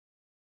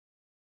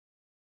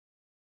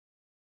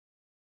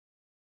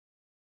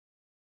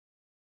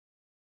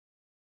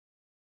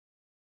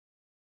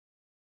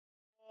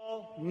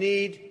All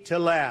need to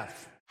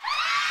laugh.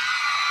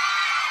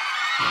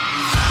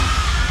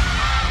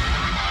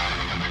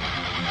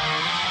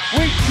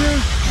 We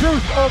choose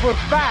truth over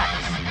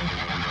facts.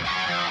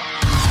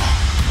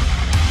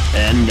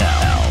 And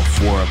now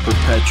for a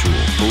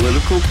perpetual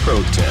political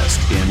protest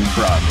in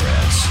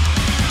progress.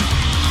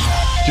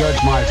 Judge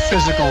my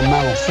physical and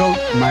mental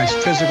my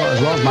physical as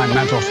well as my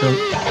mental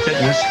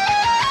fitness.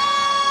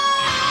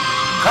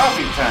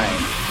 Coffee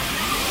time.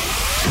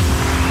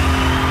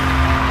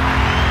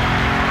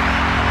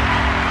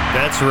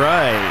 That's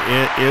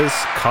right. It is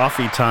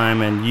coffee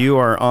time, and you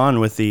are on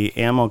with the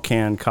Ammo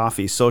Can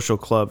Coffee Social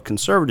Club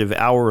Conservative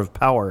Hour of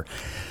Power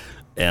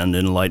and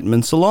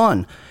Enlightenment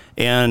Salon.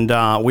 And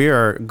we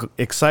are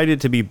excited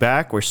to be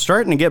back. We're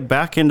starting to get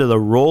back into the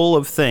roll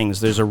of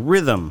things. There's a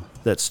rhythm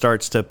that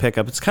starts to pick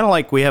up. It's kind of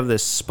like we have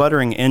this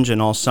sputtering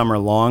engine all summer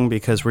long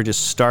because we're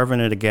just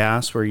starving it of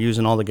gas. We're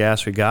using all the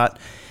gas we got.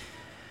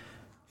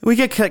 We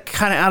get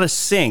kind of out of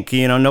sync.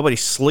 You know, nobody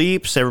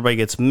sleeps. Everybody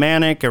gets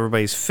manic.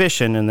 Everybody's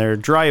fishing and they're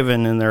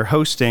driving and they're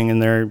hosting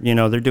and they're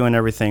doing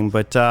everything.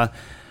 But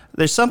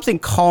there's something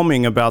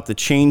calming about the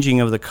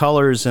changing of the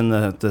colors and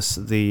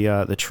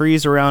the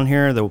trees around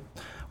here.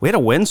 We had a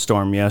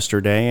windstorm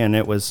yesterday, and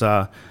it was.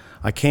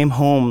 I came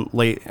home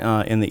late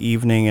in the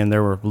evening, and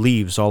there were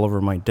leaves all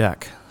over my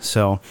deck.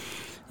 So,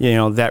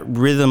 that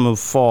rhythm of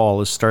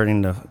fall is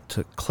starting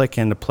to click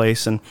into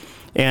place,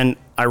 and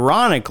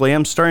ironically,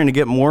 I'm starting to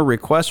get more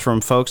requests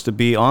from folks to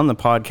be on the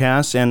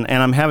podcast, and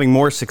I'm having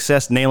more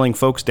success nailing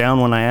folks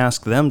down when I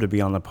ask them to be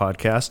on the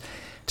podcast.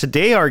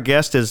 Today, our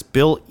guest is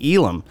Bill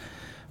Elam.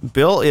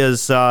 Bill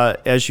is,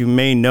 as you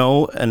may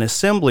know, an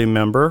assembly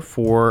member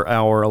for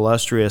our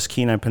illustrious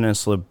Kenai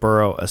Peninsula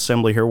Borough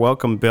Assembly here.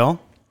 Welcome, Bill.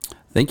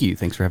 Thank you.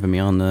 Thanks for having me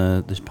on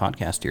this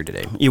podcast here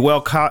today. You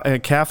well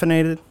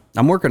caffeinated?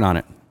 I'm working on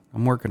it.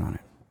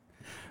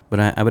 But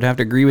I would have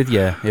to agree with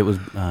you. It was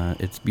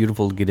it's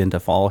beautiful to get into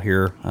fall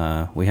here.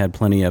 We had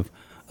plenty of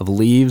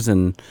leaves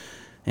and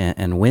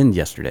wind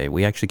yesterday.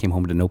 We actually came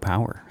home to no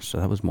power, so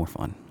that was more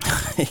fun.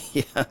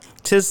 Yeah,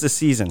 'tis the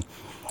season.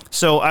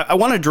 So I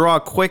want to draw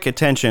quick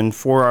attention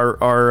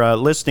for our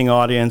listening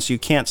audience. You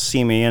can't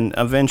see me, and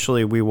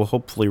eventually we will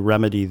hopefully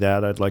remedy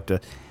that. I'd like to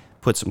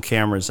put some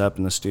cameras up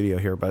in the studio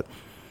here, but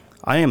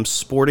I am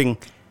sporting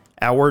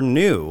our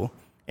new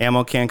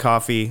Ammo Can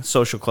Coffee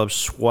Social Club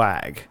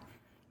swag.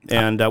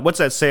 And what's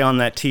that say on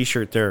that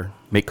T-shirt there?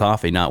 Make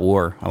coffee, not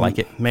war. I like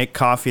it. Make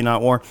coffee,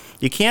 not war.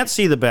 You can't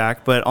see the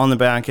back, but on the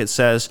back it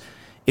says,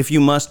 if you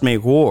must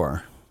make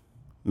war,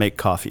 make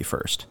coffee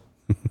first.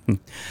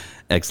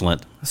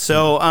 Excellent.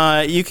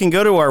 So you can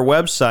go to our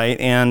website,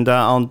 and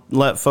I'll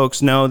let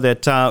folks know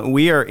that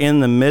we are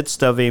in the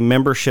midst of a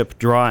membership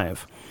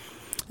drive.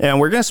 And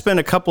we're going to spend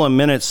a couple of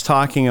minutes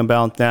talking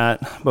about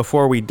that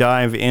before we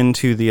dive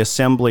into the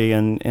assembly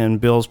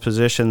and Bill's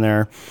position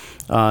there.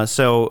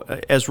 So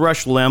as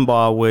Rush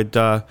Limbaugh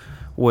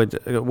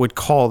would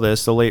call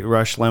this, the late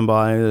Rush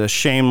Limbaugh, a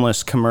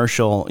shameless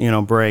commercial,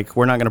 break.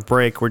 We're not going to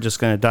break. We're just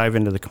going to dive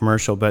into the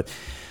commercial. But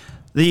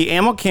the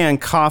Ammo Can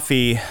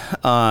Coffee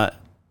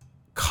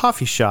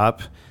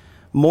shop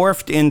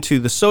morphed into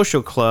the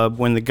social club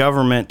when the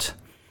government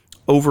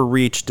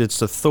overreached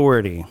its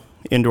authority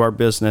into our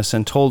business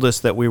and told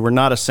us that we were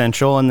not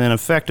essential, and then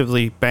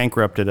effectively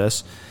bankrupted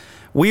us.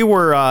 We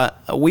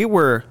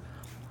were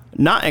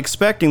not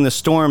expecting the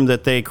storm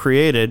that they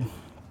created.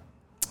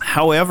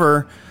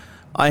 However,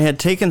 I had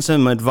taken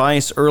some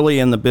advice early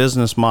in the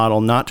business model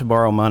not to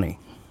borrow money.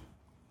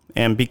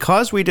 And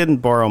because we didn't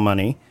borrow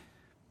money,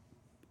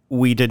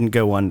 we didn't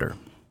go under.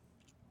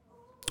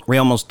 We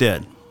almost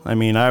did. I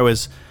mean, I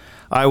was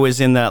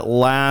in that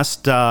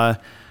last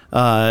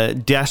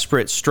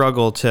desperate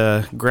struggle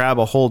to grab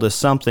a hold of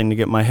something to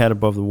get my head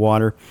above the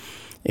water.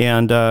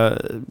 And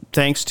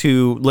thanks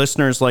to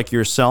listeners like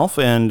yourself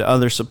and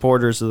other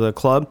supporters of the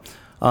club,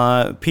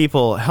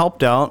 people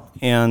helped out,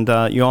 and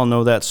you all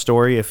know that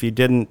story. If you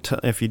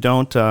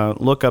don't,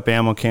 look up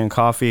Ammo Can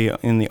Coffee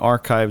in the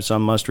archives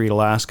on Must Read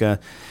Alaska,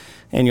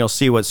 and you'll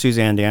see what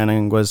Suzanne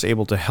Danning was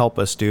able to help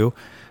us do,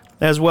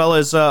 as well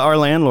as our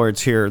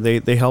landlords here.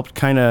 They helped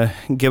kind of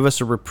give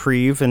us a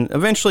reprieve, and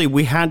eventually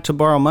we had to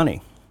borrow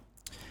money.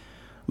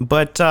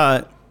 But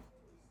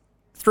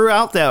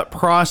throughout that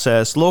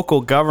process,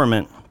 local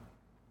government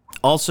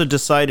also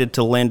decided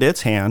to lend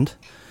its hand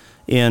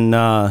in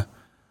lend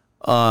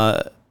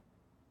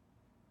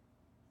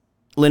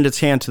its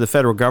hand to the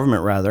federal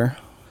government, rather,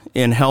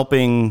 in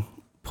helping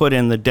put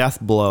in the death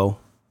blow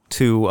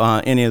to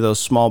any of those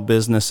small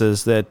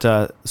businesses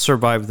that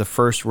survived the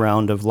first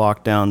round of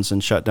lockdowns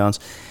and shutdowns.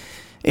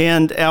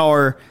 And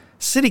our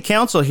city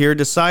council here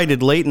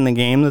decided late in the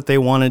game that they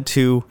wanted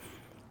to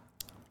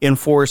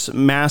enforce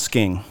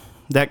masking.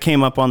 That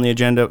came up on the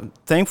agenda.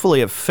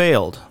 Thankfully, it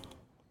failed,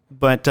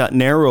 but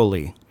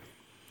narrowly.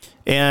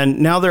 And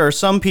now there are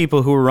some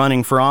people who are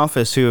running for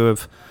office who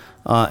have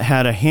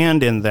had a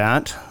hand in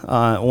that.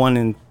 One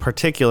in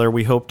particular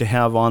we hope to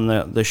have on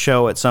the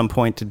show at some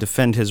point to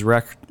defend his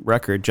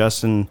record.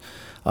 Justin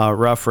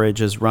Ruffridge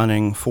is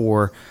running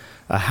for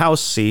a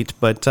House seat,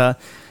 but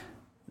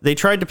they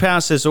tried to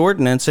pass this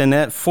ordinance, and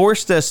that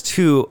forced us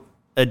to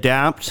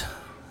adapt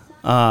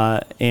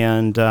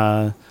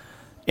and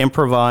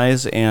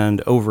improvise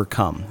and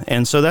overcome.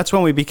 And so that's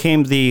when we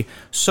became the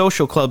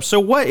social club. So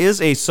what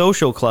is a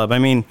social club? I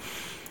mean,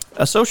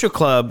 a social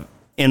club,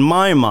 in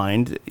my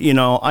mind,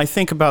 I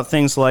think about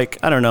things like,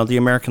 I don't know, the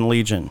American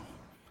Legion,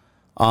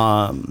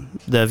 the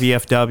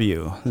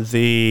VFW,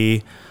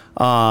 the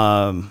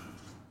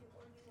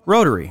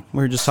Rotary. We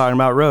were just talking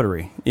about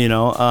Rotary,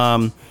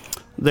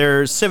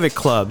 There's civic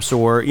clubs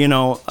or,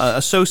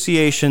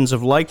 associations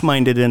of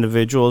like-minded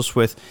individuals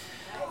with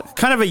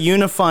kind of a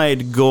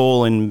unified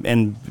goal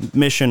and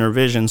mission or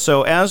vision.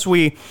 So as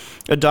we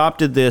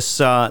adopted this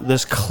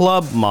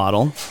club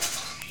model,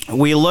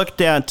 we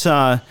looked at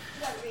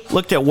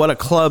what a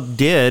club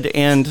did,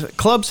 and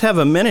clubs have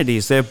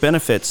amenities, they have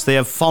benefits, they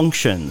have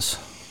functions,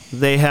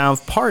 they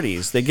have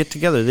parties, they get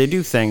together, they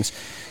do things.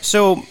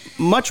 So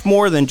much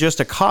more than just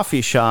a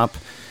coffee shop.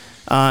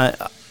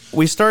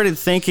 We started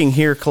thinking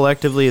here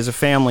collectively as a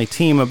family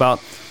team about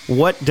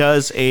what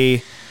does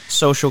a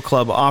social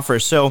club offer.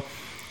 So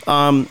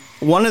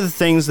one of the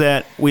things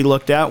that we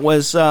looked at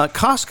was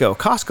Costco.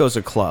 Costco's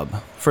a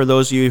club. For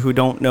those of you who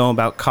don't know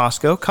about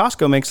Costco,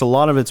 Costco makes a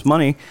lot of its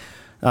money,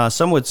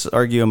 some would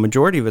argue a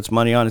majority of its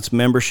money, on its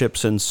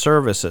memberships and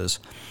services,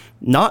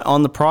 not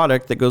on the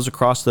product that goes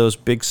across those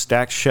big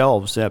stacked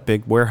shelves, that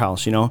big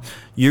warehouse.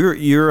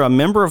 You're a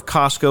member of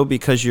Costco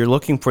because you're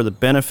looking for the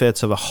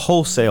benefits of a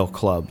wholesale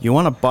club. You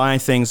want to buy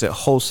things at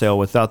wholesale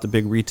without the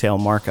big retail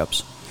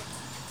markups.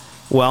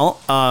 Well,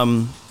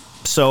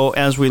 so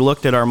as we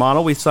looked at our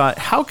model, we thought,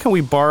 how can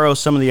we borrow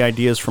some of the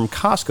ideas from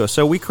Costco?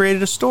 So we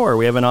created a store.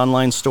 We have an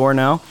online store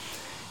now.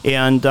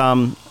 And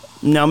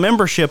now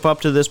membership up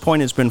to this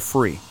point has been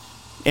free.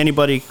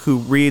 Anybody who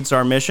reads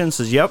our mission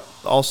says, yep,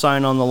 I'll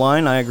sign on the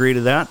line. I agree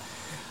to that.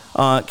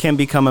 Can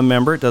become a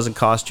member. It doesn't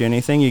cost you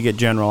anything. You get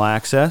general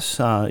access.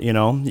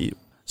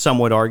 Some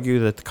would argue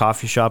that the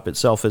coffee shop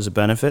itself is a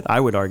benefit.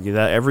 I would argue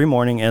that every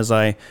morning as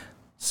I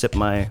sip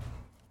my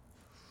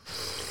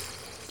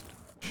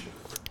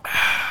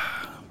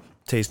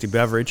tasty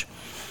beverage,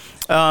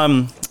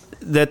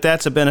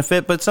 that's a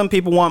benefit. But some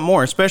people want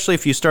more, especially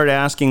if you start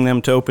asking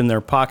them to open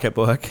their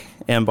pocketbook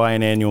and buy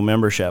an annual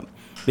membership,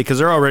 because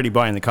they're already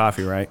buying the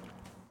coffee, right?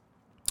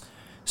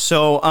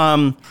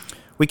 So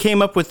we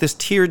came up with this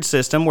tiered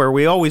system where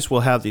we always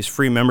will have these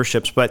free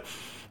memberships, but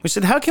we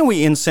said, how can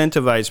we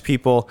incentivize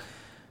people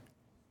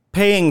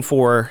paying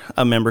for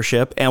a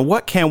membership, and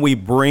what can we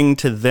bring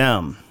to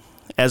them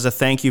as a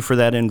thank you for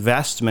that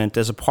investment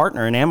as a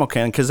partner in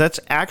AmmoCan? Because that's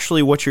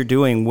actually what you're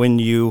doing when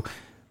you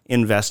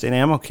invest in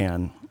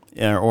AmmoCan,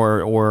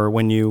 or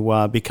when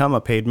you become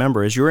a paid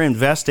member, is you're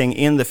investing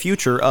in the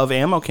future of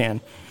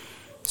AmmoCan.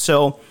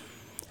 So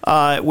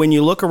when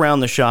you look around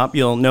the shop,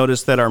 you'll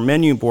notice that our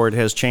menu board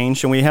has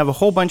changed, and we have a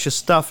whole bunch of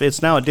stuff.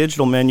 It's now a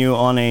digital menu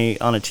on a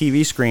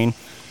TV screen,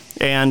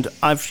 and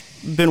I've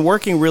been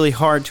working really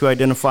hard to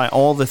identify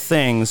all the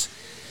things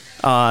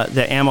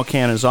that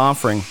AmmoCan is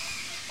offering.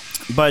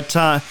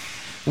 But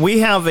we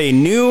have a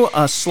new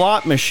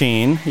slot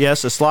machine.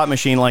 Yes, a slot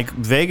machine like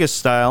Vegas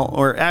style,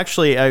 or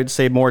actually I would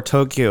say more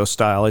Tokyo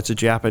style. It's a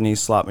Japanese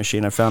slot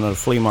machine I found at a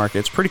flea market.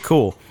 It's pretty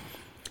cool.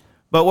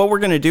 But what we're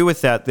going to do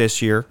with that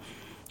this year,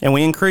 and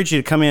we encourage you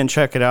to come in and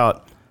check it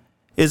out,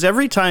 is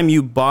every time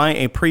you buy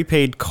a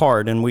prepaid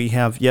card, and we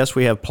have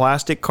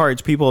plastic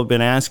cards. People have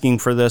been asking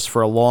for this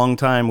for a long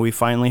time. We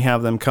finally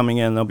have them coming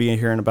in. They'll be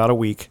here in about a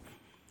week.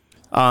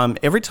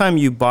 Every time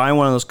you buy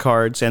one of those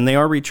cards, and they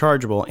are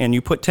rechargeable, and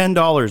you put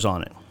 $10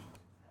 on it,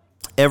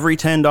 every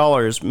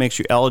 $10 makes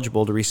you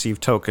eligible to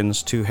receive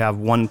tokens to have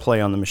one play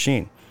on the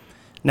machine.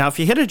 Now, if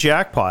you hit a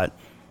jackpot,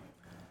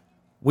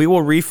 we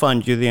will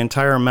refund you the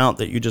entire amount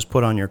that you just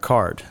put on your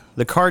card.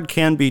 The card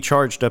can be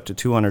charged up to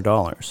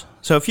 $200.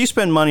 So if you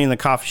spend money in the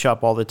coffee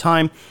shop all the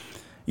time,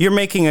 you're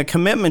making a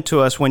commitment to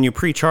us when you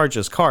pre-charge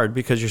this card,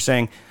 because you're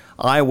saying,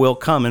 I will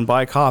come and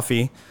buy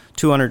coffee,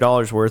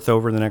 $200 worth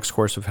over the next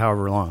course of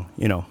however long,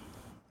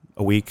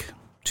 a week,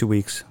 2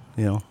 weeks,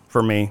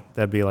 for me,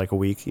 that'd be like a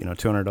week,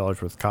 $200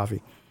 worth of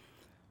coffee.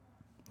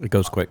 It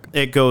goes quick.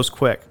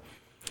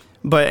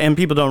 And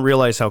people don't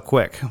realize how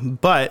quick.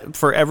 But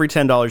for every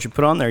 $10 you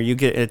put on there, you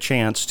get a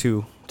chance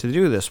to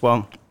do this.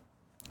 Well,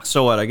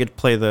 so what? I get to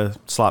play the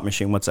slot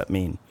machine. What's that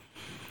mean?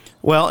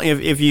 Well,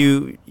 if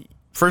you,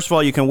 first of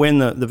all, you can win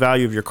the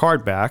value of your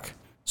card back.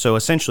 So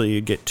essentially you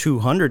get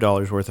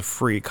 $200 worth of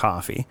free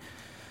coffee.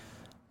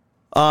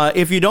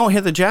 If you don't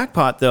hit the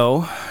jackpot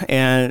though,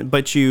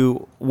 but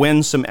you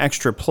win some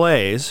extra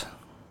plays,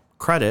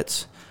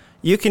 credits,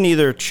 you can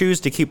either choose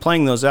to keep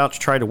playing those out to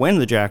try to win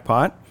the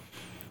jackpot,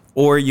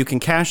 or you can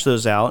cash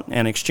those out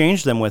and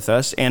exchange them with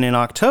us. And in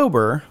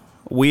October,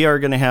 we are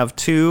going to have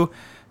two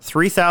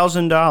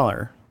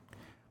 $3,000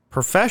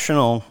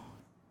 professional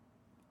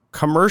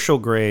commercial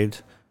grade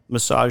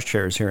massage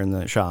chairs here in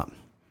the shop.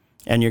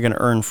 And you're going to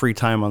earn free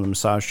time on the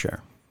massage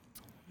chair.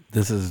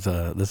 This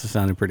is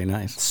sounding pretty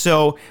nice.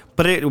 So,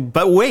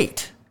 but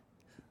wait,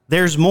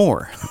 there's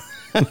more.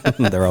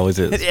 There always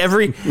is.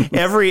 every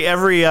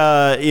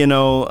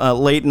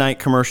late night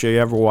commercial you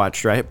ever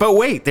watched, right? But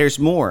wait, there's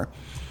more.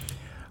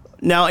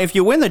 Now, if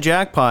you win the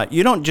jackpot,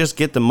 you don't just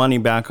get the money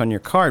back on your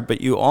card,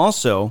 but you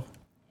also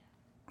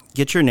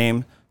get your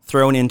name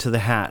thrown into the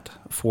hat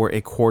for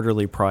a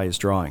quarterly prize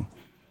drawing.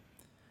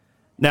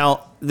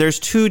 Now, there's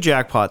two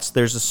jackpots.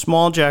 There's a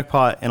small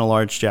jackpot and a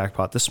large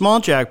jackpot. The small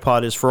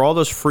jackpot is for all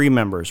those free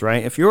members,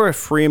 right? If you're a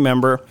free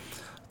member,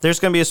 there's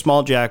going to be a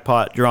small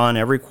jackpot drawn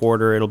every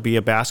quarter. It'll be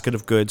a basket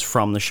of goods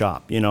from the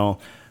shop,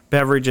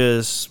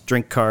 beverages,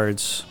 drink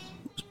cards,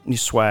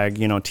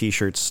 swag,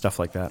 T-shirts, stuff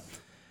like that.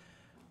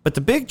 But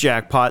the big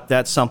jackpot,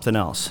 that's something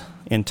else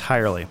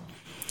entirely.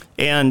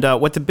 And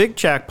what the big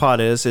jackpot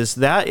is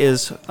that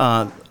is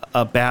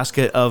a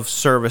basket of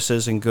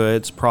services and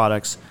goods,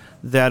 products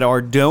that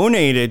are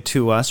donated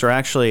to us, or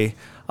actually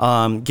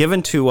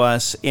given to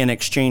us in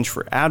exchange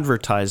for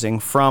advertising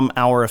from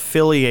our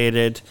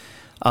affiliated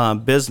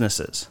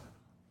businesses.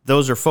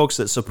 Those are folks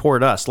that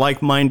support us,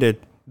 like-minded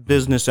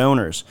business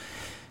owners.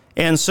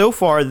 And so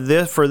far,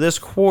 for this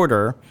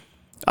quarter,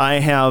 I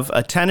have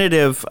a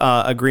tentative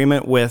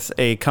agreement with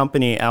a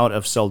company out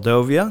of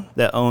Seldovia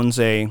that owns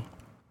a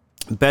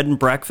bed and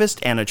breakfast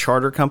and a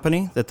charter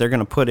company that they're going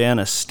to put in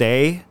a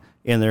stay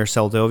in their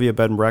Seldovia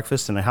bed and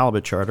breakfast and a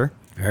halibut charter.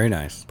 Very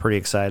nice. Pretty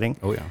exciting.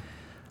 Oh,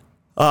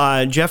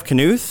 yeah. Jeff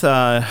Knuth,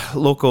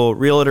 local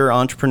realtor,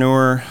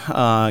 entrepreneur,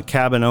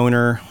 cabin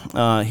owner.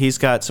 He's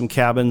got some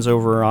cabins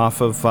over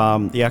off of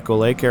the Echo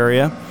Lake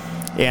area.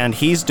 And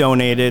he's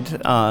donated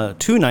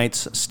 2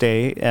 nights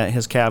stay at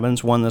his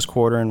cabins, one this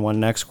quarter and one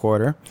next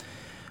quarter.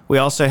 We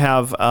also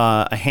have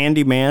a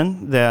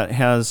handyman that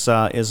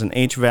is an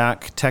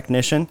HVAC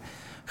technician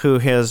who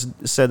has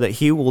said that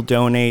he will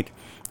donate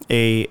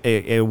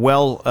a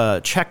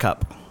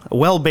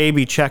well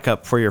baby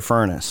checkup for your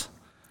furnace.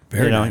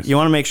 Very nice. You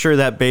want to make sure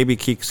that baby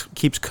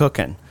keeps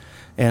cooking.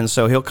 And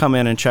so he'll come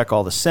in and check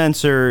all the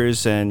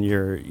sensors and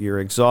your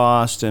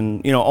exhaust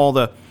and all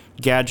the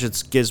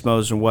gadgets,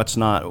 gizmos, and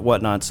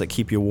whatnots that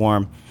keep you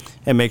warm,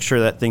 and make sure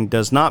that thing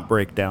does not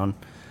break down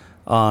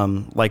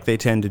like they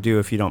tend to do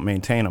if you don't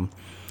maintain them.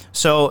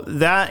 So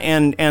that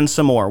and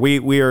some more.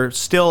 We are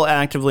still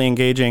actively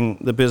engaging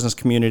the business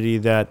community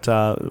that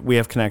we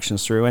have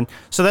connections through, and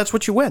so that's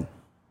what you win.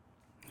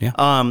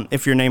 Yeah.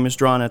 If your name is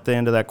drawn at the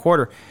end of that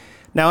quarter.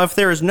 Now, if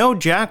there is no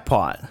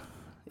jackpot,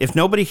 if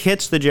nobody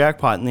hits the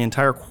jackpot in the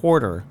entire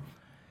quarter,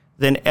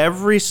 then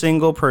every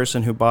single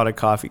person who bought a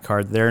coffee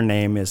card, their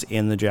name is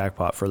in the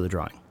jackpot for the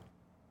drawing.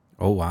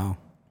 Oh, wow.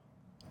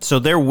 So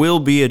there will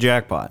be a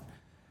jackpot,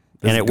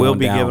 and it will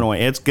be given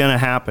away. It's going to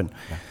happen.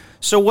 Yeah.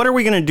 So what are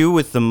we going to do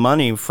with the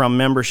money from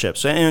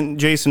memberships? And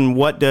Jason,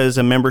 what does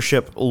a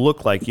membership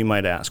look like, you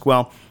might ask?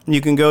 Well, you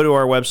can go to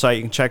our website.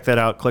 You can check that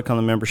out. Click on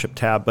the membership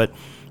tab. But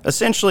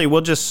essentially,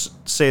 we'll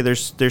just say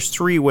there's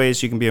 3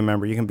 ways you can be a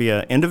member. You can be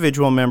an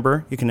individual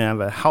member. You can have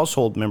a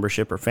household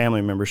membership or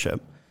family membership.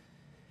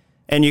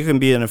 And you can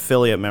be an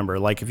affiliate member,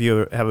 like if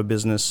you have a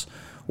business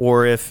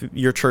or if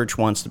your church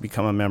wants to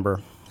become a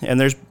member. And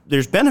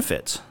there's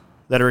benefits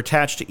that are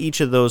attached to each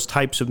of those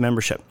types of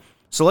membership.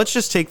 So let's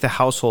just take the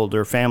household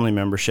or family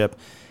membership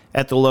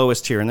at the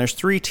lowest tier. And there's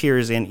 3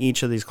 tiers in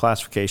each of these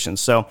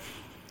classifications. So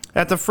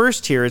at the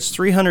first tier, it's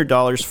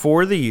 $300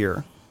 for the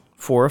year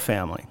for a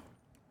family.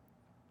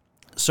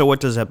 So what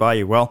does that buy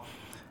you? Well,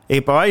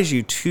 it buys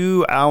you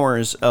 2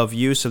 hours of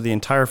use of the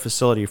entire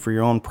facility for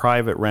your own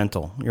private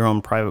rental, your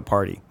own private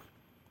party.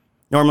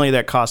 Normally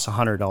that costs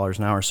 $100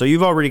 an hour. So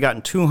you've already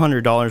gotten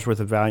 $200 worth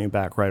of value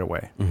back right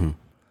away. Mm-hmm.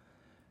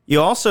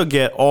 You also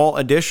get all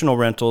additional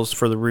rentals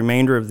for the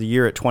remainder of the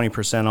year at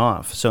 20%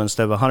 off. So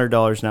instead of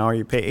 $100 an hour,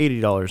 you pay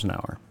 $80 an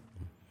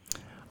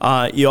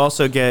hour. You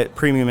also get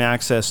premium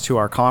access to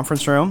our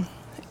conference room.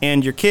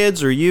 And your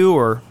kids or you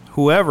or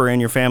whoever in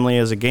your family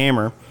is a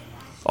gamer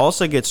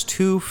also gets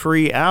 2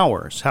 free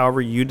hours,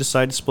 however you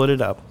decide to split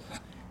it up,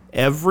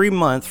 every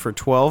month for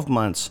 12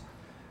 months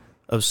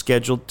of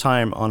scheduled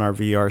time on our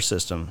VR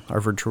system, our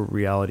virtual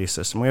reality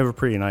system. We have a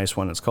pretty nice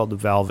one. It's called the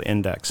Valve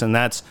Index, and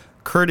that's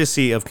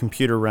courtesy of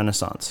Computer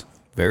Renaissance.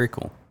 Very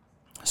cool.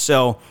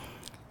 So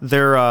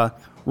their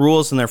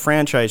rules and their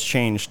franchise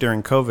changed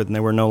during COVID, and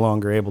they were no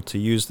longer able to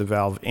use the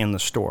Valve in the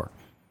store.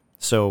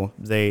 So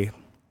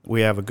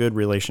we have a good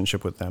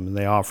relationship with them, and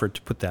they offered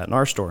to put that in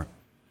our store.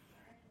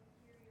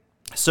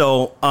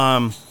 So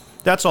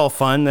that's all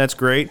fun. That's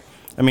great.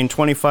 I mean,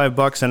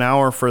 $25 an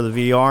hour for the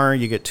VR.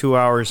 You get 2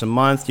 hours a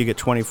month. You get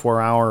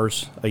 24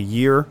 hours a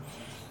year.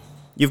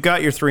 You've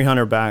got your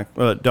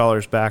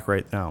 $300 back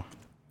right now.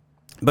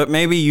 But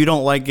maybe you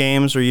don't like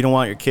games or you don't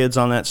want your kids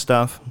on that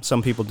stuff.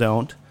 Some people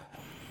don't.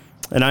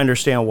 And I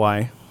understand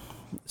why.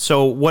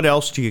 So what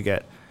else do you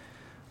get?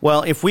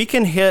 Well, if we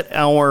can hit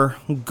our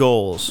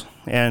goals,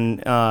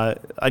 and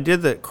I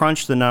did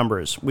crunch the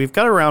numbers. We've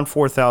got around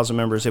 4,000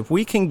 members. If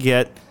we can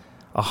get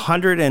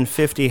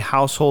 150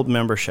 household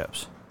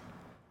memberships,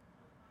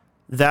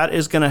 that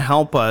is going to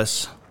help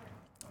us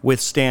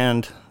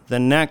withstand the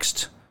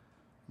next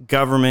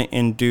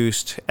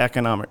government-induced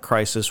economic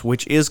crisis,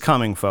 which is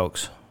coming,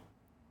 folks.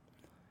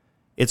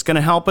 It's going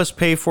to help us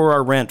pay for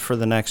our rent for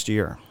the next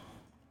year.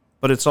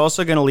 But it's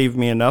also going to leave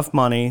me enough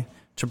money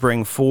to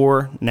bring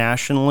 4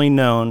 nationally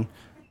known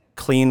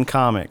clean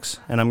comics.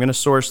 And I'm going to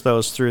source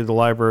those through the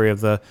library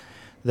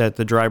that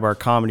the Dry Bar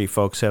Comedy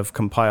folks have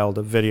compiled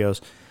of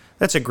videos.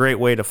 That's a great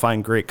way to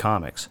find great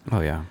comics. Oh,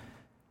 yeah.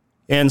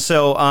 And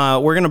so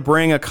we're going to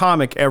bring a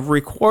comic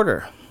every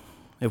quarter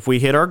if we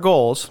hit our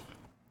goals.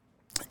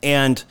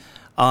 And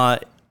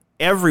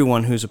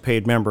everyone who's a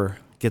paid member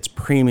gets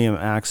premium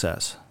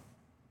access.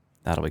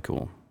 That'll be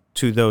cool.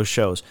 To those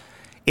shows.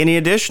 Any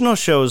additional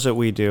shows that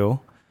we do,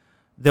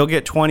 they'll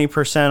get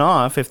 20%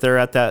 off if they're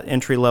at that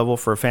entry level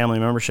for a family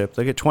membership.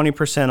 They'll get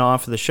 20%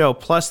 off of the show,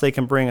 plus they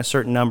can bring a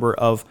certain number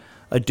of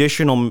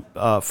additional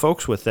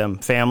folks with them,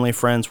 family,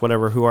 friends,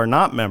 whatever, who are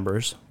not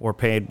members or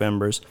paid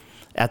members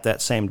at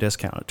that same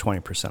discount at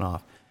 20%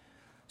 off.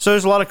 So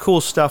there's a lot of cool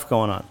stuff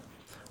going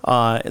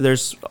on.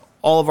 There's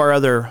all of our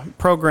other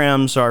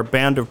programs. Our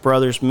Band of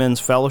Brothers Men's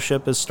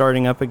Fellowship is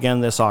starting up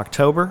again this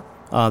October.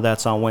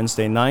 That's on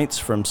Wednesday nights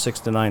from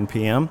 6 to 9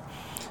 p.m.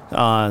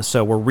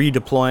 So we're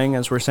redeploying,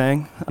 as we're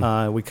saying.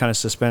 We kind of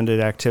suspended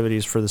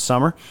activities for the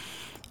summer.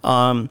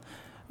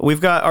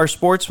 We've got our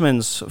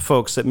sportsmen's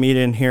folks that meet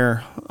in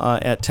here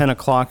at 10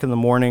 o'clock in the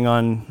morning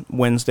on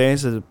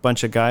Wednesdays. There's a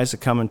bunch of guys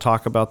that come and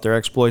talk about their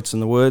exploits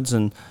in the woods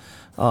and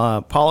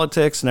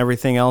politics and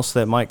everything else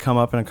that might come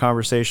up in a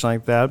conversation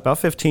like that. About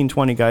 15,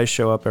 20 guys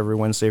show up every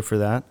Wednesday for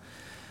that.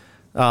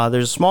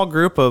 There's a small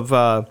group of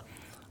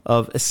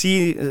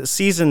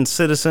seasoned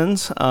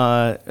citizens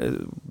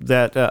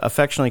that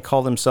affectionately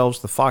call themselves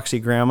the Foxy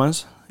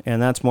Grandmas,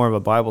 and that's more of a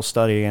Bible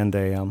study and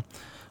a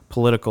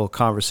political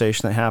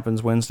conversation that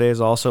happens Wednesdays,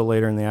 also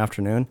later in the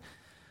afternoon.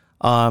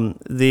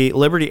 The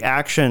Liberty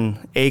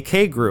Action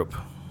AK group,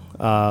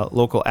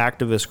 local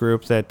activist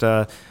group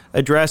that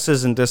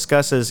addresses and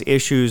discusses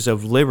issues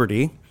of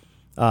liberty,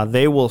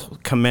 they will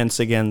commence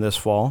again this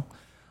fall.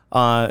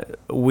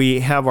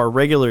 We have our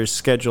regulars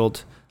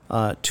scheduled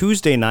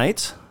Tuesday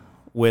nights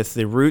with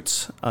the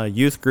Roots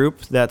youth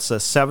group. That's a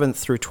 7th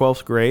through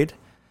 12th grade.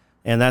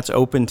 And that's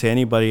open to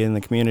anybody in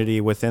the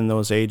community within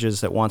those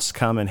ages that wants to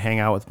come and hang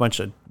out with a bunch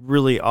of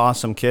really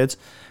awesome kids.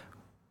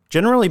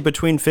 Generally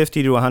between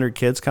 50 to 100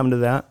 kids come to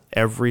that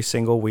every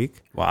single week.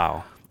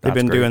 Wow. They've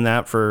been doing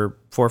that for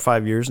 4 or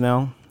 5 years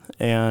now.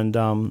 And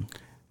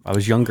I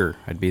was younger,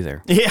 I'd be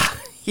there.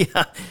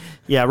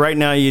 Yeah. Right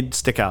now you'd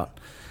stick out.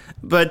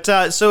 But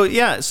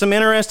some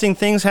interesting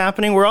things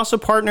happening. We're also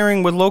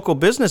partnering with local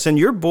business, and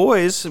your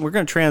boys, we're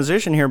going to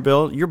transition here,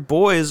 Bill. Your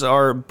boys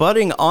are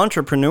budding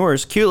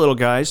entrepreneurs, cute little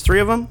guys, 3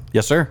 of them?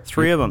 Yes, sir.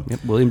 3 of them.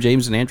 Yep. William,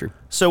 James, and Andrew.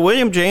 So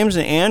William, James,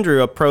 and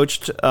Andrew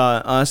approached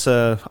us,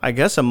 I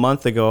guess, a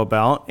month ago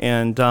about,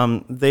 and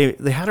they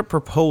had a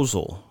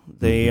proposal.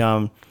 They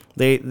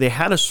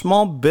had a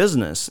small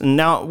business. And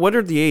now, what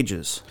are the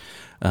ages?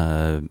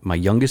 My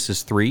youngest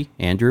is 3,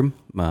 Andrew.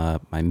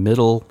 My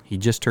middle, he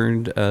just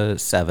turned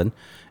 7,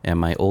 and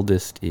my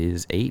oldest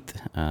is 8.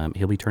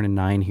 He'll be turning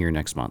 9 here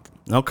next month.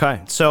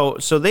 Okay, so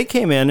they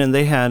came in and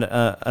they had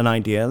an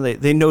idea.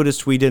 They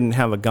noticed we didn't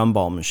have a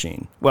gumball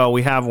machine. Well,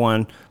 we have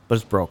one, but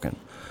it's broken.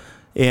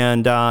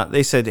 And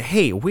they said,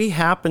 hey, we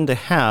happen to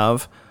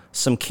have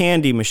some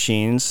candy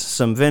machines,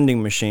 some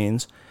vending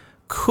machines.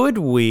 Could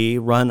we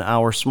run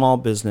our small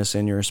business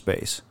in your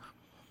space?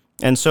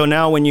 And so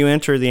now when you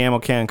enter the Ammo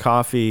Can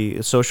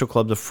Coffee Social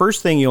Club, the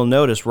first thing you'll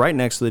notice right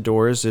next to the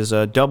doors is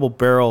a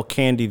double-barrel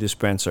candy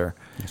dispenser.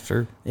 Yes,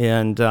 sir.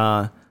 And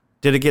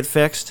did it get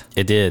fixed?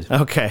 It did.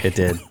 Okay. It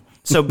did.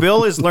 So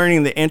Bill is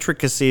learning the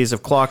intricacies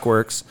of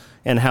Clockworks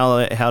and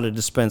how to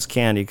dispense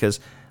candy, because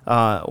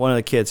one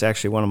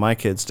of my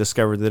kids,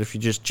 discovered that if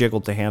you just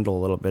jiggled the handle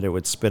a little bit, it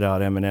would spit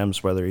out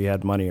M&Ms whether he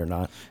had money or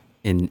not.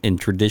 In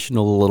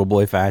traditional little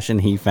boy fashion,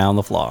 he found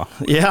the flaw.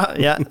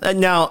 Yeah.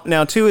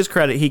 Now, to his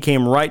credit, he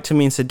came right to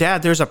me and said,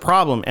 "Dad, there's a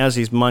problem," as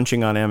he's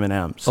munching on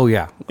M&Ms. Oh,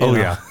 yeah.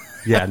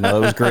 Yeah, no, it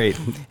was great.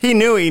 He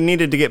knew he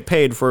needed to get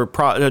paid for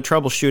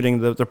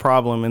troubleshooting the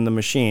problem in the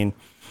machine.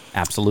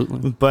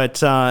 Absolutely. But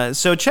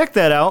so check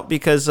that out,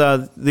 because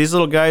these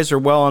little guys are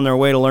well on their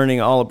way to learning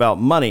all about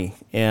money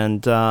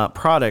and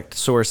product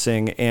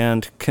sourcing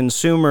and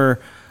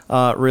consumer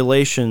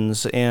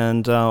relations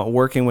and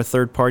working with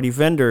third-party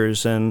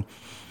vendors, and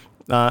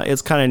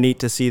it's kind of neat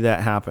to see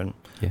that happen.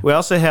 Yeah. We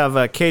also have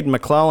Caden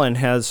McClellan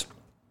has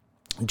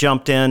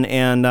jumped in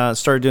and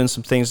started doing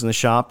some things in the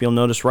shop. You'll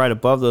notice right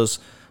above those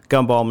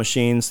gumball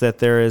machines that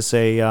there is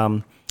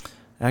a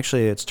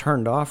actually it's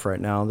turned off right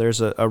now. There's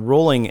a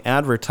rolling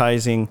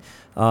advertising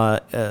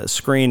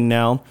screen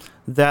now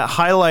that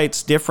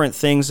highlights different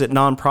things that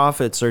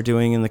nonprofits are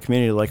doing in the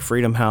community, like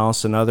Freedom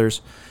House and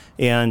others,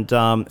 and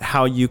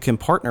how you can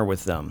partner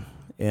with them.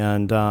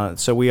 And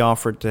so we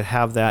offered to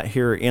have that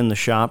here in the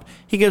shop.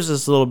 He gives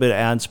us a little bit of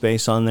ad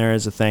space on there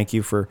as a thank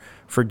you for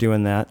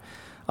doing that.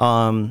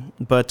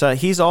 But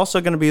he's also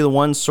going to be the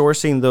one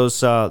sourcing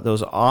those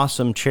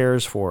awesome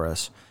chairs for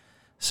us.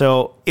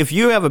 So if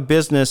you have a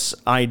business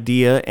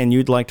idea and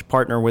you'd like to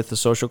partner with the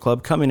social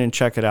club, come in and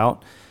check it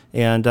out.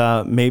 And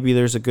maybe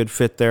there's a good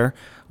fit there.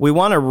 We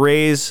want to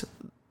raise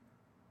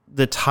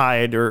the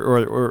tide,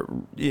 or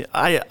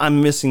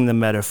I'm missing the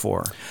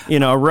metaphor.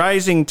 A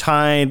rising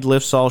tide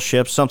lifts all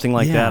ships, something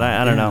like that.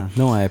 I don't know.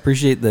 No, I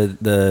appreciate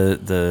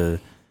the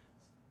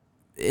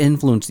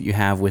influence that you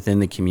have within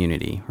the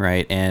community,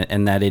 right?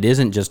 And that it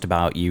isn't just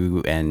about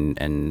you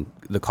and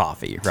the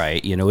coffee,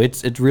 right?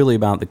 It's really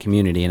about the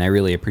community, and I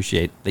really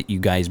appreciate that you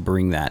guys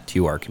bring that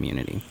to our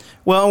community.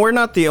 Well, we're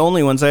not the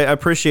only ones. I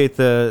appreciate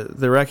the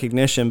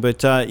recognition, but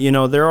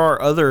there are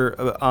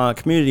other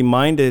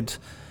community-minded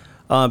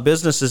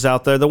businesses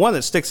out there. The one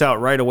that sticks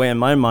out right away in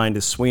my mind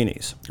is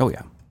Sweeney's. Oh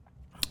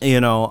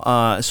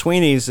yeah.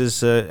 Sweeney's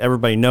is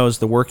everybody knows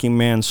the working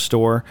man's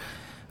store.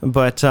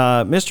 But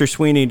Mr.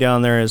 Sweeney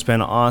down there has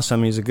been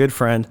awesome. He's a good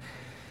friend.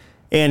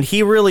 And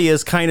he really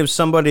is kind of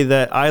somebody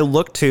that I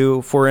look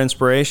to for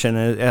inspiration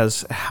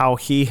as how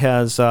he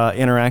has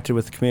interacted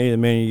with the community the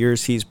many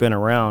years he's been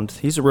around.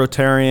 He's a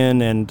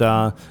Rotarian and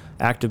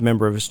active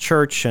member of his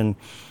church and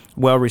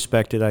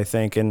well-respected, I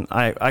think. And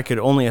I could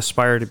only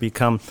aspire to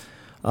become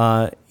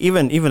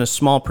even a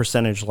small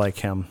percentage like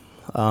him.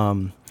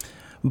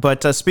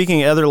 But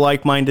speaking of other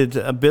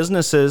like-minded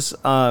businesses,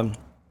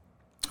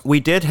 we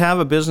did have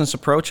a business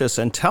approach us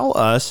and tell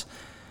us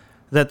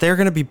that they're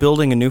going to be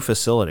building a new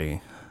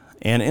facility.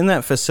 And in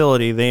that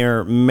facility,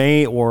 there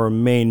may or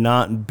may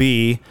not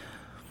be,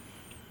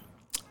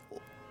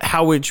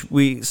 how would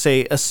we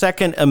say, a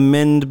Second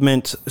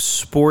Amendment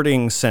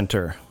sporting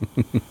center.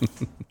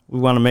 We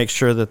want to make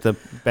sure that the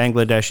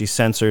Bangladeshi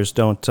censors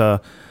don't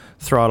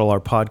throttle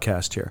our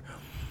podcast here.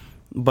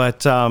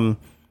 But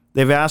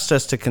they've asked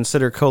us to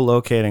consider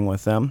co-locating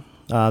with them.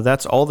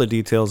 That's all the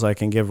details I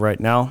can give right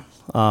now.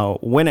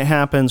 When it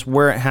happens,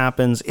 where it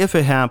happens, if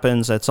it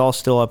happens, that's all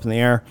still up in the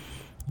air.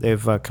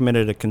 They've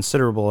committed a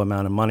considerable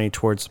amount of money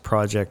towards the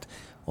project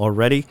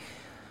already.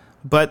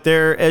 But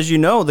there, as you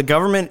know, the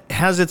government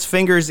has its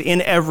fingers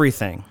in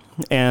everything.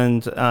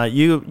 And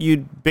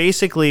you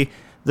basically,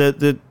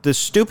 the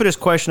stupidest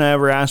question I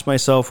ever asked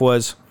myself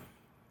was,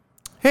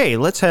 hey,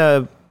 let's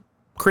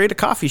create a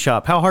coffee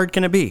shop. How hard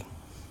can it be?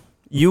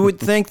 You would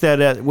think that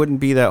it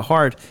wouldn't be that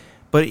hard.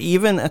 But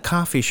even a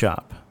coffee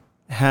shop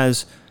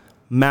has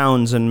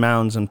mounds and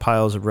mounds and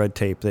piles of red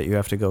tape that you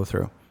have to go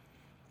through.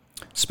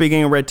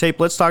 Speaking of red tape,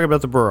 let's talk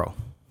about the borough.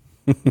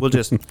 We'll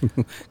just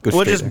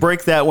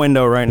break that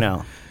window right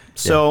now.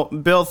 So, yeah.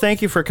 Bill,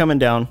 thank you for coming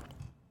down.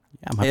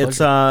 Yeah, my it's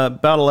pleasure.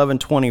 About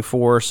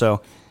 11:24,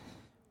 so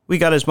we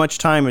got as much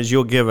time as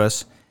you'll give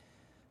us.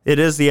 It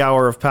is the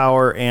hour of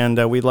power,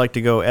 and we'd like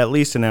to go at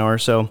least an hour.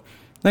 So,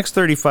 next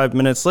 35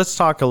 minutes, let's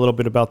talk a little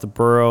bit about the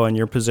borough and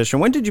your position.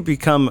 When did you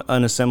become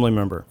an assembly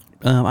member?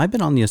 I've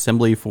been on the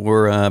assembly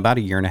for about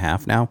a year and a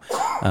half now,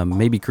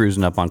 maybe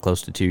cruising up on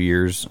close to 2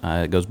 years.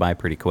 It goes by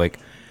pretty quick.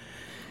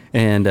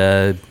 And,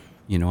 I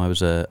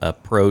was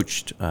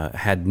approached,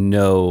 had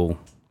no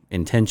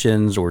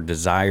intentions or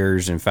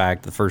desires. In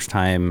fact, the first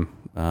time,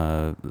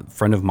 a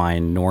friend of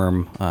mine,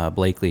 Norm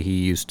Blakely,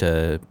 he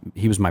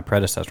was my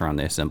predecessor on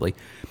the assembly.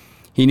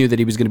 He knew that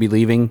he was going to be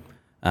leaving,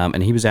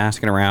 and he was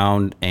asking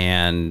around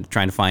and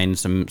trying to find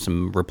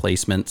some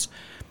replacements.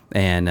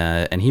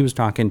 And he was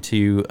talking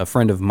to a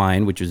friend of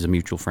mine, which is a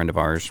mutual friend of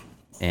ours,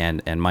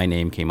 and my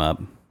name came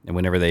up. And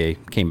whenever they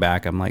came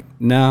back, I'm like,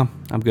 no,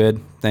 I'm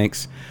good,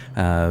 thanks.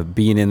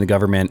 Being in the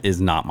government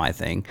is not my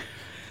thing.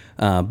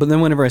 But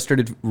then whenever I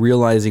started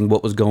realizing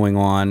what was going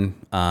on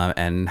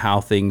and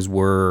how things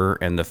were,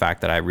 and the fact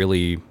that I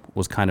really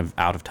was kind of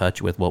out of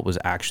touch with what was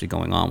actually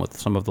going on with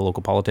some of the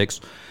local politics,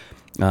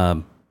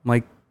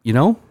 like,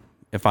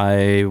 if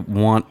I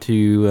want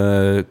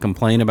to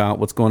complain about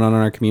what's going on in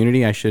our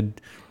community, I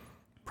should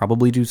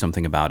probably do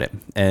something about it.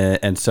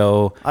 And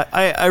so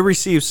I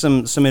received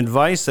some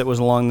advice that was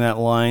along that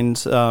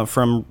lines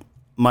from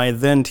my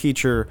then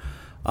teacher,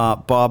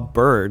 Bob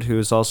Bird, who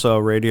is also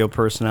a radio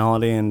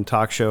personality and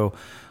talk show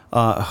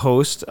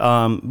host.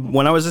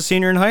 When I was a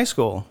senior in high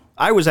school,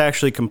 I was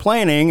actually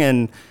complaining,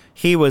 and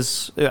I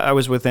was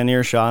within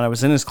earshot. I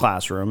was in his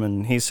classroom,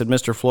 and he said,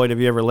 "Mr. Floyd, have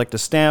you ever licked a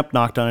stamp,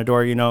 knocked on a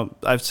door?"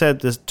 I've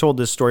told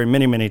this story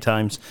many, many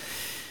times.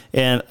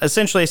 And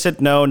essentially I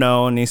said, no.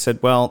 And he said,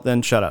 well,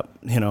 then shut up,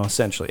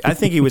 essentially. I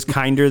think he was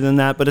kinder than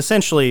that. But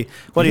essentially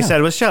what he said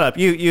was, shut up.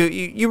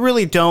 You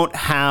really don't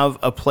have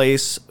a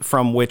place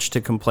from which to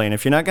complain.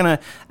 If you're not going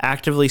to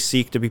actively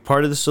seek to be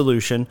part of the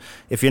solution,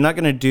 if you're not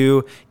going to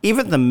do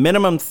even the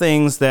minimum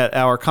things that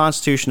our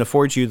Constitution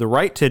affords you the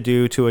right to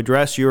do to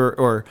address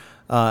or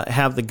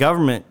have the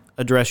government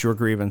address your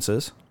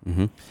grievances,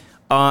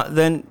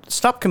 then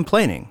stop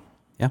complaining.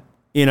 Yeah.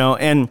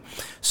 And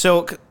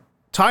so...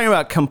 Talking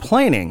about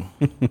complaining,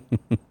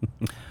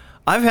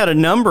 I've had a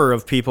number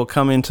of people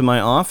come into my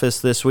office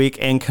this week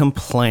and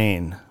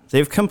complain.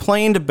 They've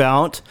complained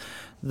about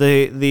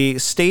the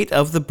state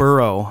of the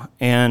borough.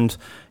 And,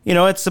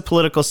 it's the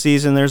political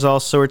season. There's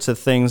all sorts of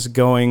things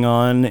going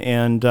on,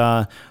 and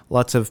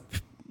lots of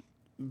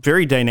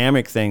very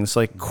dynamic things,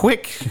 like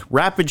quick,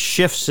 rapid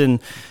shifts in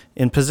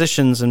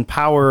positions and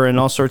power and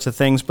all sorts of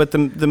things. But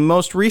the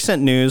most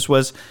recent news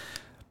was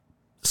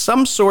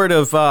some sort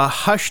of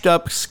hushed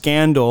up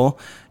scandal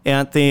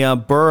at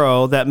the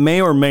borough that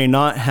may or may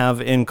not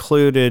have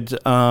included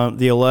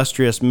the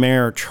illustrious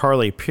Mayor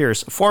Charlie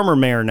Peirce, former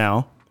mayor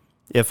now,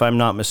 if I'm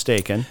not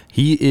mistaken.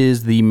 He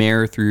is the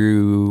mayor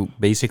through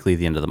basically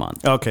the end of the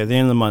month. Okay, the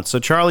end of the month. So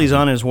Charlie's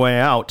on his way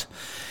out.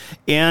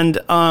 And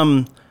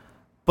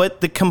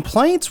but the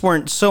complaints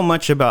weren't so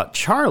much about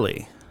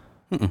Charlie.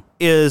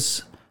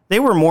 They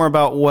were more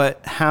about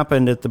what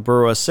happened at the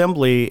Borough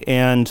Assembly.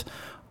 And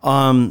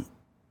I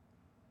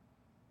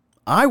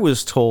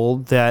was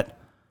told that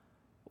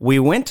we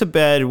went to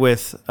bed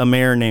with a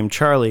mayor named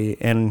Charlie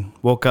and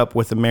woke up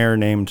with a mayor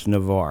named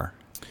Navarr.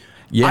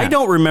 Yeah. I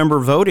don't remember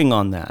voting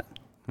on that.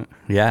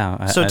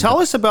 Yeah. So tell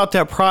us about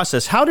that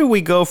process. How do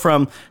we go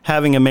from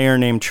having a mayor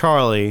named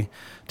Charlie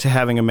to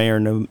having a mayor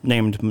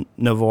named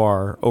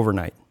Navarr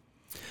overnight?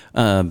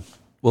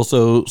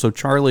 So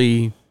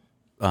Charlie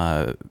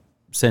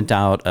sent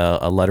out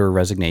a letter of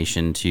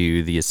resignation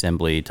to the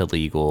assembly, to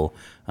legal,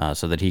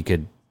 so that he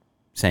could,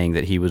 saying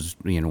that he was,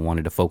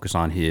 wanted to focus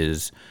on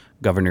his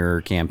governor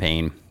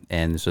campaign,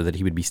 and so that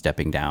he would be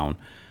stepping down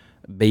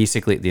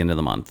basically at the end of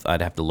the month.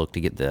 I'd have to look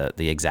to get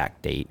the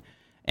exact date.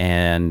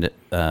 And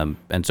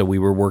so we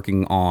were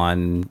working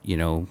on,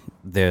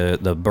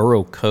 the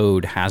borough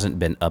code hasn't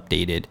been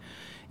updated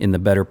in the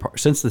better part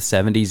since the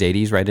 70s,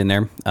 80s, right in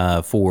there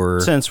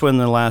since when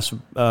the last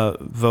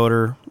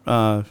voter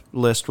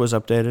list was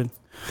updated.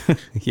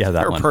 Yeah,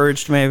 that or one.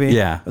 Purged, maybe.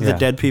 Yeah, the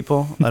dead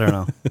people. I don't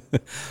know.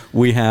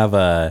 We have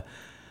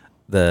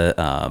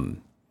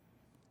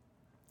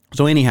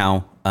so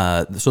anyhow,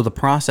 so the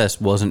process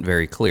wasn't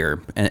very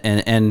clear,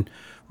 and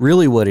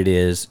really what it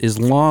is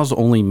laws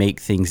only make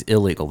things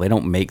illegal. They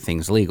don't make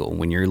things legal.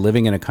 When you're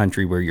living in a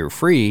country where you're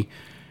free,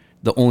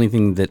 the only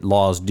thing that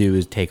laws do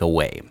is take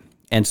away.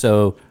 And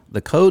so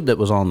the code that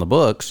was on the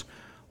books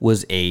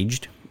was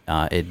aged.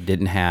 It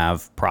didn't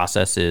have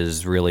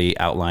processes really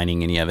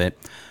outlining any of it.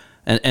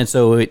 And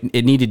so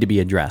it needed to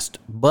be addressed.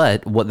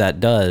 But what that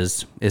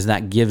does is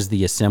that gives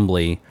the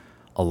assembly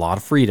a lot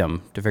of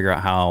freedom to figure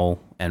out how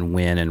and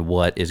when and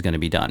what is going to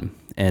be done.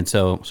 And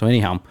so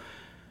anyhow,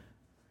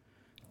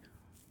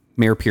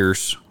 Mayor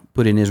Peirce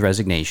put in his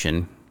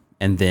resignation.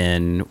 And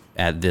then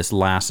at this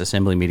last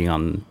assembly meeting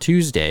on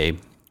Tuesday,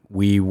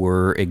 we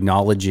were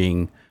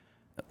acknowledging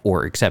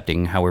or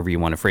accepting, however you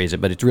want to phrase it,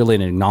 but it's really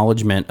an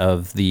acknowledgement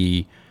of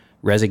the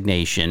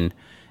resignation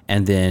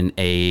and then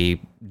a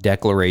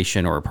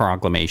declaration or a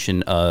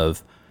proclamation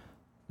of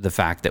the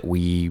fact that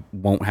we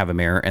won't have a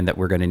mayor and that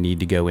we're going to need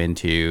to go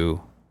into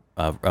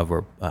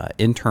a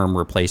interim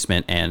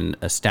replacement and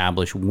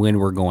establish when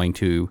we're going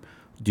to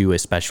do a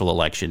special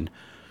election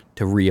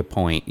to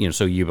reappoint.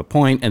 So you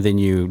appoint and then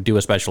you do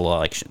a special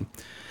election.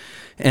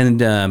 And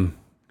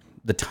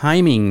the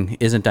timing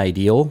isn't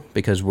ideal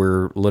because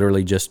we're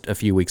literally just a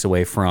few weeks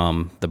away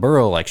from the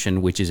borough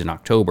election, which is in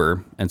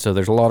October. And so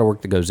there's a lot of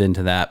work that goes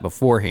into that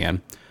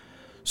beforehand.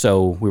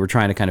 So we were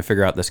trying to kind of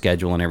figure out the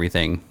schedule and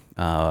everything.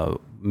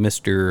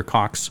 Mr.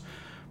 Cox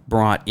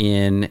brought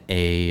in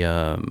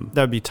that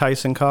would be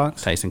Tyson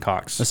Cox? Tyson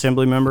Cox.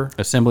 Assembly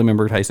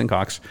member Tyson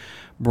Cox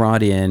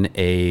brought in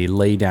a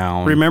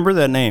laydown. Remember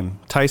that name,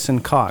 Tyson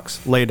Cox,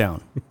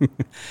 laydown.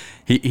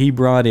 He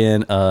brought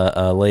in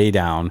a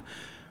laydown.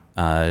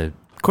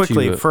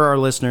 Quickly, for our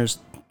listeners,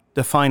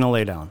 define a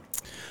laydown.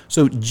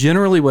 So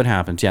generally what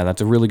happens,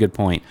 that's a really good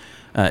point.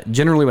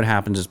 Generally what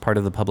happens as part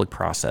of the public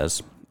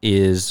process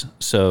is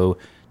to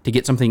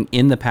get something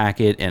in the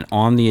packet and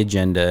on the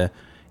agenda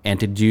and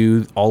to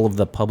do all of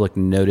the public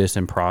notice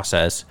and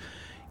process,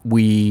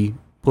 we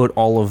put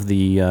all of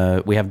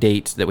we have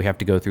dates that we have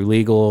to go through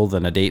legal,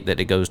 then a date that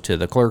it goes to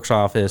the clerk's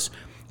office,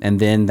 and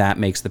then that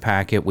makes the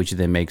packet, which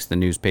then makes the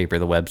newspaper,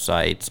 the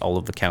websites, all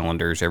of the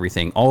calendars,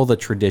 everything, all the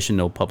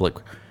traditional public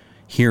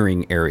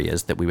hearing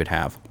areas that we would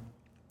have.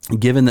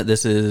 Given that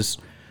this is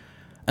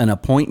an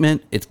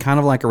appointment, it's kind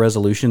of like a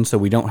resolution, so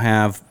we don't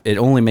have, it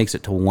only makes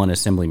it to one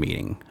assembly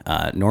meeting.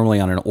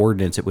 Normally on an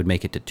ordinance, it would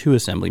make it to two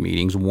assembly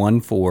meetings,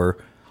 one for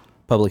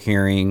public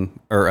hearing,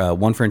 or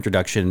one for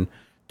introduction,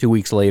 2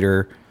 weeks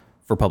later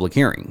for public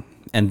hearing.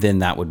 And then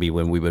that would be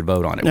when we would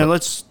vote on it. Now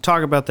let's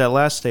talk about that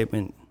last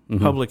statement,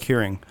 public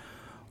hearing.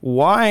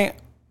 Why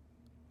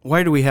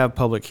do we have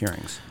public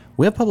hearings?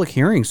 We have public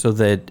hearings so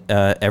that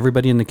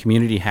everybody in the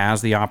community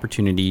has the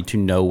opportunity to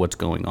know what's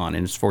going on.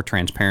 And it's for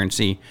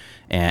transparency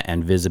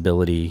and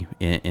visibility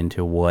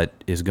into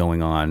what is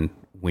going on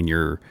when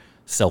you're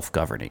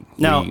self-governing.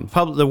 Now,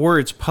 the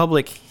words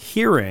public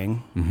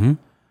hearing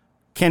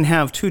can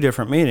have two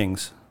different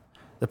meanings.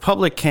 The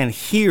public can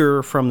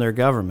hear from their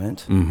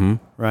government,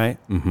 right?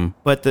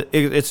 But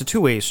it's a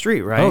two-way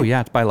street, right? Oh,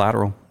 yeah, it's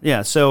bilateral.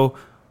 Yeah, so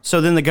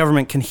then the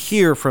government can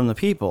hear from the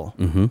people.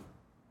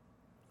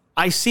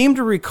 I seem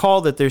to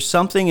recall that there's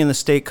something in the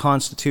state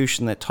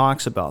constitution that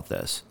talks about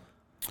this.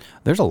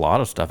 There's a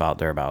lot of stuff out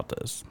there about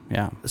this,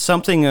 yeah.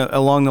 Something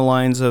along the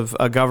lines of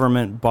a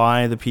government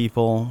by the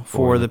people,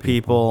 for the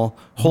people,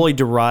 wholly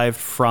derived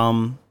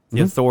from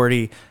the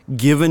authority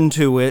given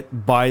to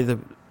it by the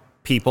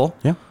people.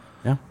 Yeah.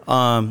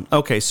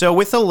 Okay, so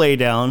with the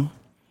laydown,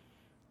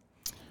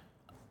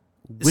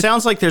 It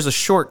sounds like there's a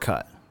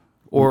shortcut,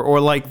 or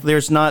like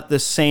there's not the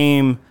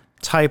same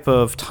type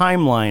of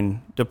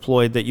timeline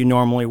deployed that you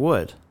normally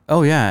would.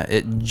 Oh, yeah.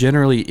 It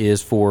generally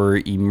is for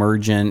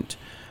emergent.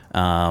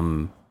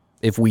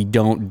 If we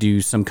don't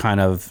do some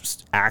kind of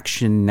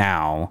action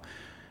now,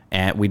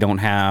 and we don't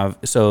have,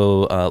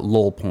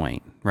 Lowell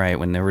Point, right?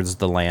 When there was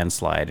the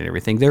landslide and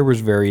everything, there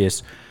was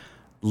various,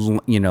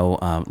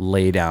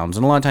 laydowns.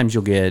 And a lot of times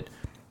you'll get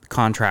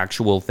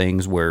contractual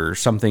things where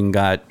something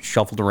got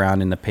shuffled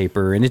around in the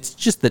paper, and it's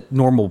just the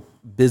normal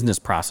business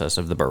process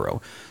of the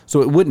borough.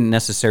 So it wouldn't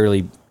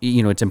necessarily,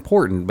 it's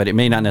important, but it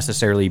may not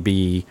necessarily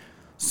be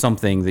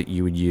something that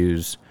you would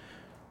use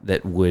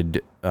that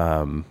would,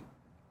 on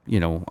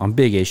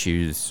big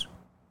issues,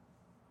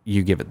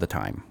 you give it the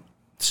time.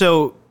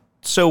 So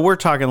we're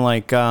talking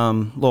like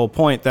Lowell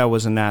Point, that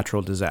was a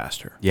natural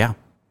disaster. Yeah.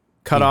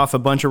 Cut off a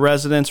bunch of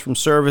residents from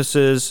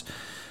services,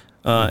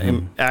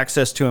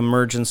 access to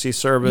emergency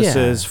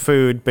services,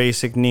 food,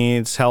 basic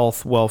needs,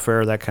 health,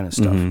 welfare, that kind of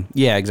stuff. Mm-hmm.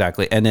 Yeah,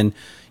 exactly. And then,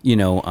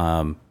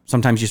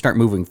 sometimes you start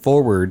moving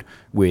forward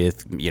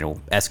with,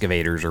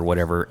 excavators or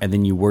whatever, and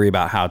then you worry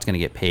about how it's going to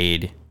get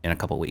paid in a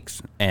couple of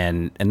weeks.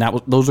 And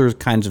those are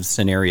kinds of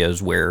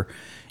scenarios where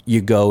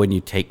you go and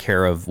you take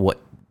care of what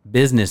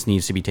business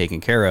needs to be taken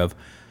care of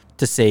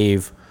to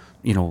save,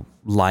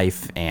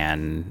 life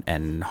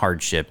and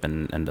hardship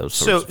and those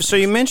sorts of things. So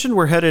you mentioned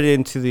we're headed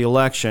into the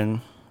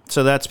election.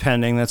 So that's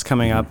pending. That's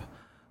coming up.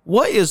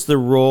 What is the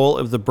role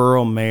of the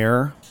borough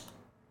mayor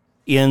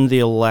in the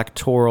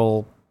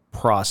electoral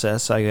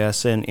process, I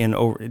guess?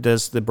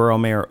 Does the borough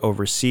mayor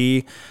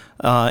oversee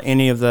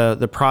any of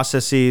the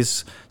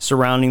processes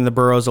surrounding the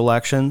borough's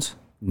elections?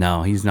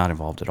 No, he's not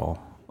involved at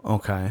all.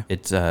 Okay.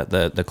 It's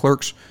the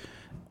clerks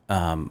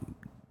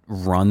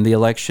run the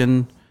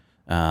election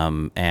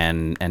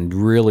and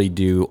really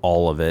do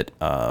all of it.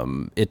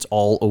 It's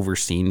all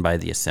overseen by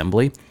the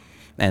assembly.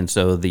 And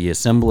so the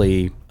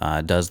assembly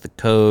does the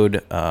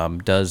code,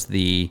 does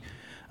the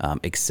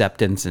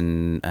acceptance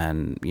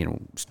and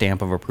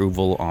stamp of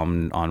approval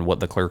on what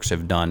the clerks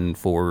have done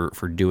for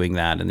doing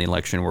that, and the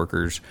election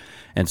workers.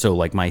 And so,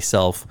 like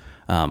myself,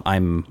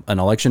 I'm an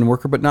election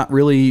worker, but not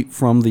really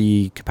from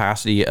the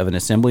capacity of an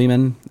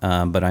assemblyman,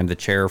 but I'm the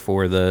chair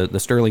for the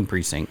Sterling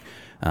precinct,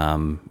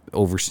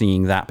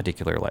 overseeing that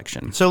particular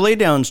election. So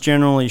laydowns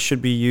generally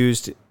should be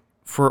used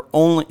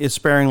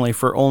sparingly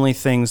for only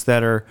things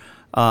that are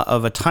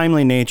of a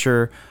timely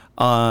nature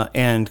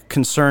and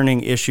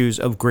concerning issues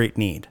of great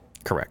need.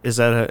 Correct. Is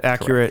that an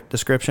accurate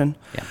description?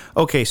 Yeah.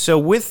 Okay, so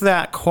with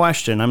that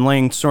question, I'm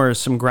laying sort of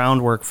some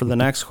groundwork for the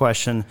next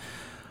question.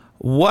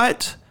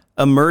 What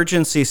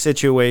emergency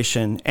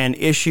situation and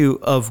issue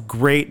of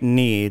great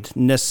need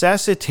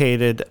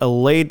necessitated a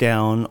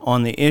laydown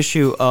on the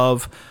issue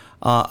of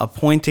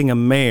appointing a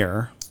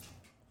mayor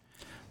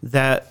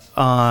that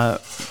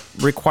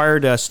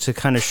required us to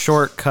kind of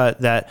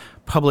shortcut that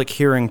public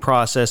hearing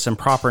process and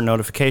proper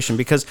notification?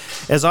 Because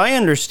as I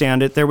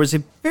understand it, there was a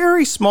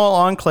very small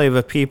enclave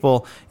of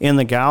people in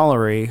the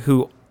gallery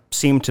who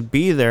seemed to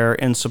be there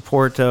in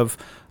support of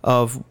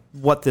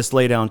what this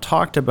laydown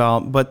talked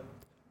about. But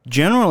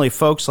generally,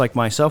 folks like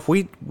myself,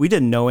 we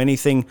didn't know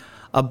anything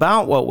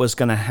about what was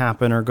going to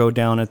happen or go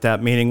down at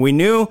that meeting. We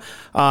knew,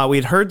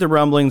 we'd heard the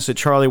rumblings that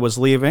Charlie was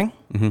leaving.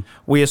 Mm-hmm.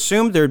 We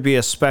assumed there'd be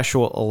a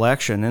special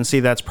election. And see,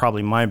 that's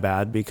probably my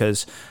bad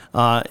because,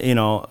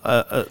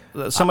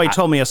 somebody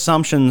told me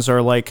assumptions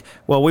are like,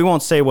 well, we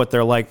won't say what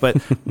they're like, but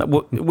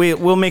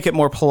we'll make it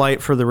more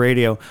polite for the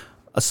radio.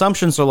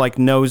 Assumptions are like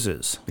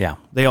noses. Yeah.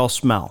 They all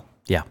smell.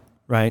 Yeah.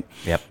 Right?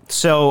 Yep.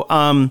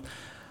 So,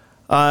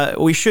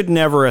 we should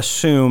never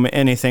assume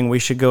anything. We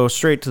should go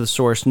straight to the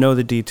source, know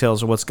the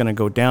details of what's going to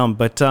go down.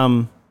 But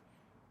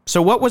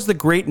so what was the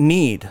great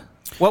need?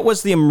 What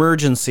was the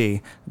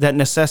emergency that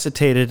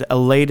necessitated a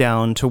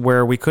laydown to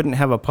where we couldn't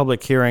have a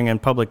public hearing and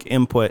public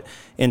input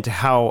into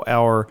how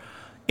our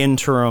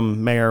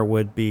interim mayor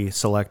would be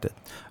selected?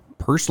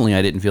 Personally,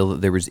 I didn't feel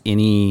that there was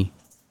any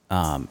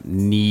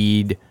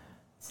need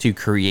to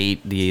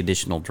create the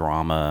additional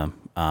drama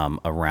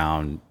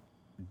around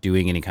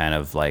doing any kind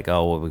of like,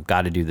 we've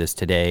got to do this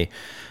today.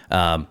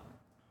 The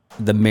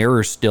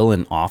mayor is still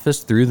in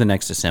office through the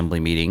next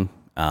assembly meeting.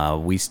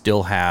 We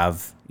still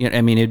have,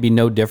 it'd be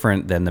no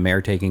different than the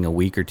mayor taking a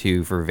week or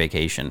two for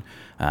vacation.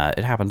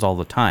 It happens all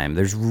the time.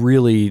 There's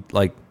really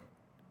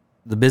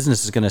the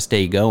business is going to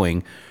stay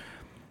going.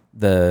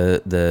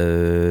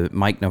 The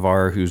Mike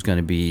Navarr, who's going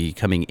to be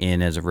coming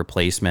in as a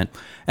replacement,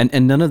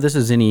 and none of this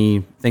is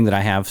anything that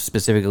I have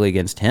specifically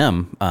against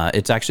him.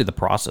 It's actually the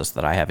process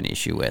that I have an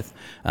issue with.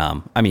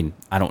 I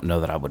don't know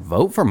that I would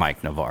vote for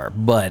Mike Navarr,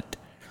 but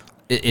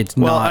it's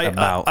not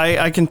about.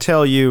 I can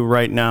tell you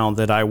right now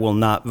that I will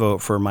not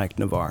vote for Mike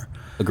Navarr.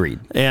 Agreed.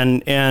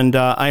 And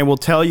I will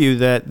tell you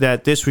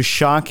that this was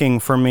shocking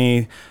for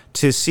me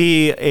to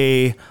see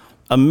a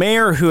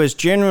mayor who has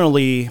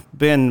generally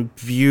been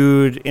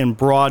viewed in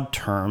broad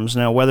terms.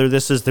 Now, whether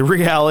this is the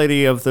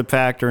reality of the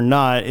fact or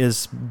not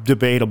is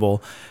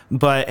debatable,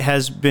 but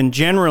has been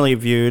generally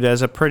viewed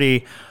as a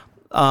pretty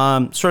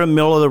sort of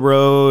middle of the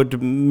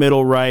road,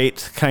 middle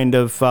right kind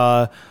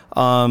of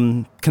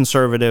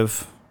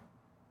conservative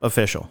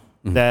official.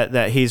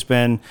 That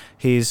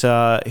he's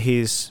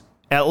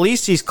at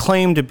least he's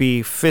claimed to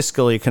be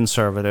fiscally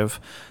conservative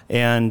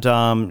and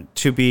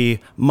to be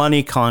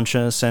money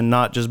conscious and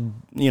not just,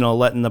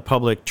 letting the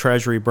public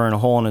treasury burn a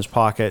hole in his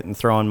pocket and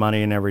throwing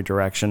money in every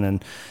direction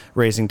and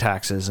raising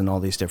taxes and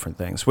all these different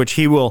things, which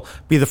he will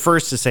be the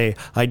first to say,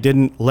 I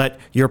didn't let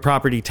your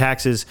property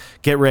taxes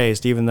get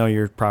raised, even though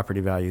your property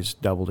values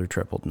doubled or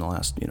tripled in the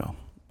last,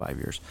 5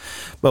 years.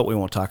 But we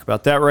won't talk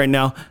about that right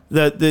now.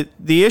 The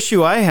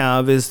issue I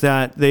have is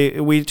that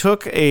we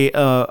took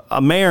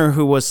a mayor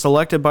who was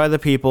selected by the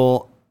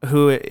people,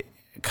 who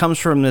comes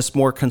from this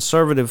more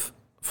conservative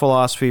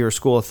philosophy or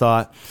school of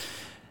thought,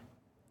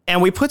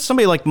 and we put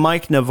somebody like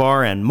Mike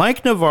Navarr in.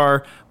 Mike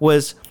Navarr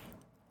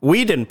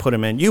we didn't put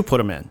him in, you put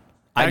him in.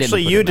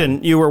 Actually, you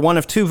didn't. You were one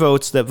of 2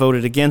 votes that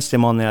voted against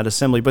him on that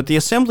assembly, but the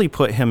assembly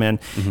put him in.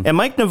 And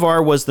Mike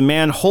Navarr was the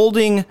man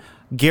holding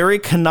Gary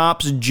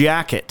Knopp's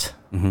jacket.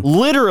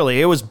 Literally,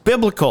 it was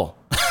biblical.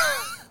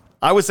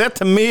 I was at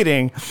the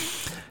meeting,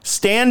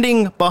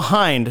 standing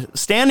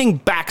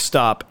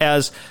backstop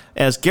as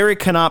Gary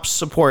Knopp's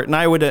support. And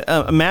I would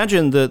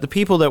imagine the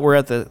people that were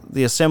at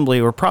the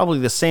assembly were probably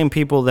the same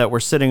people that were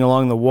sitting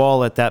along the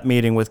wall at that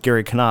meeting with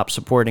Gary Knopp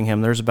supporting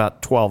him. There's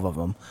about 12 of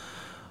them.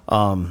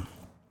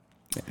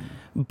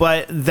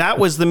 But that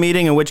was the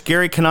meeting in which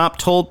Gary Knopp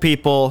told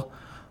people,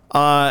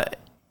 I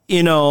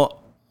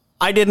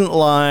didn't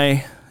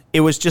lie. It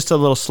was just a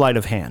little sleight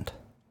of hand.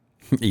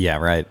 Yeah,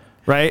 right.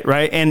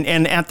 Right.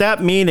 And at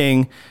that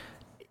meeting,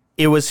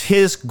 it was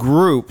his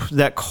group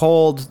that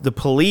called the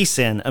police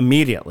in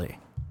immediately.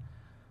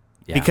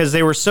 Yeah. Because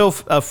they were so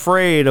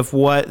afraid of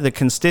what the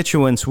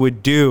constituents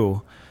would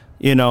do,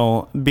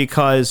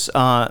 because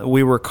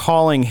we were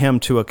calling him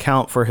to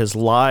account for his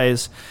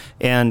lies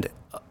and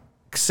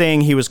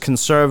saying he was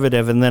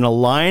conservative and then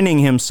aligning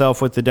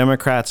himself with the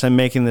Democrats and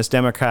making this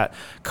Democrat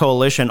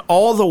coalition,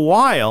 all the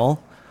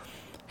while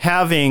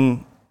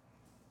having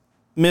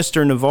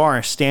Mr.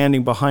 Navarr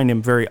standing behind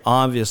him, very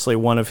obviously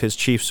one of his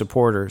chief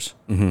supporters.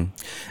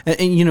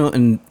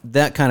 And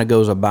that kind of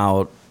goes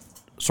about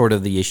sort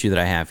of the issue that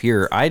I have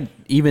here.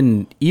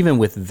 Even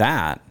with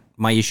that,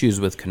 my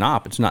issues with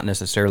Knopp, it's not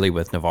necessarily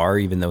with Navarr,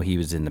 even though he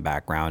was in the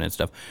background and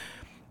stuff.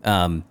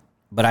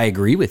 But I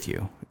agree with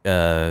you.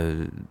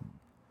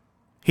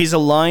 He's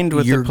aligned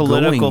with the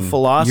political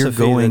philosophy. You're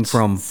going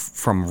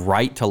from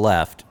right to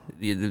left.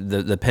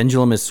 The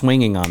pendulum is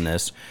swinging on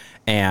this.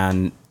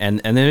 And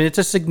it's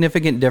a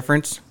significant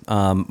difference.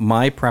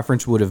 My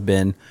preference would have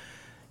been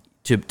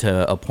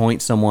to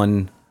appoint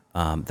someone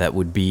that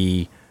would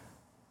be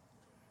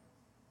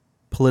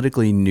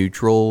politically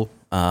neutral.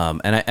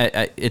 And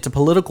it's a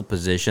political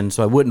position,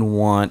 so I wouldn't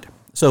want.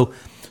 So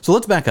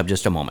let's back up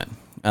just a moment.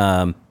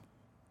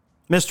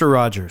 Mr.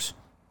 Rogers.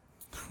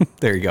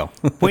 There you go.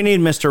 We need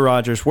Mr.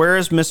 Rogers. Where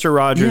is Mr.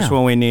 Rogers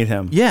when we need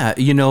him? Yeah,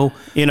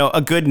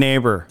 a good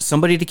neighbor,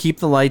 somebody to keep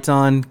the lights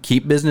on,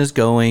 keep business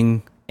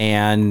going.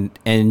 And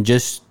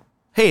just...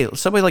 Hey,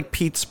 somebody like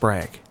Pete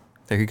Sprague.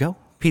 There you go.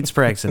 Pete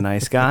Sprague's a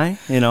nice guy,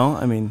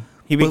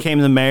 he became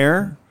the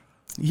mayor.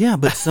 Yeah,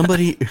 but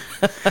somebody...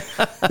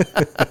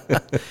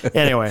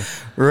 Anyway.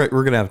 We're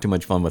going to have too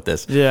much fun with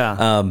this.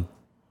 Yeah.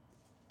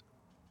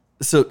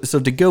 So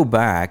to go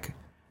back,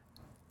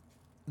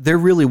 there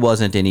really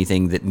wasn't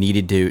anything that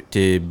needed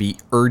to be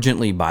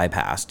urgently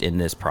bypassed in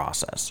this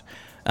process.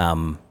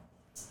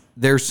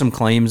 There's some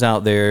claims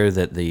out there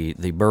that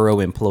the borough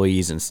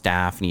employees and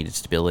staff needed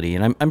stability,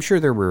 and I'm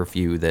sure there were a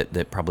few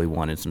that probably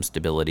wanted some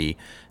stability,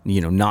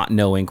 not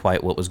knowing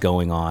quite what was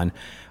going on.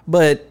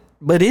 But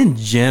in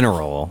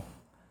general,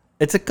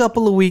 it's a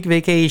couple of week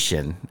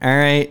vacation, all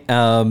right?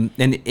 And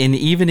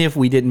even if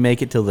we didn't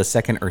make it till the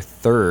 2nd or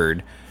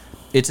 3rd,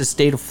 it's a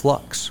state of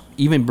flux.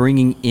 Even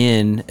bringing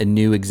in a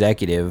new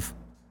executive,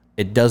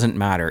 it doesn't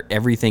matter.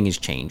 Everything is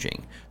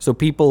changing. So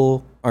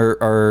people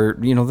are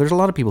there's a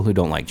lot of people who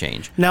don't like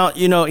change. Now,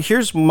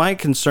 here's my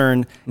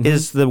concern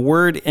is the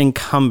word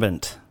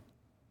incumbent.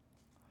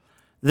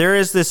 There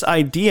is this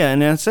idea,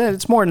 and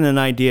it's more than an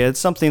idea. It's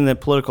something that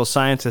political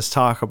scientists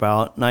talk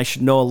about, and I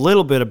should know a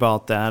little bit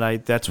about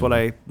that. That's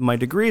what my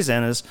degree's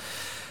in is.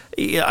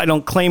 I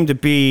don't claim to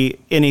be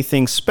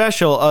anything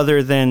special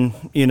other than,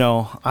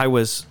 I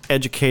was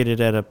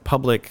educated at a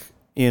public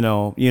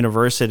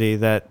university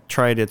that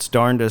tried its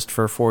darndest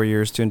for 4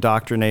 years to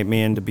indoctrinate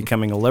me into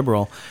becoming a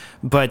liberal.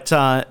 But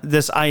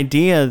this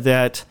idea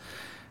that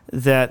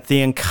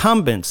the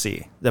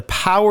incumbency, the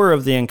power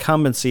of the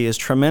incumbency is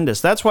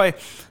tremendous. That's why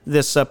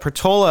this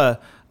Portola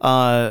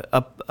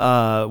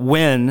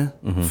win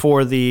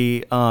for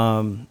the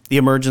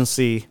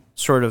emergency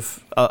sort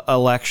of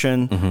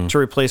election to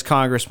replace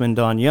Congressman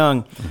Don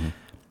Young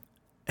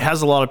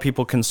has a lot of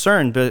people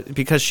concerned, but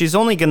because she's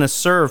only going to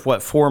serve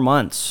 4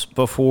 months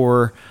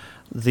before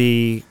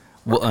the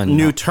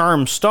new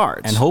term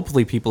starts. And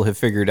hopefully people have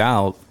figured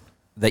out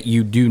that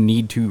you do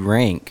need to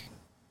rank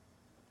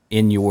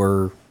in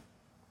your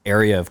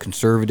area of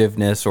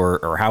conservativeness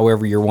or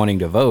however you're wanting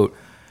to vote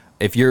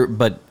if you're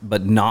but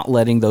not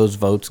letting those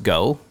votes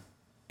go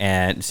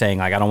and saying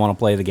like I don't want to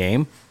play the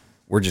game,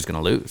 we're just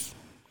going to lose.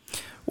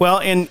 Well,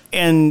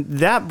 and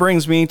that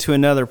brings me to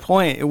another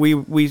point. We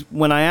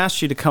when I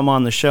asked you to come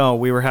on the show,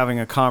 we were having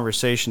a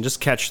conversation,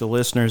 just catch the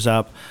listeners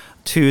up,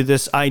 to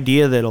this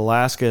idea that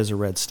Alaska is a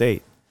red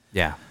state.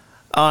 Yeah.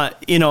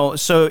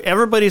 So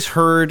everybody's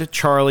heard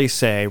Charlie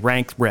say,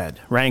 rank red.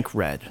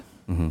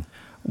 Mm-hmm.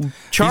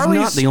 Charlie's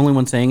He's not the only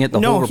one saying it. The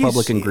whole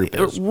Republican group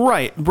is.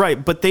 Right.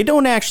 But they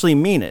don't actually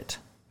mean it.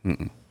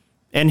 Mm-mm.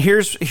 And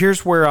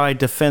here's where I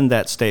defend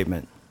that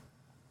statement.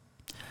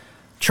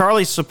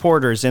 Charlie's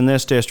supporters in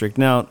this district.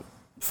 Now,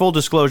 full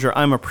disclosure,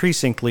 I'm a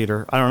precinct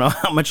leader. I don't know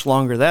how much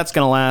longer that's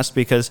going to last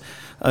because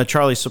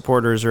Charlie's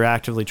supporters are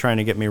actively trying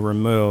to get me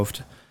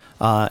removed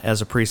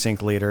as a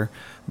precinct leader.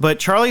 But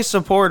Charlie's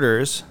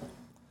supporters,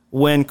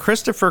 when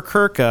Christopher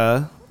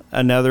Kirka,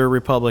 another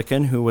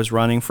Republican who was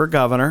running for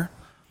governor,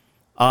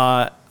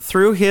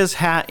 threw his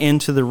hat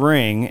into the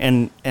ring,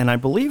 and I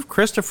believe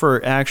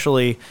Christopher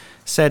actually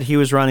said he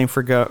was running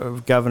for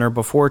governor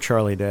before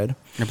Charlie did.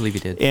 I believe he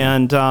did.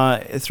 And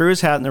threw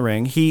his hat in the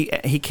ring.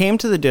 He came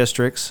to the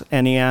districts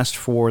and he asked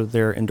for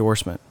their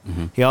endorsement.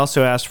 Mm-hmm. He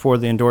also asked for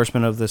the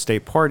endorsement of the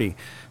state party.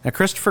 Now,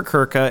 Christopher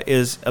Kirka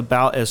is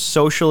about as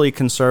socially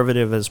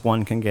conservative as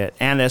one can get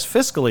and as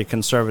fiscally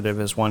conservative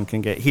as one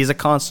can get. He's a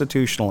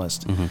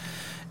constitutionalist. Mm-hmm.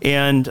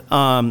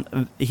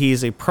 And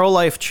he's a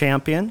pro-life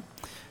champion.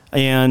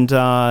 And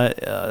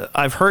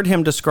I've heard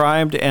him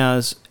described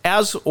as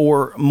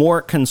or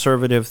more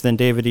conservative than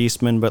David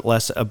Eastman, but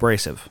less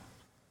abrasive.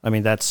 I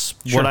mean, that's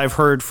what I've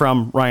heard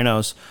from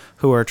rhinos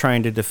who are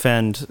trying to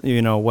defend,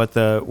 what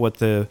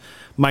the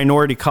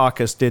minority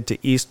caucus did to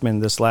Eastman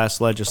this last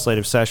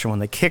legislative session when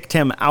they kicked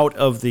him out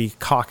of the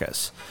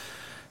caucus.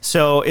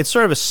 So it's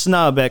sort of a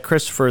snub at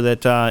Christopher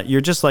that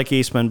you're just like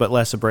Eastman, but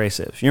less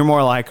abrasive. You're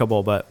more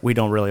likable, but we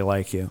don't really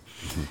like you.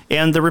 Mm-hmm.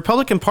 And the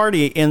Republican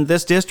Party in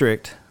this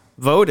district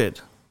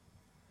voted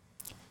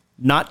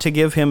not to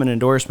give him an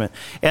endorsement.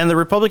 And the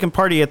Republican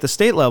Party at the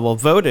state level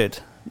voted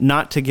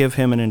not to give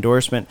him an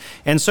endorsement.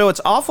 And so it's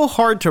awful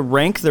hard to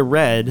rank the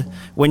red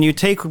when you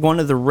take one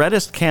of the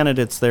reddest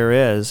candidates there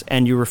is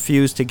and you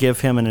refuse to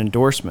give him an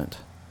endorsement.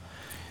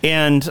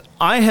 And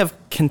I have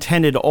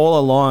contended all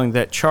along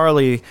that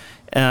Charlie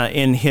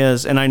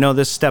and I know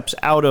this steps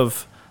out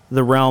of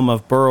the realm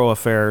of borough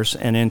affairs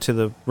and into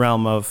the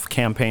realm of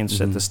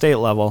campaigns at the state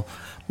level,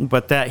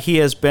 but that he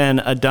has been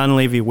a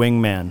Dunleavy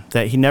wingman,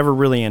 that he never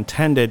really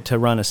intended to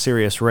run a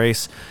serious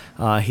race.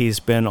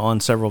 He's been on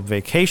several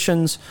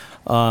vacations.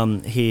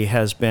 He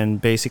has been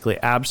basically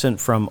absent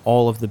from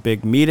all of the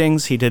big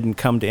meetings. He didn't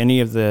come to any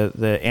of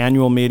the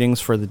annual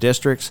meetings for the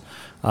districts.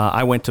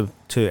 I went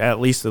to at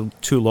least the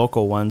two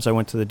local ones. I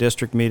went to the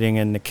district meeting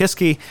in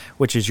Nikiski,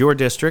 which is your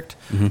district,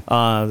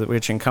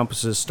 which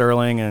encompasses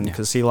Sterling and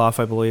Kasilof,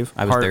 I believe.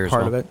 I was there as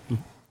well. Part of it.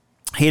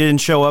 He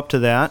didn't show up to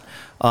that.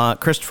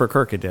 Christopher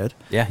Kirka did.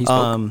 Yeah, he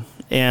spoke.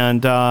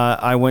 And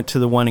I went to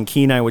the one in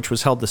Kenai, which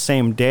was held the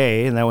same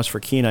day, and that was for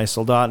Kenai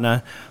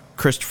Soldotna.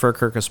 Christopher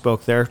Kirka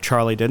spoke there.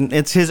 Charlie didn't.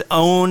 It's his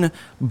own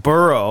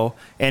borough,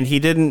 and he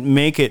didn't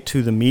make it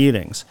to the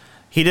meetings.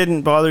 He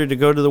didn't bother to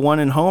go to the one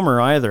in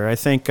Homer either. I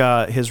think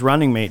his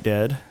running mate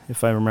did,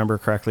 if I remember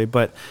correctly.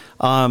 But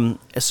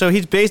so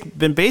he's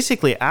been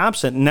basically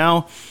absent.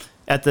 Now,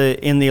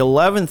 in the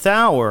 11th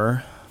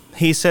hour,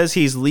 he says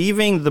he's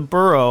leaving the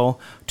borough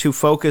to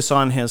focus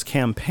on his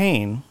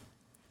campaign,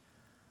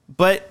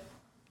 but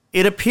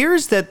it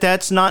appears that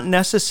that's not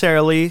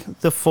necessarily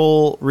the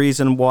full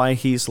reason why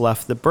he's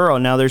left the borough.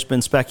 Now, there's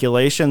been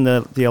speculation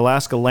that the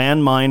Alaska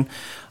Landmine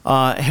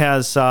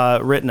has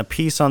written a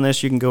piece on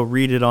this. You can go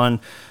read it on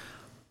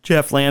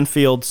Jeff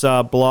Landfield's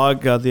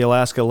blog, the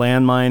Alaska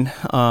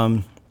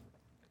Landmine.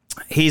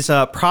 He's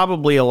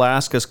probably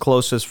Alaska's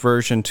closest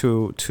version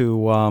to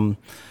one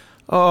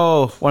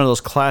of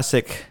those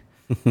classic...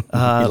 he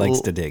likes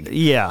to dig.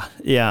 Yeah.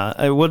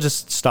 We'll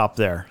just stop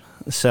there.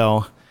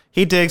 So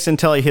he digs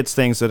until he hits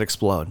things that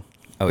explode.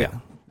 Oh, yeah.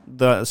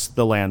 The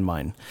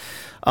landmine.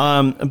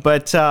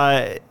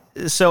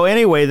 So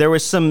anyway, there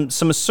was some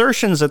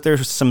assertions that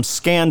there's some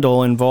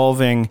scandal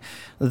involving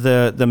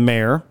the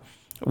mayor.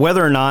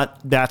 Whether or not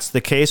that's the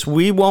case,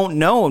 we won't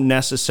know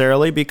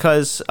necessarily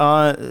because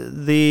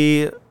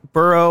the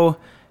borough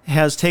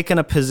has taken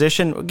a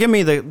position. Give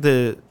me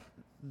the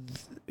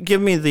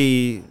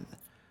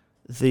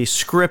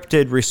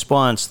scripted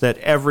response that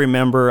every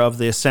member of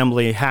the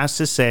assembly has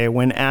to say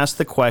when asked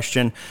the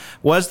question,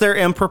 was there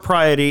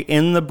impropriety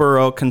in the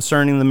borough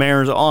concerning the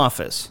mayor's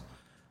office?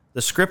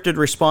 The scripted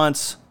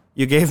response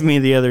you gave me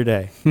the other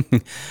day.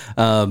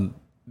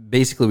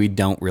 Basically, we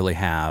don't really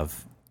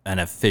have an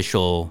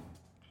official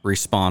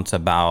response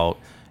about,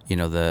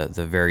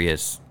 the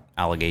various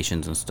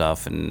allegations and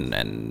stuff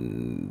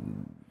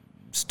and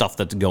stuff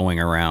that's going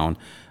around.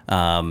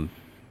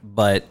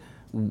 But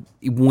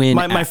when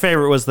my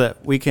favorite was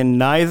that we can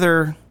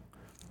neither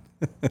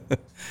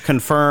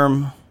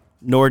confirm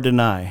nor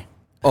deny.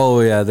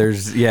 Oh yeah,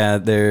 the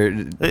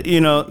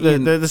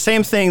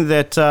same thing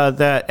that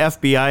that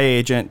FBI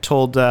agent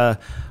told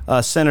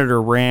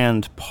Senator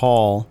Rand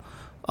Paul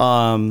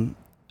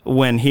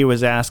when he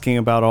was asking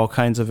about all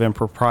kinds of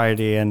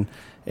impropriety and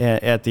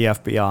at the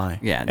FBI.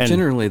 Yeah,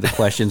 generally the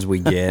questions we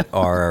get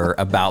are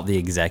about the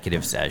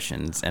executive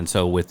sessions. And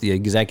so with the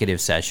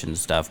executive session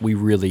stuff, we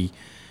really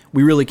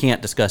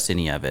can't discuss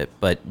any of it.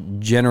 But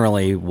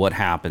generally what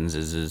happens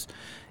is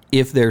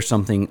if there's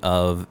something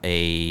of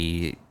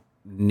a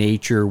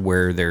nature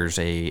where there's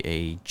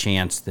a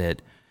chance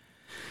that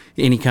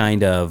any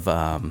kind of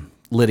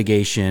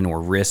litigation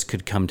or risk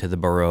could come to the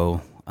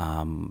borough,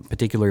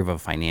 particularly of a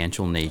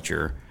financial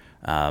nature,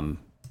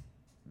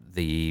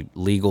 the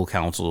legal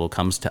counsel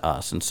comes to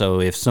us. And so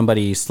if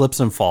somebody slips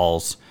and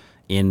falls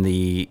in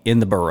the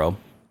borough,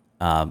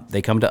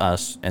 they come to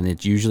us, and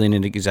it's usually in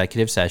an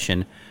executive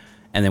session,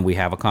 and then we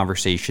have a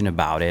conversation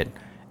about it,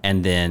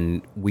 and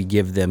then we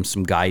give them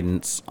some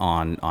guidance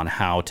on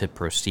how to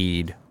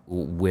proceed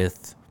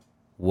with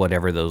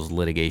whatever those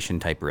litigation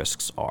type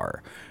risks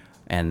are.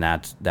 And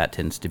that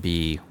tends to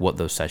be what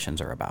those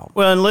sessions are about.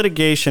 Well, and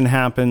litigation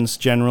happens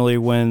generally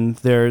when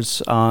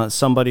there's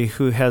somebody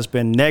who has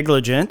been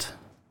negligent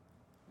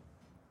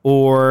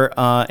or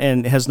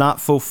and has not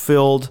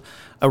fulfilled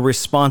a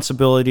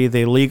responsibility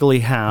they legally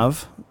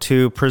have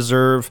to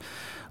preserve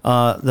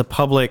the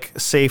public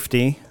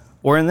safety,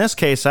 or in this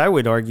case, I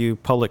would argue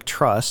public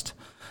trust.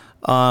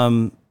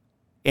 And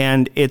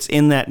it's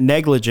in that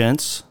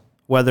negligence,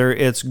 whether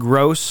it's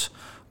gross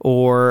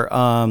or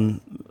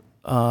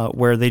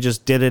where they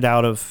just did it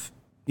out of,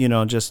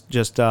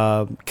 just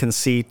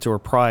conceit or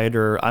pride,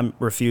 or I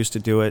refuse to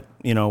do it,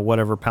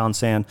 whatever, pound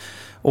sand,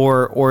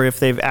 or if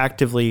they've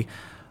actively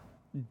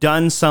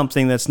done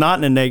something that's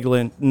not in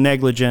a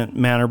negligent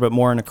manner, but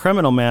more in a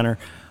criminal manner.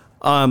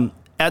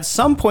 At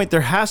some point,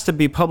 there has to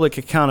be public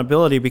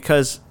accountability,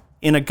 because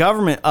in a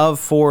government of,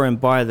 for,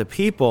 and by the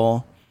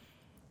people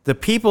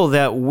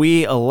that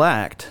we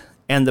elect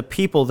and the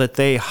people that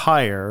they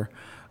hire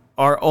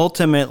are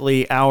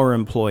ultimately our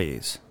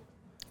employees.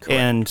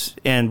 Correct.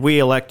 And we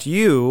elect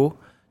you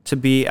to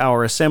be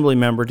our assembly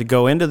member to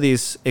go into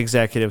these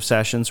executive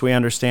sessions. We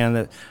understand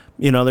that,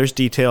 there's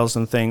details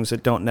and things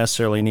that don't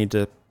necessarily need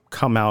to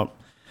come out.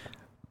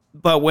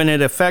 But when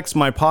it affects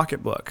my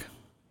pocketbook,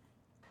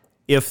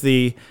 if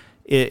the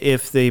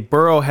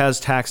borough has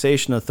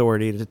taxation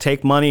authority to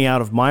take money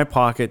out of my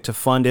pocket to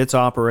fund its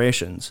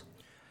operations,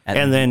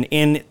 and then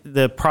in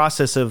the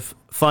process of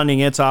funding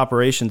its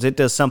operations, it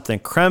does something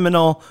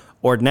criminal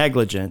or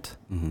negligent,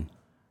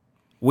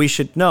 we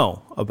should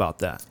know about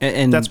that.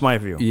 And that's my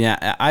view.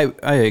 Yeah,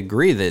 I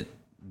agree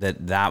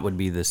that would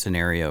be the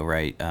scenario,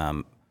 right?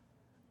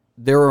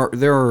 There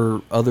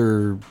are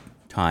other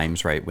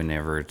times, right,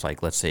 whenever it's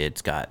like, let's say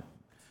it's got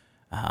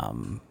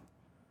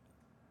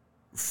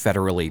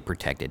federally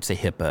protected, say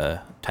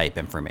HIPAA type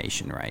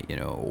information, right?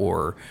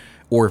 Or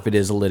if it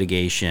is a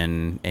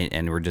litigation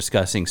and we're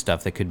discussing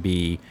stuff that could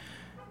be,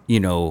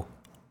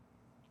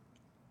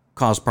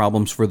 cause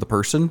problems for the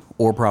person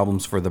or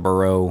problems for the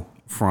borough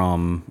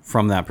from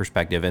that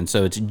perspective. And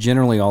so it's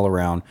generally all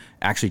around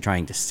actually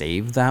trying to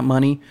save that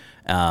money.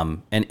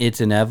 And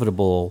it's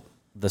inevitable.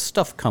 The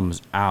stuff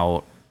comes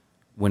out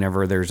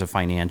whenever there's a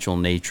financial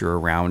nature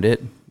around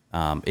it.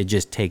 It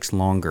just takes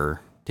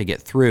longer to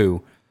get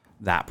through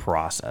that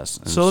process.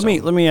 And so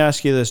let me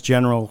ask you this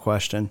general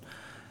question.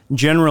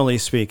 Generally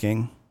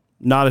speaking,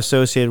 not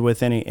associated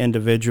with any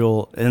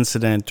individual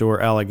incident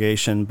or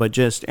allegation, but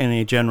just in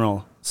a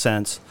general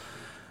sense,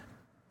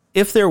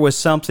 if there was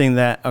something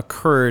that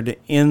occurred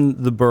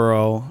in the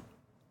borough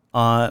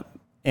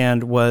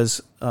and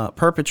was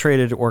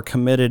perpetrated or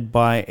committed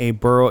by a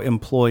borough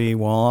employee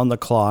while on the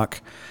clock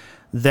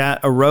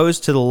that arose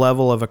to the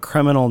level of a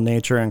criminal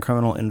nature and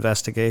criminal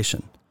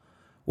investigation,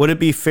 would it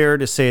be fair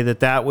to say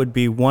that that would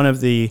be one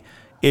of the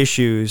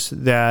issues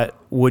that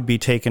would be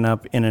taken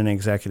up in an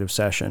executive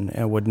session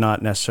and would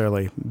not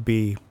necessarily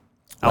be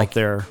out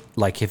there?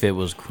 Like if it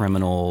was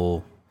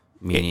criminal,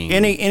 meaning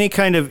any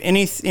kind of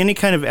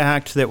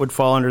act that would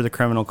fall under the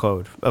criminal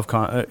code of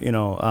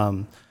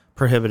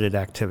prohibited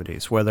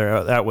activities,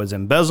 whether that was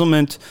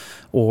embezzlement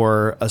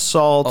or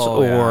assault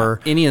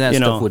any of that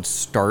stuff would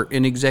start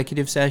in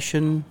executive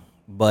session.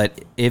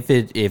 But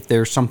if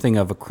there's something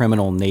of a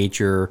criminal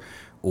nature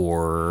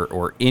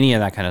or any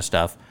of that kind of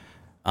stuff,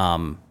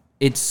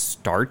 it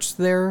starts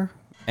there,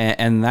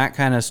 and that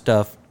kind of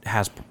stuff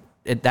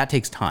that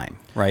takes time,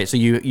 right? So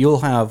you'll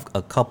have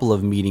a couple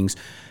of meetings,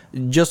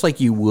 just like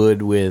you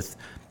would with,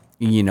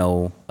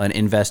 an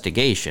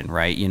investigation,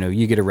 right?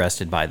 You get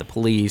arrested by the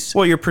police.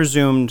 Well, you're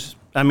presumed,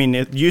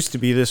 it used to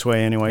be this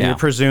way anyway. Yeah. You're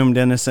presumed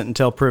innocent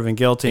until proven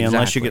guilty,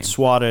 unless you get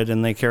swatted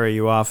and they carry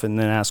you off and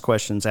then ask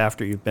questions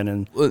after you've been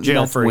in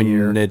jail for a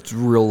year. It's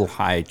real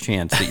high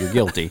chance that you're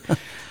guilty.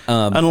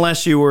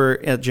 Unless you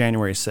were at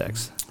January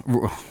 6th.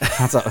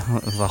 That's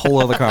a whole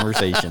other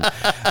conversation.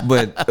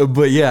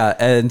 But yeah,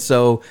 and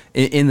so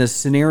in the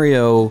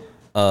scenario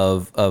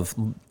of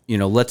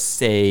let's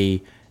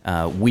say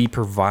we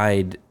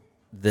provide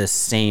the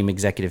same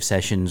executive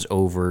sessions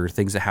over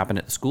things that happen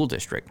at the school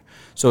district.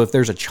 So if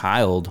there's a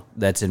child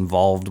that's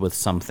involved with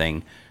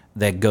something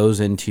that goes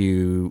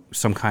into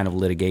some kind of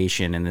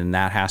litigation, and then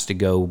that has to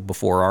go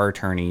before our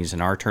attorneys,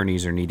 and our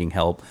attorneys are needing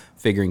help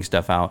figuring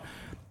stuff out.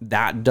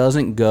 That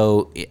doesn't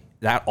go.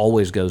 That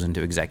always goes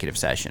into executive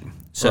session.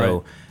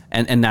 So,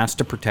 Right. and that's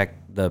to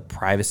protect the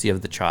privacy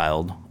of the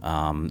child.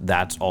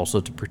 That's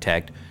also to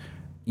protect,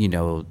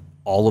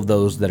 all of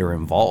those that are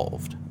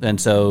involved. And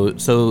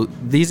so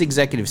these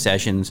executive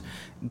sessions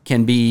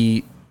can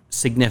be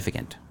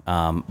significant,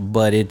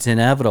 but it's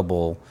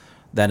inevitable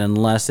that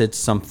unless it's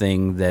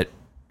something that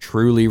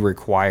truly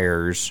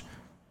requires,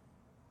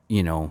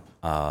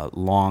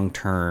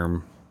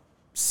 long-term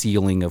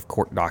sealing of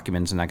court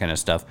documents and that kind of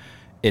stuff,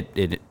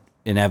 it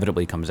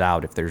inevitably comes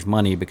out if there's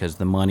money, because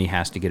the money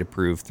has to get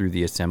approved through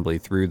the assembly,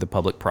 through the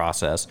public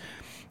process,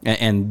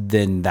 and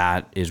then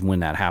that is when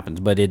that happens.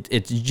 But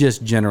it's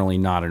just generally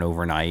not an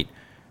overnight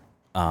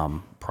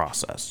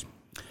process.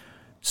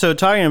 So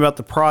talking about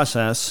the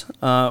process,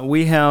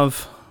 we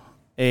have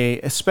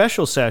a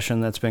special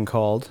session that's been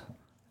called,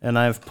 and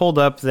I've pulled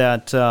up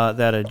that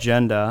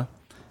agenda,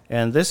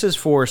 and this is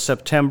for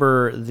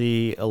September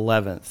the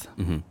 11th.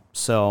 Mm-hmm.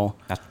 So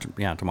That's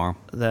tomorrow.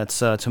 That's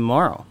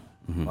tomorrow.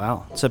 Mm-hmm.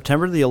 Wow,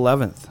 September the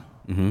 11th.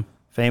 Mm-hmm.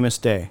 Famous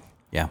day.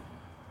 Yeah.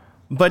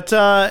 But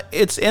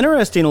it's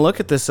interesting to look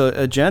at this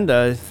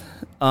agenda.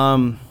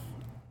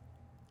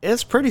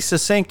 It's pretty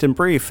succinct and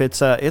brief.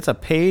 It's a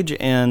page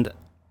and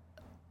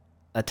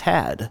a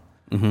tad.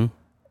 Mm-hmm.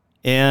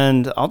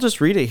 And I'll just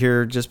read it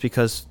here just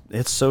because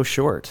it's so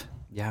short.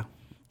 Yeah.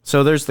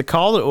 So there's the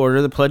call to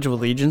order, the Pledge of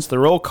Allegiance, the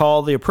roll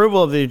call, the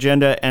approval of the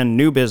agenda, and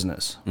new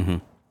business. Mm-hmm.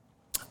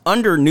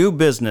 Under new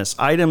business,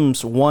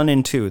 items 1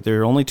 and 2,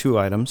 there are only 2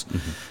 items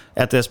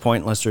at this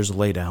point, unless there's a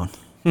lay down.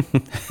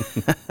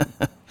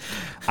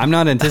 I'm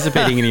not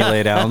anticipating any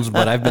laydowns,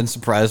 but I've been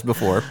surprised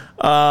before.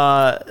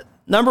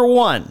 Number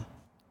 1,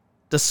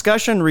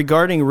 discussion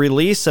regarding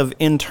release of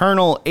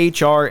internal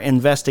HR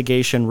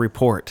investigation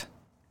report.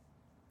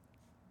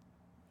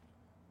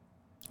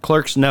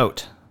 Clerk's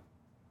note.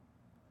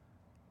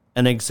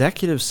 An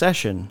executive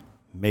session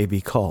may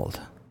be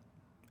called.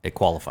 It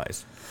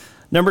qualifies.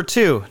 Number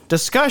 2,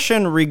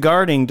 discussion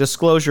regarding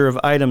disclosure of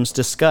items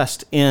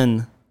discussed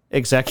in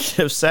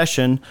executive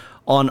session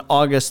on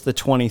August the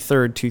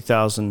 23rd,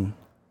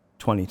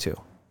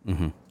 2022.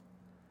 Mm-hmm.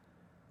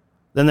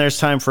 Then there's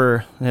time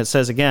for, and it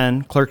says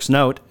again, clerk's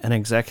note, an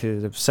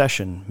executive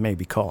session may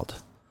be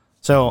called.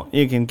 So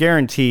you can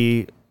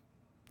guarantee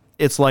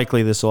it's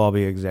likely this will all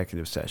be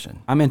executive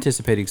session. I'm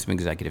anticipating some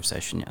executive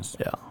session, yes.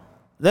 Yeah.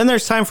 Then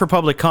there's time for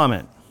public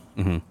comment.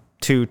 Mm-hmm.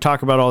 To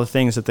talk about all the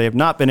things that they have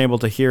not been able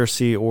to hear,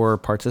 see, or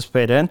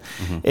participate in.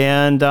 Mm-hmm.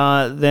 And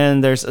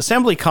then there's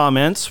assembly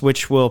comments,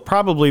 which will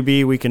probably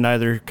be, we can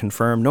neither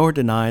confirm nor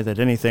deny that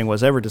anything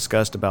was ever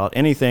discussed about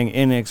anything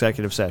in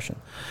executive session.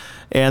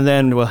 And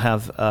then we'll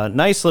have a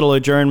nice little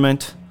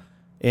adjournment,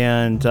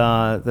 and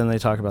then they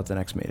talk about the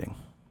next meeting.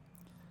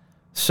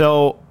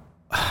 So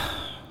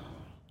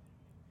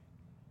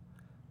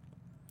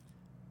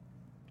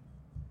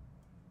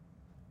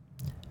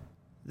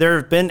there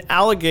have been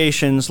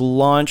allegations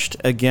lodged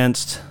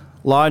against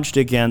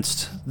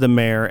the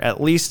mayor,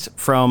 at least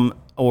from,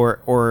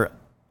 or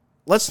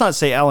let's not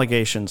say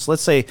allegations.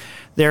 Let's say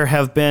there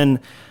have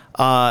been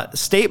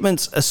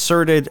statements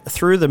asserted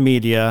through the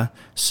media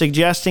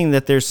suggesting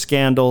that there's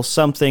scandal,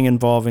 something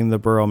involving the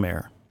borough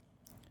mayor.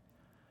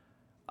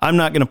 I'm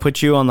not going to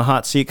put you on the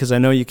hot seat because I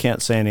know you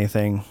can't say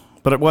anything.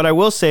 But what I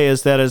will say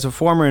is that as a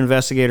former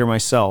investigator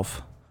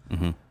myself,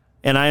 mm-hmm.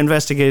 and I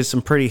investigated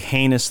some pretty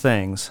heinous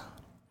things,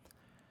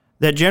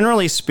 that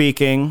generally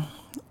speaking,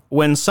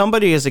 when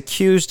somebody is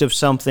accused of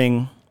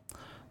something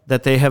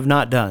that they have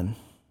not done,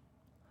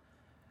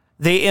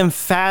 they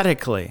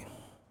emphatically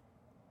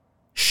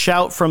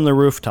shout from the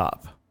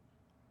rooftop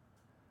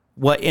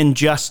what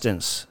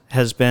injustice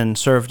has been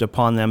served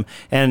upon them.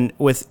 And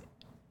I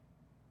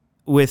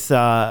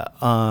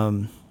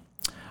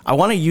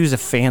want to use a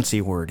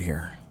fancy word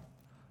here.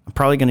 I'm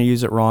probably going to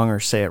use it wrong or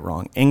say it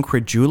wrong.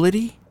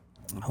 Incredulity?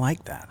 I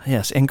like that.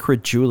 Yes,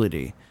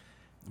 incredulity.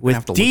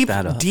 With deep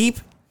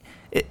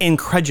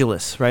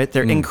incredulous, right?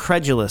 They're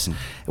incredulous,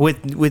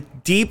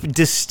 with deep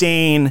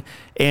disdain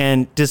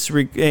and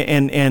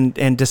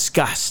and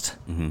disgust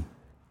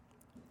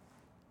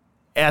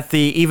at the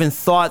even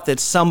thought that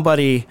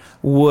somebody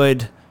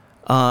would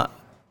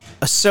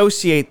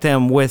associate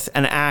them with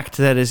an act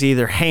that is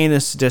either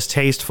heinous,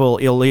 distasteful,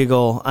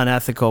 illegal,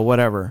 unethical,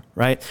 whatever,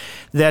 right?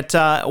 That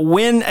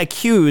when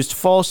accused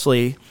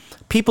falsely,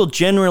 people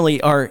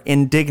generally are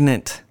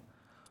indignant,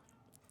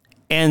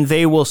 and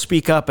they will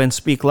speak up and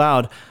speak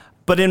loud.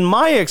 But in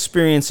my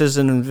experience as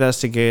an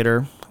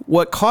investigator,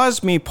 what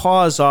caused me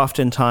pause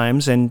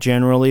oftentimes, and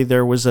generally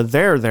there was a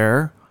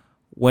there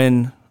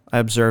when I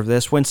observed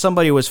this, when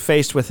somebody was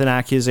faced with an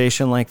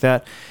accusation like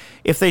that,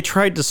 if they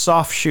tried to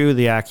soft shoe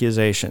the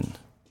accusation,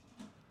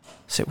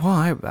 say,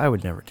 well, I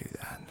would never do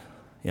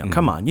that.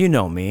 Come on, you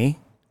know me.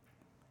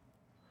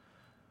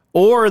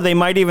 Or they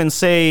might even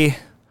say,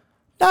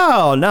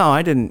 no,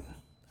 I didn't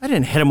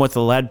hit him with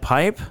a lead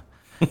pipe.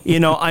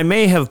 I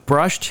may have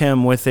brushed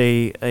him with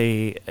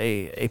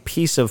a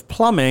piece of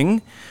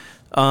plumbing,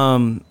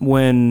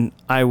 when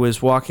I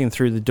was walking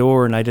through the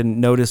door and I didn't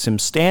notice him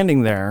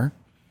standing there.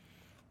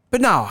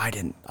 But no, I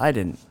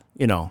didn't,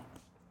 you know.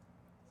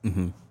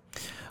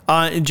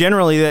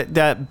 Generally,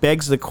 that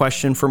begs the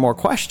question for more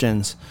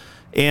questions.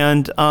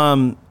 And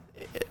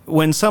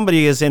when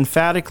somebody is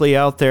emphatically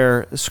out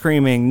there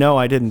screaming, no,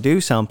 I didn't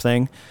do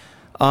something,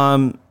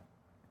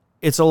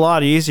 it's a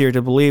lot easier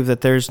to believe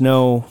that there's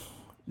no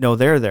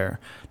there there.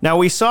 Now,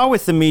 we saw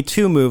with the Me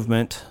Too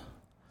movement,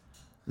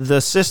 the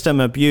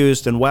system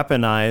abused and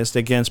weaponized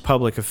against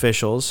public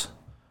officials.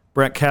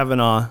 Brett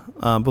Kavanaugh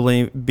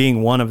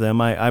being one of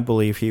them. I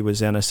believe he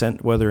was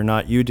innocent. Whether or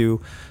not you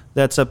do,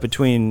 that's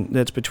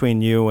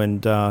between you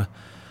and a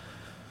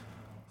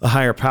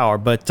higher power.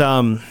 But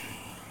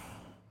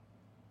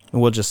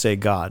we'll just say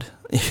God.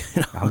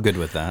 I'm good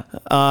with that.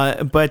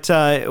 But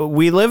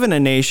we live in a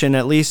nation,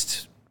 at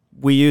least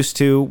we used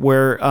to,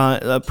 where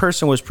a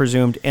person was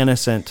presumed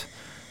innocent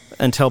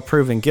until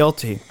proven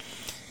guilty.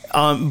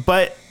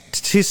 But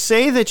to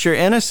say that you're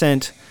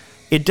innocent,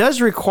 it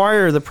does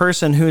require the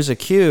person who's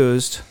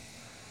accused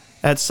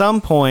at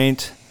some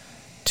point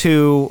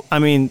to, I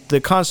mean,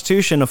 the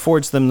Constitution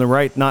affords them the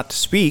right not to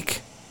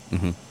speak.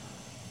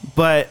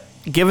 But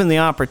given the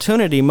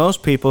opportunity,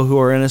 most people who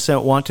are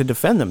innocent want to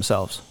defend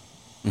themselves.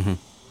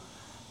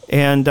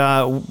 And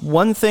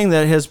one thing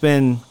that has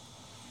been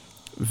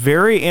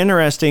very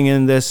interesting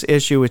in this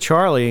issue with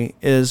Charlie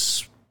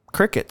is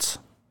crickets.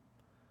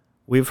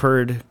 We've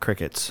heard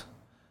crickets.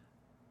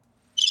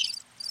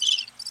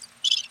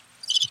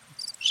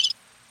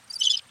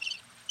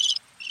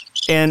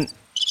 And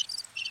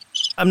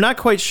I'm not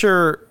quite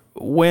sure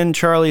when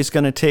Charlie's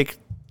going to take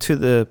to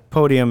the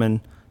podium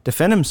and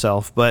defend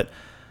himself, but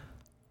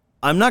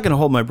I'm not going to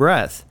hold my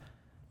breath.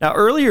 Now,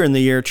 earlier in the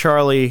year,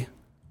 Charlie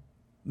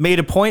made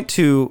a point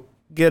to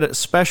get a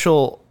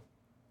special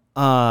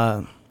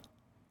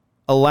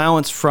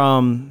allowance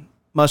from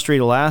Must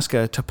Read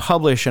Alaska to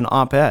publish an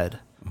op-ed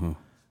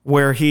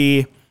where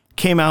he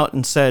came out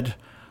and said,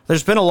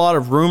 there's been a lot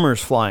of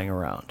rumors flying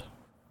around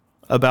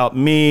about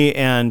me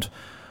and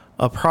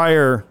a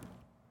prior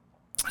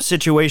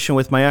situation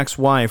with my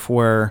ex-wife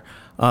where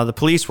the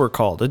police were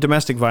called, a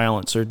domestic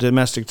violence or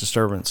domestic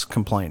disturbance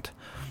complaint.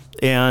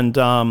 And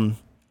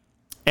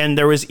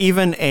there was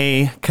even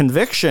a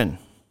conviction.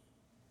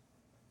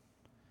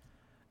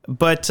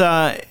 But,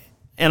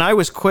 and I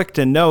was quick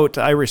to note,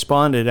 I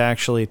responded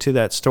actually to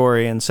that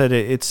story and said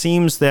it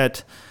seems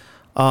that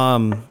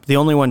the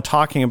only one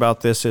talking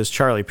about this is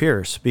Charlie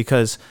Peirce,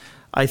 because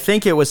I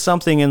think it was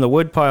something in the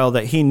woodpile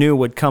that he knew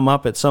would come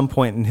up at some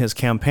point in his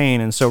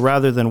campaign. And so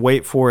rather than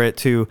wait for it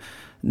to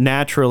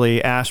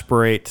naturally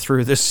aspirate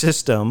through the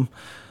system,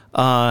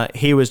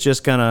 he was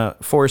just going to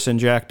force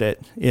inject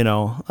it,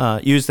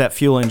 use that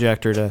fuel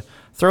injector to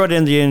throw it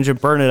in the engine,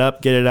 burn it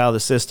up, get it out of the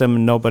system,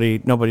 and nobody,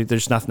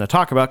 there's nothing to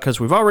talk about because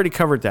we've already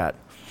covered that.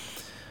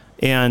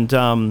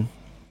 And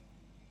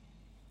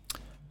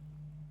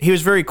he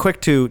was very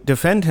quick to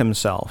defend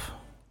himself.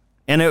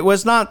 And it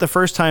was not the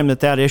first time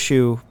that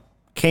issue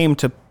came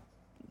to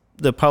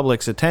the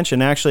public's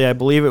attention. Actually, I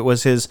believe it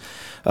was his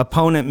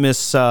opponent,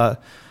 Miss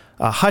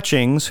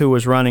Hutchings, who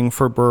was running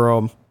for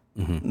borough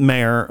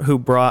mayor, who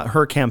brought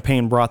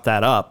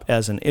that up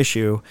as an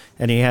issue,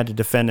 and he had to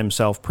defend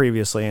himself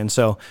previously. And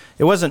so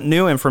it wasn't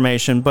new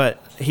information,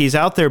 but he's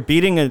out there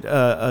beating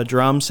a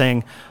drum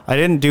saying, I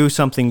didn't do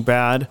something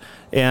bad.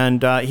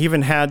 And he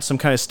even had some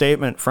kind of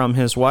statement from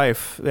his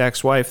wife, the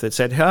ex-wife, that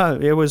said,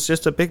 it was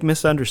just a big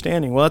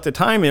misunderstanding. Well, at the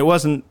time, it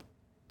wasn't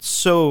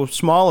so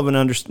small of a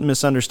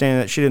misunderstanding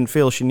that she didn't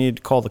feel she needed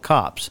to call the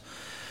cops.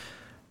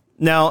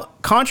 Now,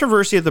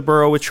 controversy at the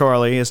borough with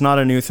Charlie is not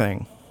a new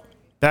thing.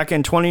 Back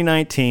in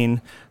 2019,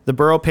 the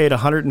borough paid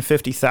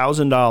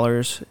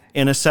 $150,000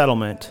 in a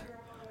settlement.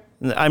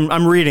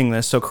 I'm reading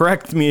this, so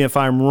correct me if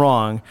I'm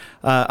wrong.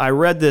 I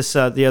read this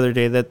the other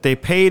day, that they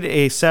paid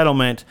a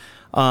settlement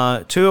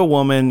to a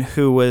woman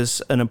who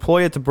was an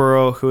employee at the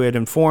borough who had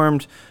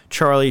informed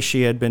Charlie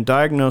she had been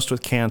diagnosed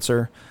with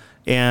cancer,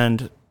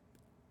 and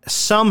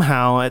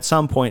somehow, at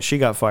some point, she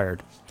got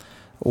fired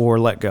or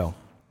let go.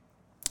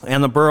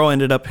 And the borough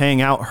ended up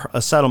paying out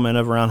a settlement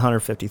of around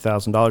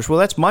 $150,000. Well,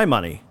 that's my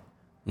money.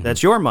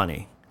 That's your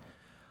money.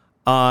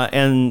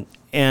 And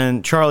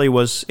Charlie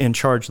was in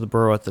charge of the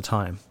borough at the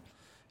time.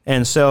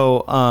 And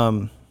so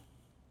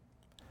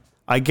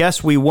I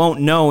guess we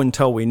won't know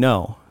until we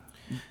know.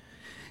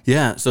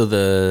 Yeah, so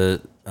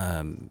the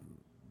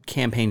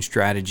campaign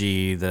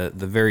strategy, the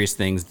various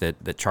things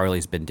that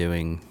Charlie's been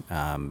doing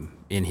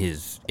in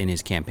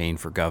his campaign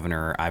for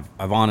governor, I've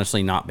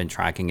honestly not been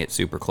tracking it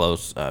super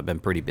close. I've been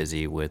pretty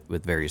busy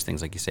with various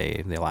things, like you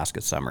say, the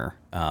Alaska summer.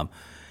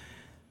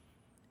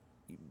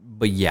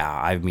 But yeah,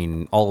 I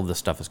mean, all of this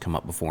stuff has come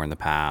up before in the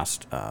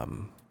past.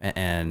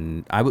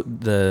 And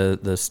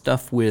the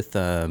stuff with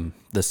the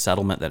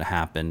settlement that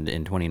happened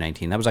in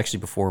 2019, that was actually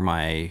before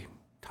my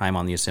time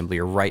on the assembly,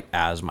 or right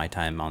as my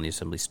time on the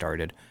assembly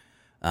started.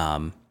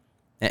 And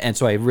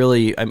so I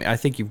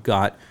think you've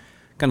got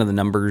kind of the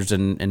numbers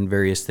and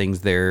various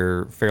things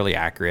there fairly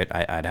accurate.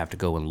 I'd have to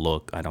go and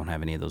look. I don't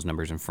have any of those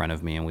numbers in front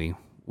of me, and we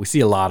We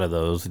see a lot of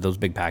those. Those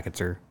big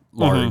packets are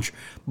large,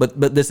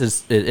 but this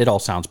is it all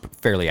sounds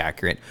fairly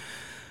accurate.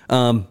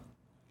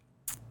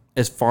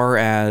 As far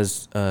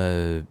as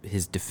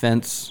his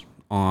defense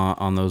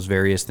on those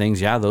various things,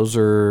 yeah, those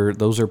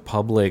are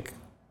public.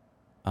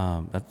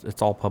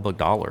 It's all public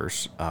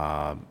dollars.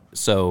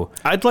 So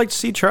I'd like to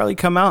see Charlie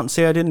come out and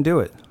say I didn't do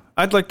it.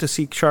 I'd like to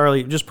see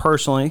Charlie, just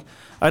personally,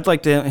 I'd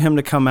like him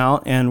to come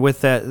out and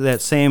with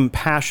that same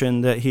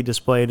passion that he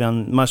displayed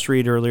on Must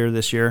Read earlier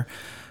this year,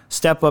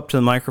 step up to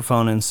the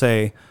microphone and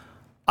say,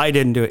 I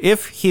didn't do it.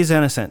 If he's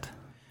innocent.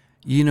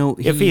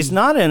 If he's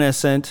not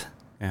innocent,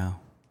 yeah,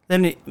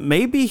 then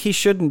maybe he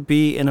shouldn't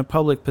be in a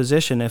public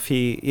position. If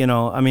he,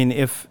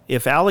 if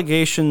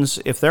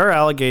there are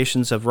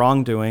allegations of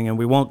wrongdoing, and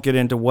we won't get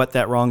into what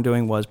that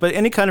wrongdoing was, but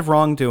any kind of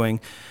wrongdoing,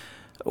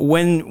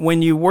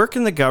 when you work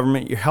in the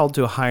government, you're held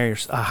to a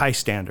high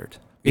standard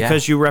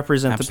because you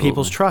represent the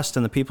people's trust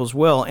and the people's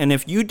will. And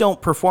if you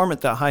don't perform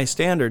at that high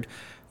standard,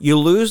 you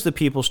lose the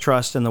people's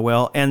trust and the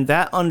will, and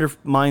that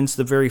undermines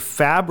the very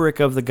fabric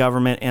of the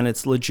government and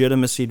its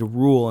legitimacy to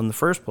rule in the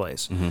first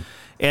place. Mm-hmm.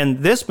 And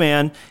this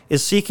man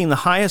is seeking the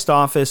highest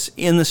office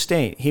in the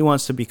state. He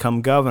wants to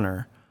become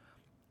governor.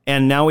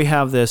 And now we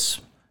have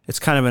this, it's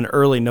kind of an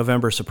early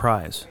November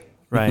surprise,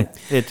 right?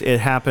 It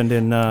happened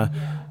in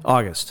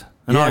August,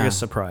 August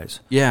surprise.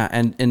 Yeah,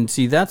 and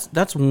see,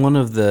 that's one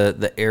of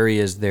the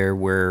areas there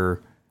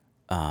where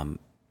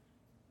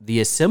the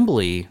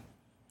assembly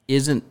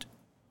isn't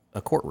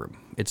a courtroom.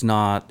 It's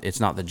not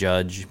the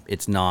judge.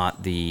 It's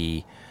not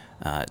the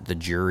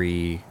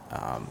jury.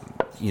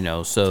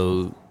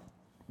 So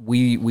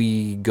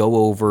we go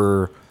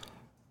over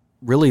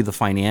really the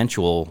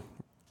financial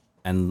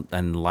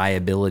and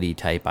liability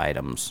type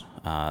items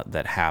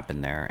that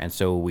happen there, and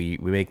so we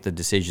make the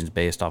decisions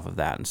based off of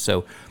that. And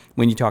so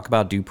when you talk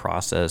about due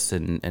process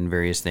and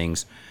various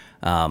things,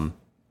 to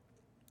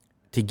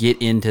get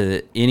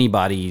into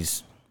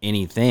anybody's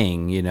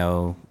anything,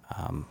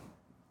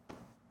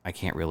 I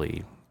can't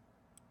really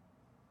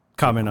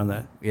comment on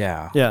that.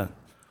 Yeah. Yeah.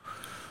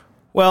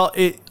 Well,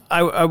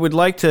 I would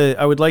like to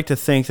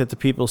think that the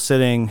people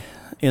sitting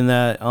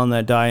on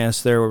that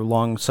dais there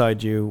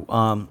alongside you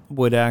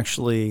would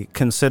actually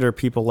consider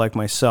people like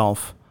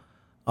myself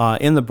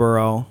in the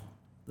borough,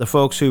 the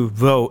folks who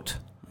vote,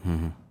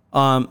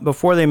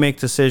 before they make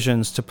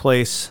decisions to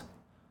place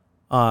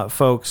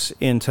folks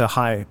into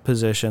high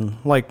position,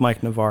 like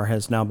Mike Navarr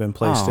has now been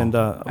placed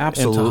into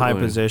high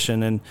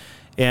position,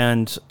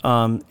 and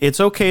it's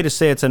okay to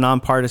say it's a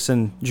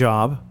nonpartisan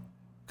job.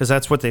 Because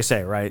that's what they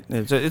say, right?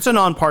 It's a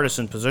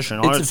nonpartisan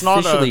position. It's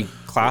officially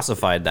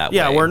classified that way.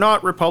 Yeah, we're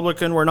not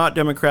Republican, we're not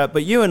Democrat,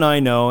 but you and I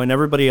know, and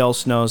everybody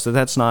else knows that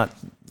that's not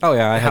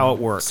how it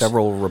works.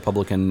 Several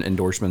Republican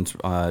endorsements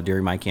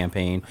during my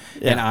campaign,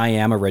 and I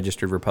am a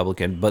registered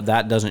Republican, but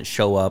that doesn't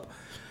show up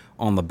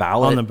on the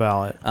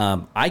ballot.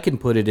 I can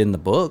put it in the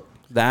book.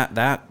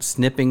 That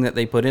snipping that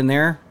they put in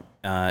there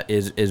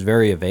is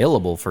very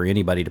available for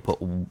anybody to put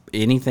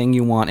anything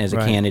you want as a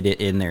candidate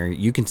in there.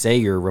 You can say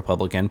you're a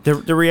Republican.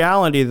 The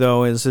reality,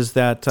 though, is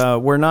that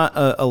we're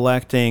not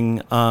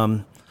electing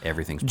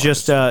everything's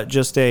just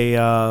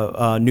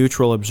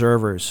neutral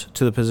observers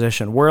to the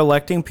position. We're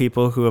electing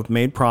people who have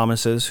made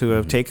promises, who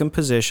have taken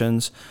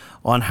positions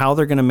on how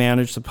they're going to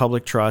manage the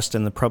public trust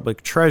and the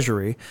public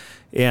treasury,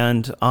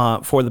 and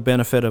for the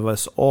benefit of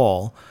us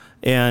all.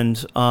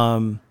 And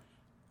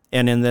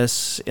in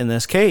this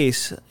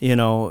case,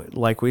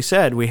 like we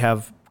said, we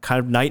have kind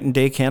of night and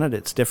day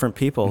candidates, different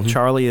people. Mm-hmm.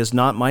 Charlie is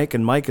not Mike,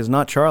 and Mike is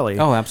not Charlie.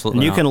 Oh, absolutely.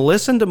 And you can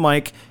listen to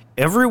Mike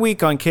every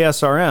week on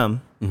KSRM.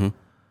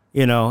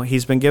 Mm-hmm.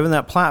 He's been given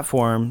that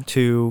platform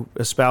to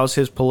espouse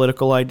his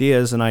political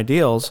ideas and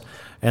ideals,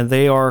 and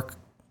they are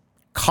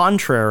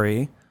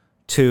contrary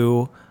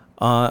to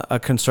a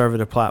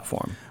conservative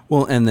platform.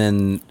 Well, and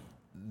then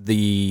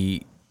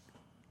the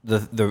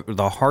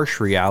harsh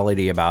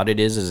reality about it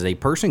is a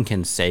person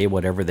can say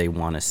whatever they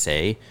want to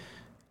say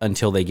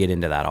until they get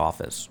into that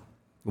office.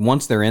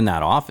 Once they're in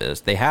that office,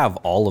 they have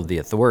all of the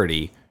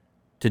authority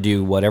to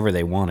do whatever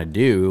they want to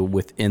do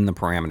within the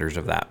parameters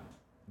of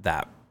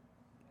that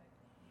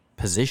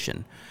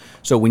position.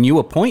 So when you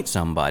appoint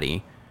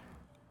somebody,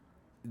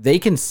 they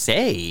can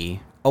say,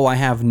 "Oh, I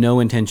have no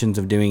intentions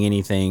of doing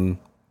anything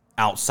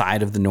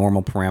outside of the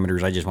normal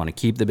parameters. I just want to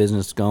keep the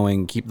business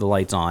going, keep the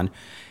lights on."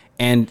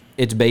 And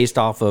it's based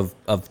off of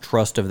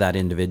trust of that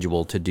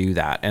individual to do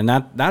that. And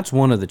that's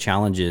one of the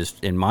challenges,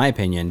 in my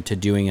opinion, to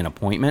doing an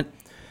appointment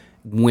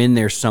when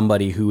there's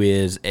somebody who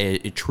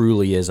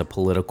truly is a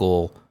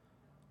political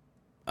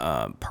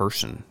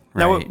person.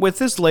 Right? Now, with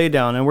this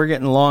laydown, and we're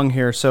getting long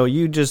here, so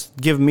you just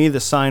give me the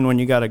sign when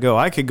you got to go.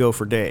 I could go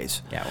for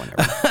days. Yeah,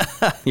 whenever.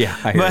 Yeah,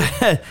 I hear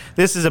but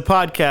this is a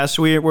podcast.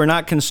 We're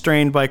not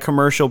constrained by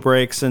commercial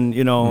breaks and,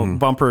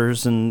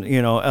 bumpers and,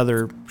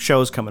 other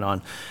shows coming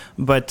on.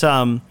 But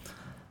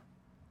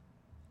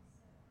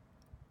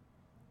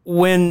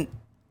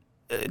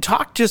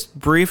talk just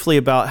briefly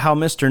about how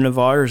Mr.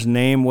 Navarr's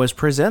name was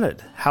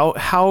presented.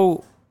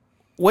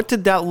 What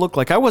did that look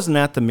like? I wasn't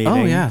at the meeting.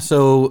 Oh yeah.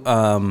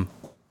 So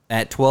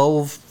at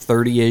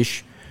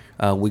 12:30ish,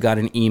 we got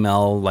an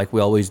email like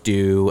we always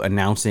do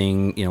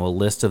announcing, a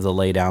list of the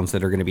laydowns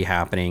that are going to be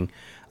happening.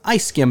 I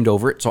skimmed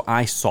over it, so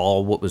I saw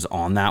what was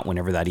on that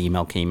whenever that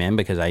email came in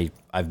because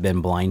I've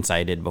been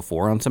blindsided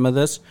before on some of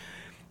this.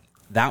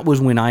 That was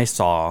when I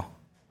saw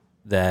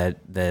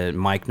that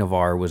Mike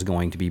Navarr was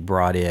going to be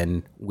brought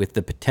in with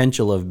the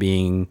potential of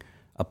being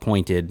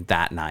appointed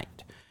that night.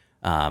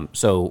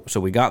 So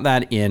we got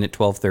that in at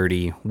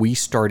 12:30. We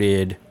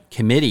started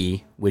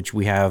committee, which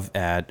we have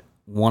at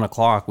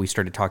 1:00. We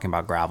started talking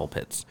about gravel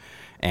pits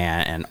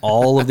and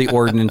all of the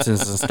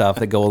ordinances and stuff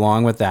that go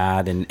along with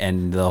that.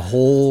 And the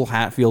whole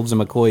Hatfields and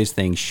McCoys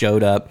thing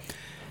showed up.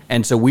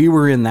 And so we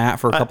were in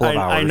that for a couple of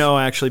hours. I know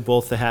actually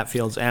both the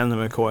Hatfields and the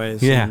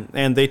McCoys. Yeah.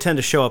 And they tend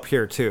to show up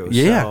here too.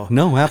 Yeah, so.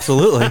 no,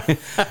 absolutely.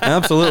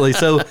 Absolutely.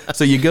 So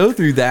you go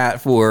through that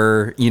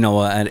for,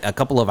 a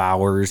couple of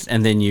hours,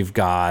 and then you've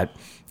got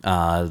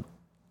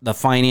the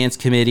finance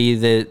committee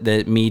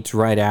that meets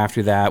right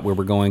after that, where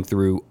we're going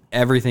through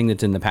everything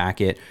that's in the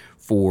packet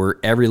for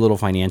every little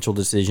financial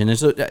decision. And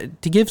so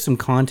to give some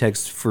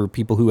context for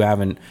people who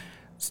haven't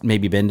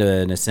maybe been to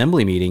an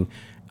assembly meeting,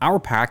 our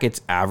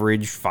packets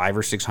average 500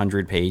 or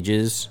 600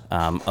 pages,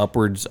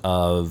 upwards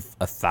of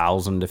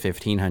 1,000 to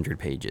 1,500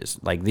 pages.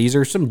 Like, these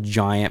are some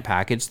giant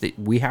packets that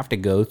we have to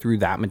go through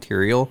that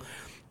material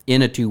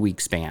in a 2-week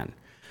span.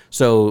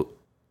 So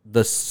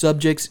the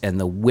subjects and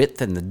the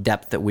width and the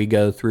depth that we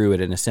go through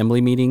at an assembly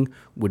meeting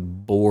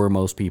would bore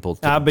most people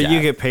to but death. you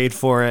get paid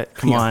for it.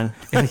 Come on.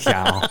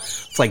 Yeah,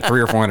 it's like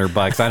 $300 or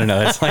 $400. I don't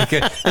know. It's like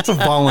it's a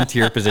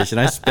volunteer position.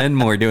 I spend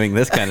more doing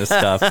this kind of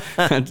stuff,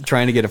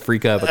 trying to get a free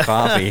cup of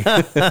coffee.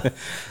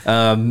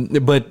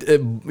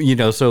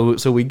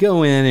 So we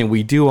go in and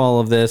we do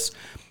all of this.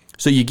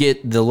 So you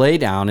get the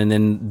laydown, and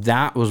then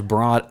that was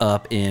brought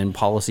up in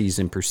policies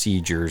and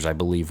procedures, I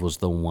believe was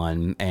the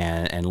one,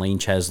 and Lane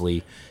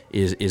Chesley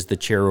is the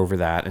chair over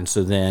that. And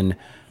so then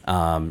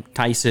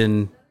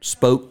Tyson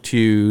spoke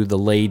to the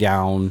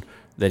laydown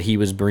that he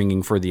was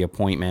bringing for the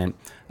appointment.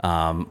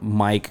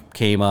 Mike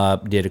came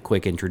up, did a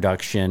quick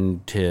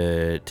introduction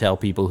to tell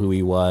people who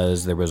he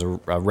was. There was a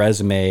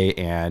resume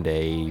and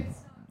a...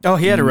 Oh,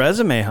 he had a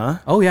resume, huh?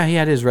 Oh, yeah, he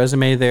had his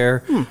resume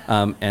there.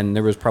 And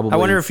there was probably... I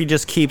wonder if he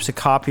just keeps a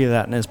copy of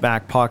that in his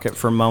back pocket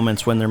for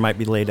moments when there might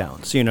be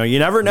laydowns. You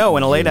never know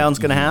when a laydown's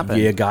going to happen.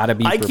 You got to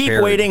be prepared. I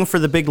keep waiting for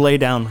the big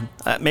laydown.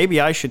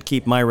 Maybe I should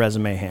keep my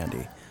resume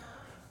handy.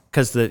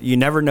 Because you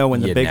never know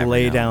when the big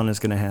laydown is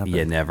going to happen.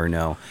 You never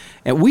know.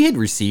 And we had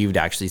received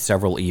actually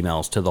several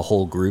emails to the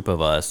whole group of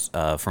us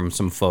from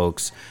some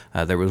folks.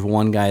 There was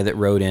one guy that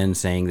wrote in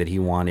saying that he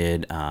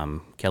wanted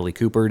Kelly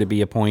Cooper to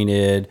be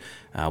appointed.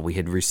 We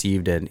had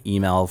received an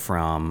email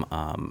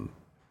from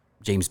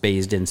James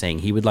Baisden saying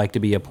he would like to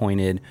be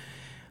appointed.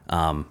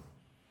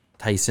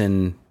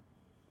 Tyson...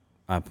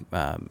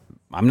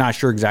 I'm not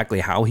sure exactly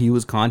how he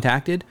was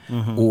contacted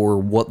or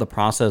what the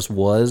process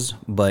was,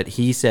 but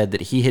he said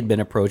that he had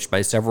been approached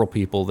by several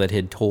people that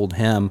had told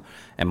him,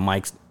 and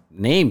Mike's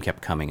name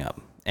kept coming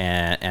up,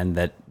 and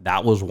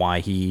that was why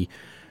he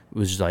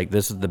was like,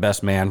 this is the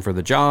best man for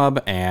the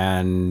job,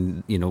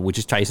 and, which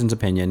is Tyson's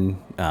opinion.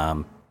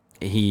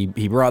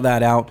 He brought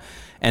that out,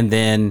 and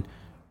then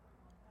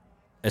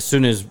as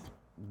soon as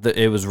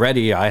it was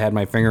ready, I had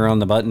my finger on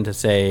the button to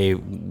say,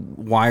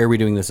 why are we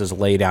doing this as a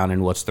laydown,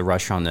 and what's the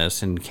rush on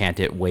this, and can't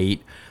it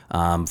wait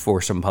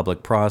for some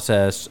public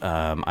process?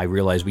 I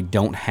realize we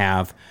don't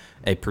have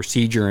a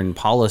procedure and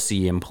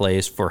policy in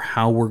place for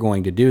how we're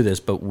going to do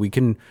this, but we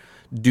can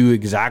do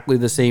exactly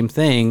the same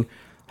thing,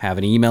 have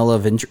an email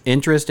of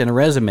interest and a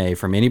resume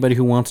from anybody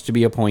who wants to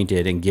be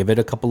appointed, and give it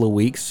a couple of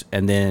weeks,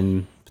 and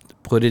then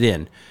put it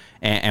in.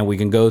 And we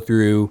can go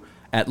through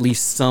at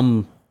least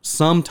some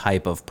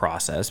type of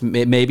process.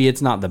 Maybe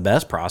it's not the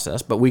best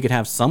process, but we could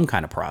have some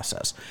kind of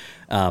process.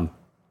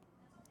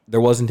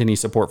 There wasn't any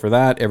support for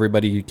that.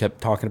 Everybody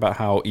kept talking about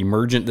how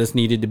emergent this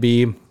needed to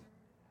be.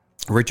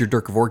 Richard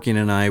Durkavorkian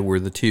and I were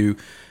the two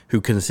who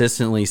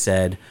consistently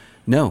said,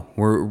 no,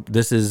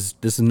 this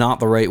is not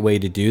the right way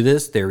to do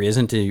this. There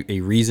isn't a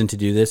reason to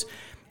do this.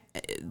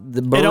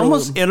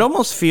 It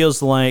almost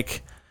feels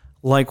like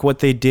what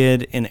they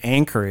did in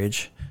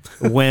Anchorage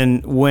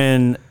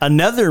when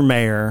another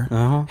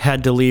mayor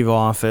had to leave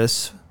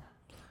office,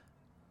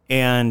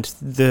 and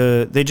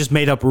they just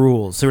made up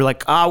rules. They were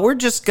like, we're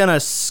just going to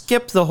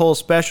skip the whole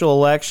special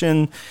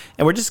election,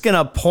 and we're just going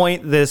to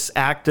appoint this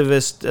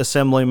activist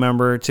assembly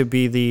member to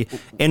be the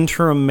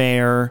interim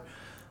mayor.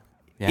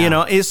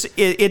 Yeah.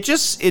 It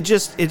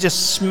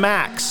just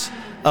smacks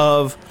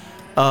of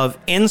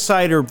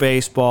insider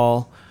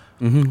baseball,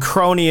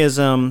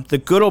 cronyism, the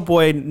good old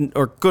boy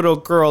or good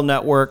old girl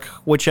network,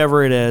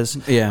 whichever it is.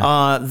 Yeah.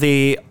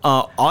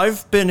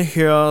 I've been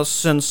here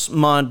since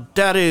my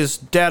daddy's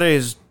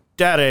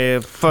daddy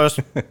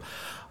first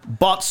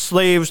bought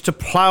slaves to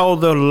plow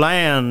the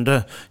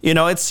land.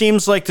 It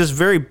seems like this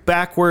very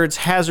backwards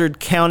Hazard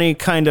County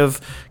kind of,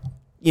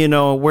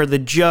 where the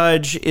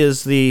judge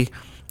is the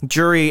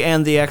jury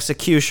and the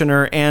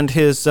executioner, and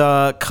his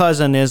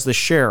cousin is the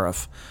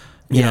sheriff.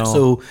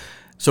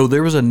 So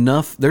there's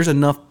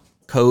enough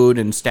code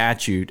and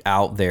statute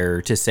out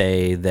there to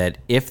say that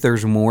if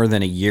there's more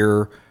than a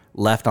year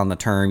left on the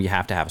term, you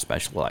have to have a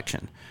special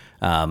election.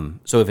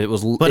 So if it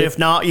was, but if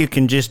not, you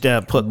can just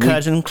put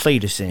Cousin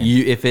Cletus in.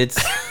 If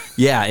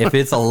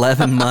it's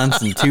 11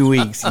 months and 2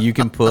 weeks, you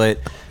can put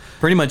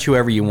pretty much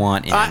whoever you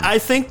want in. I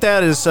think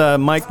that is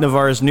Mike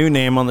Navarr's new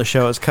name on the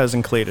show is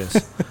Cousin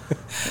Cletus.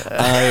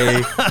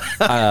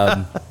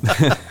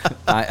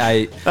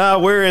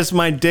 Where is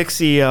my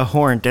Dixie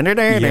horn?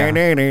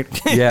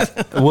 Yeah.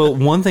 Well,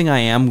 one thing I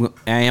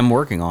am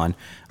working on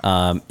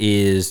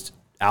is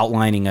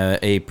outlining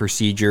a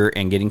procedure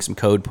and getting some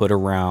code put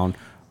around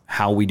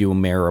how we do a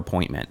mayor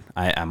appointment.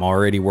 I'm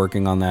already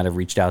working on that. I've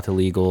reached out to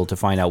legal to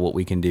find out what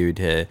we can do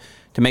to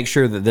make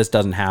sure that this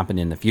doesn't happen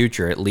in the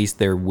future. At least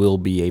there will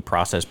be a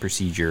process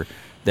procedure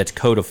that's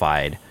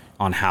codified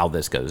on how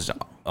this goes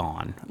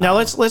on. Now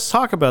let's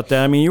talk about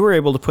that. I mean, you were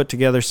able to put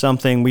together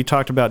something. We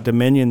talked about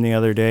Dominion the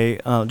other day,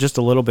 just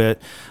a little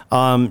bit.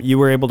 You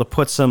were able to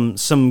put some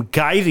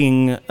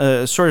guiding,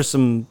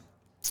 some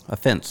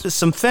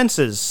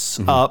fences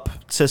up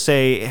to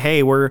say,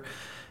 hey,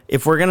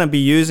 if we're going to be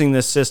using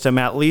this system,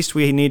 at least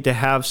we need to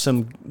have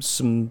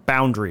some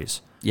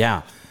boundaries.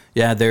 Yeah.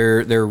 Yeah,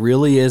 there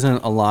really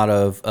isn't a lot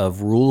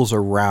of rules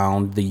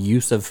around the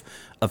use of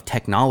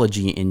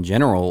technology in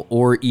general,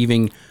 or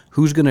even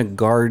who's going to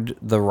guard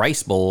the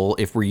rice bowl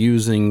if we're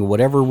using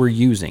whatever we're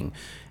using.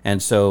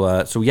 And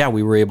so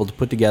we were able to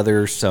put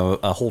together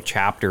a whole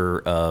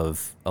chapter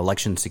of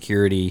election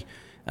security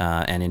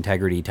and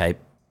integrity type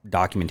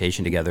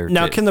documentation together.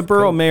 Now, can the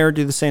borough mayor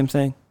do the same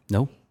thing?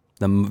 No.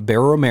 The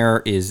borough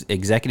mayor is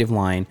executive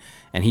line,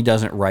 and he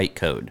doesn't write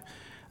code.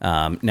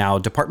 Now,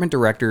 department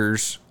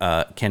directors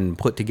can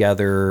put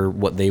together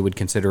what they would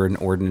consider an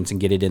ordinance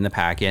and get it in the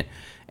packet,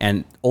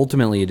 and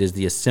ultimately it is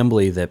the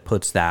assembly that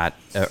puts that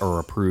or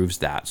approves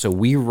that. So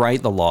we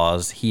write the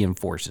laws, he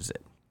enforces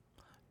it.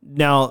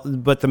 Now,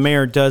 but the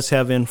mayor does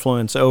have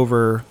influence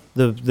over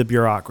the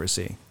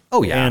bureaucracy.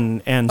 Oh, yeah.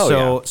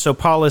 So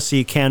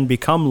policy can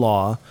become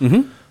law,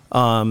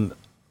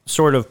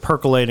 sort of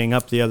percolating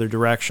up the other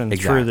direction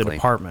through the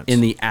departments.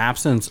 In the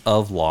absence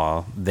of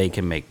law, they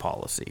can make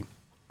policy.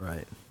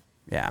 Right.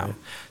 Yeah. Right.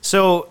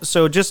 So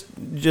just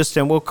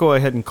and we'll go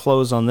ahead and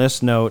close on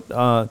this note.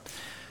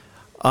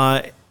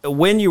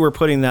 When you were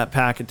putting that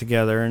packet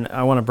together, and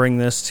I want to bring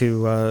this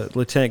to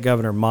Lieutenant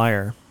Governor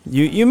Meyer,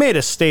 you made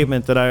a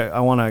statement that I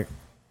want to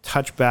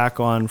touch back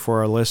on for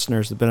our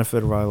listeners, the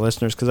benefit of our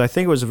listeners, because I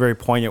think it was a very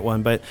poignant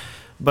one.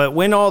 But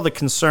when all the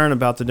concern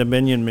about the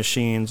Dominion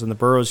machines and the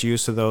borough's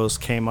use of those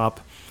came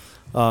up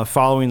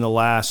following the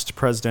last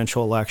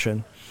presidential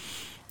election,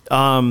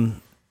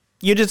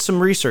 you did some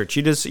research.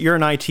 You're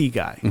an IT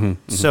guy,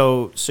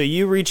 so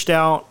you reached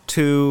out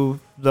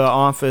to the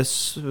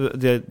office,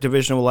 the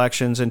Division of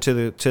Elections, and to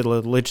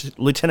the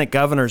Lieutenant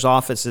Governor's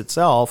office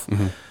itself.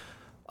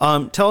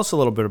 Tell us a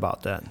little bit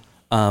about that.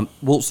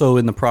 Well, so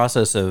in the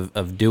process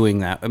of doing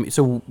that, I mean,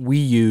 so we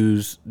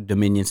use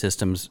Dominion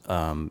systems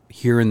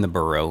here in the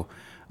borough,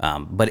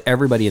 but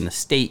everybody in the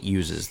state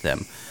uses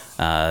them.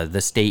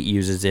 The state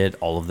uses it.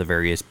 All of the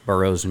various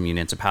boroughs and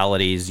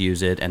municipalities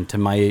use it. And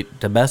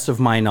to best of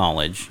my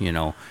knowledge,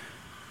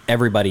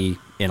 everybody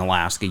in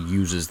Alaska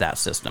uses that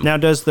system. Now,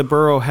 does the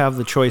borough have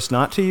the choice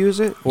not to use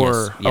it?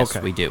 Or yes,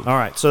 okay. We do. All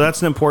right. So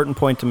that's an important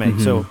point to make.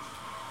 So,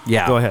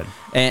 yeah, go ahead.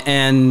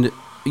 And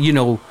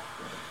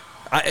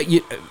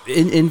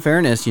in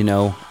fairness,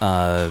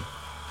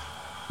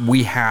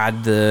 we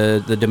had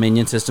the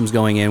Dominion systems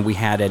going in. We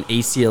had an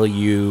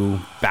ACLU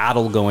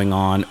battle going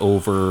on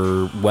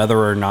over whether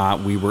or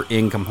not we were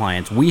in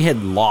compliance. We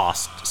had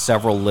lost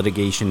several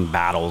litigation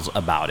battles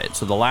about it.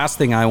 So the last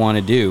thing I want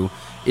to do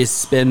is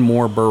spend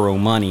more borough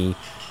money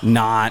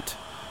not,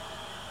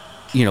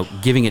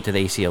 giving it to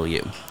the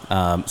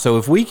ACLU. So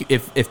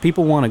if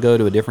people want to go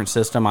to a different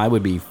system, I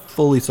would be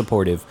fully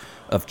supportive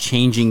of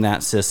changing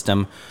that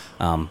system.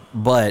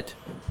 But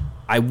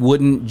I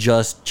wouldn't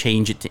just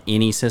change it to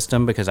any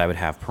system, because I would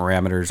have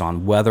parameters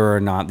on whether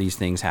or not these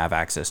things have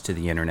access to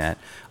the internet.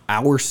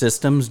 Our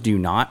systems do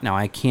not. Now,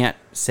 I can't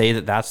say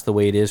that that's the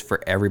way it is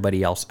for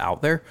everybody else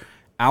out there.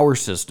 Our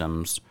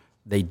systems,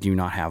 they do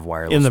not have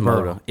wireless in the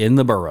modem. borough. In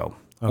the borough.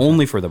 Okay.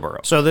 Only for the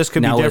borough. So this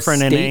could be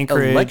different in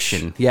Anchorage.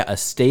 A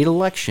state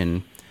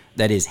election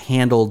that is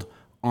handled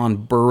on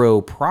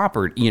borough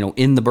property,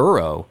 in the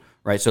borough,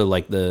 right? So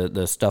like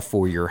the stuff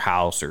for your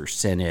House or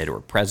Senate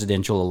or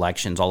presidential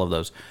elections, all of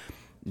those.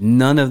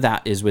 None of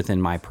that is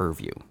within my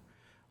purview.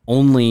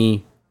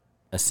 Only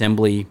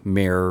assembly,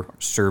 mayor,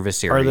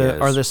 service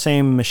areas. Are the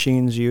same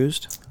machines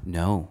used?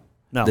 No.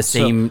 No.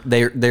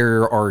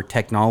 There are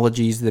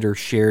technologies that are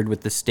shared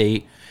with the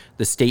state.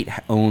 The state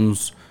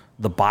owns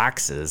the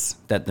boxes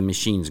that the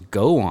machines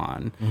go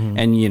on.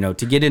 And,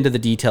 to get into the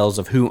details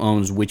of who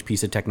owns which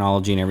piece of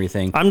technology and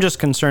everything. I'm just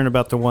concerned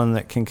about the one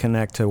that can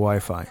connect to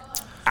Wi-Fi.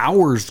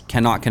 Ours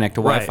cannot connect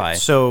to Wi-Fi. Right.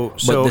 So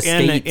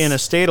in a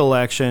state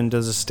election,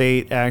 does the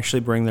state actually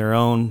bring their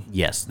own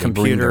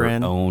computer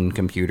in? Own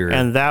computer.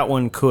 And that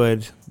one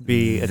could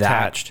be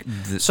attached.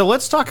 So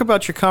let's talk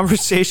about your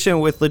conversation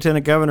with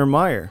Lieutenant Governor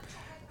Meyer.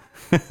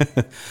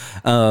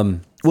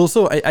 Well,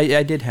 so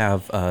I did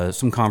have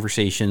some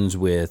conversations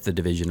with the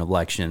Division of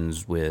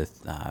Elections,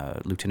 with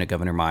Lieutenant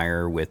Governor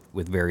Meyer, with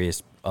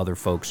various other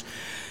folks,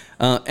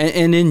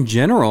 and in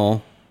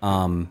general,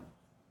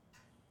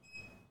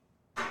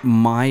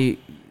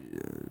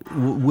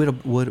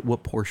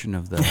 what portion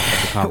of the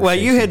conversation? Well,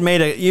 you had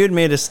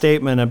made a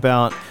statement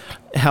about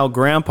how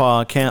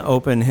Grandpa can't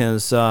open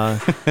his cell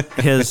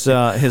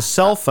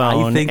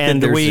phone,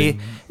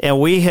 and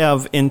we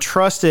have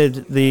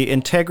entrusted the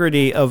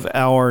integrity of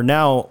our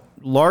now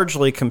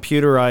largely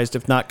computerized,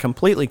 if not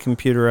completely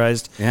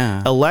computerized,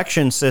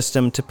 election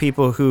system to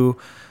people who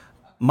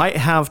might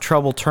have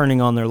trouble turning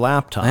on their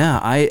laptop.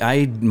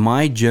 Yeah,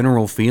 my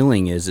general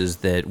feeling is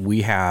that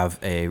we have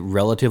a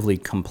relatively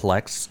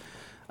complex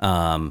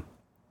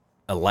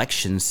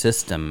election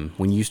system.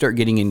 When you start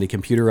getting into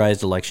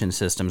computerized election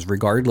systems,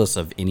 regardless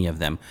of any of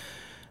them,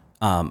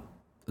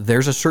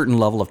 there's a certain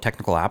level of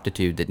technical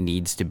aptitude that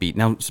needs to be.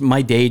 Now,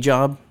 my day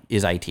job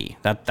is IT.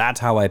 That's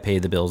how I pay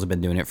the bills. I've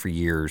been doing it for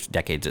years,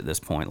 decades at this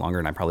point, longer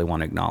than I probably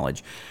want to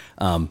acknowledge.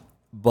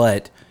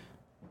 But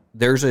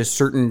there's a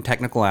certain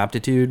technical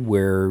aptitude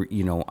where,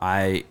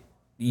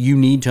 you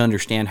need to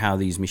understand how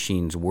these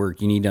machines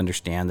work. You need to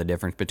understand the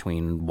difference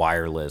between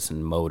wireless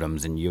and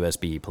modems and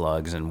USB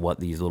plugs and what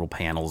these little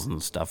panels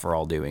and stuff are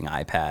all doing,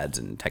 iPads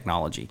and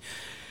technology.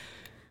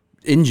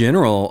 In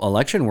general,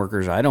 election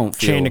workers, I don't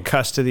feel... Chain of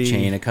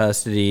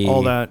custody.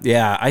 All that.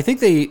 Yeah, I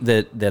think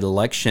that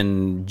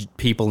election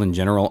people in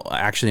general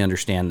actually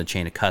understand the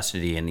chain of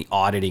custody and the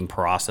auditing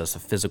process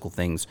of physical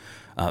things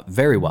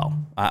very well.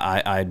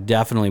 I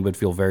definitely would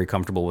feel very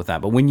comfortable with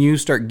that. But when you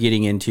start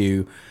getting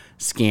into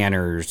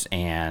scanners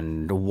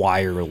and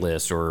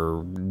wireless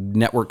or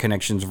network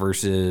connections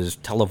versus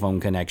telephone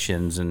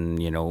connections and,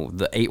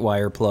 the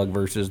 8-wire plug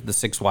versus the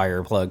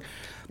 6-wire plug...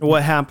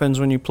 What happens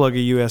when you plug a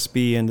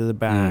USB into the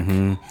back?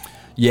 Mm-hmm.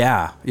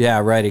 Yeah,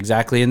 right,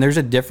 exactly. And there's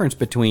a difference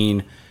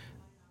between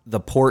the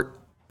port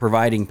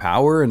providing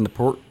power and the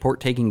port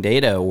taking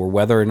data, or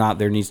whether or not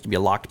there needs to be a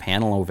locked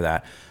panel over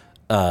that.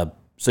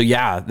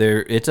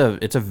 It's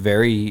a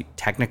very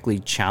technically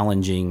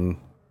challenging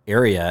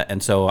area,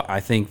 and so I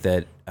think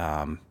that,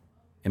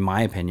 in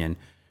my opinion,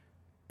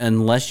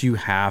 unless you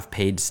have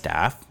paid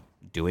staff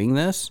doing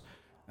this,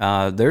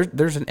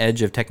 there's an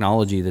edge of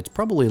technology that's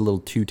probably a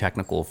little too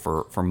technical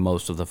for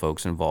most of the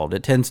folks involved.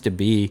 It tends to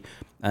be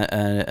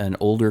an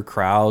older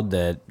crowd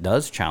that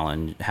does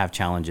have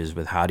challenges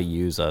with how to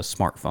use a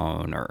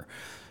smartphone, or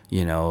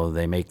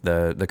they make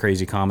the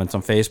crazy comments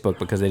on Facebook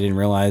because they didn't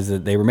realize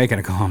that they were making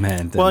a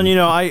comment. Well,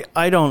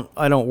 I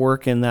don't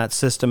work in that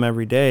system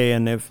every day,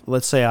 and if,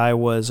 let's say, I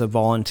was a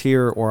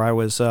volunteer or I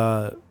was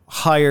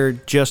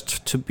hired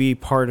just to be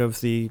part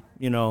of the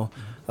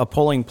a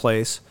polling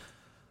place,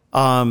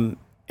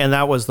 and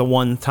that was the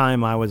one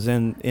time I was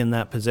in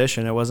that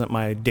position. It wasn't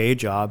my day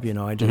job,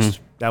 I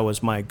just that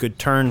was my good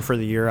turn for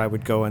the year. I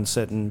would go and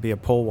sit and be a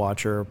poll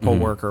watcher, or poll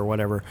worker, or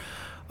whatever.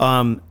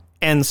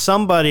 And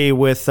somebody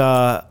with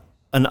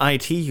an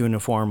IT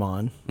uniform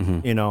on,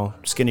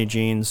 skinny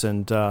jeans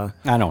and... I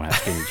don't have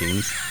skinny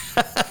jeans.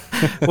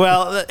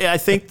 Well, I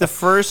think the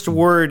first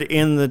word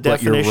in the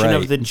definition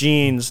of the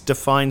jeans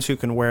defines who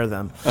can wear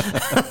them.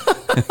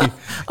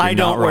 I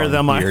don't wear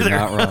them either. You're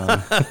not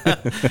wrong.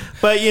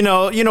 But you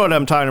know what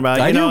I'm talking about.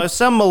 I do.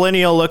 Some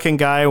millennial-looking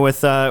guy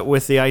with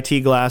the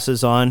IT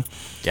glasses on,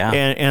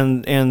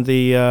 and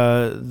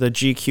the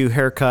GQ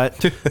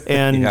haircut,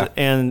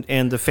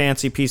 and the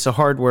fancy piece of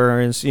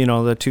hardware is the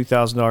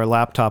 $2,000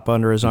 laptop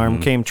under his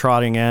arm, came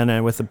trotting in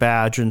and with a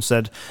badge and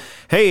said,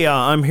 "Hey,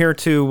 I'm here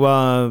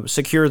to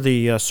secure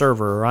the server.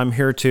 Or I'm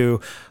here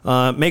to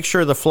make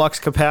sure the flux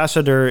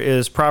capacitor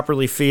is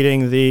properly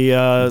feeding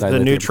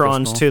the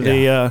neutrons to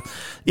the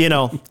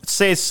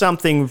say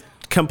something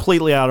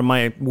completely out of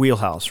my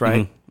wheelhouse,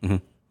 right?" Mm-hmm.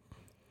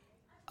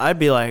 I'd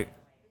be like,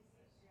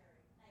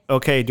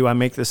 okay, do I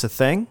make this a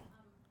thing?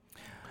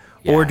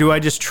 Yeah. Or do I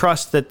just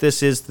trust that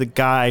this is the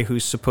guy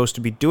who's supposed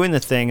to be doing the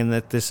thing, and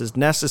that this is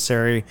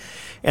necessary,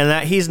 and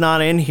that he's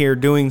not in here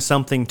doing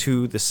something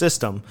to the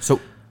system? So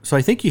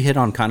I think you hit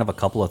on kind of a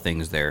couple of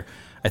things there.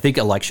 I think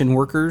election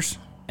workers,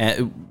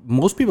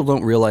 most people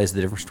don't realize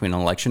the difference between an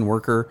election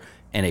worker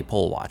and a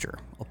poll watcher.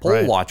 A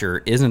poll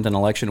watcher isn't an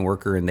election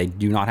worker, and they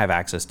do not have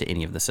access to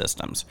any of the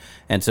systems.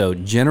 And so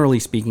generally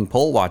speaking,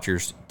 poll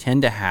watchers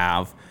tend to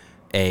have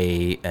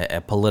a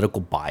political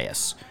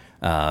bias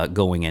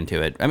going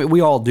into it. I mean,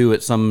 we all do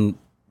it some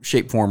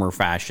shape, form, or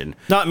fashion.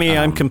 Not me.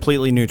 I'm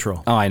completely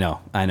neutral. Oh, I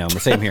know.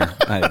 Same here.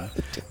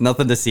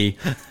 Nothing to see.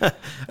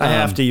 I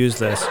have to use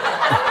this.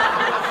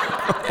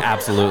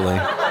 Absolutely.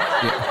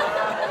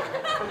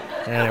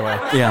 Anyway,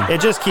 it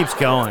just keeps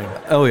going.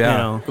 Oh,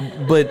 yeah.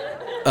 But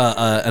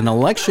an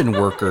election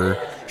worker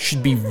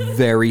should be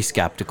very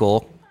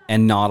skeptical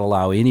and not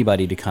allow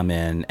anybody to come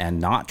in and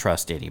not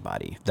trust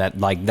anybody.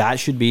 That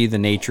should be the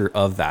nature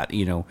of that,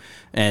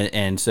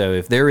 And so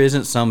if there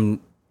isn't some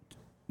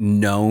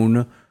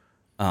known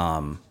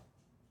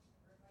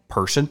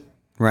person,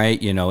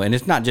 right? And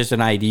it's not just an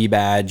ID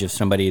badge of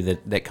somebody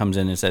that comes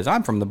in and says,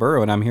 I'm from the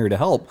borough and I'm here to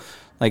help.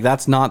 Like,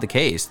 that's not the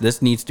case.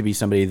 This needs to be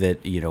somebody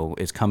that,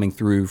 is coming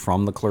through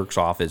from the clerk's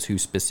office who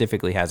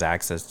specifically has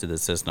access to the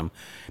system.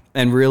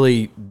 And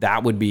really,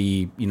 that would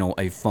be,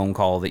 a phone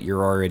call that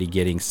you're already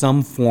getting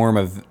some form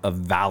of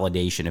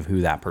validation of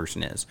who that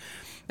person is.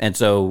 And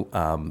so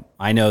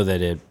I know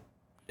that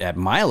at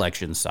my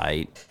election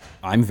site,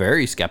 I'm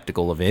very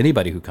skeptical of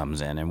anybody who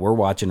comes in, and we're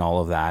watching all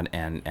of that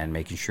and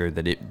making sure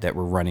that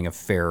we're running a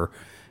fair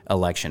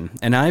election.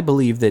 And I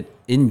believe that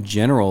in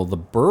general, the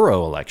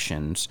borough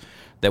elections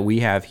that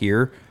we have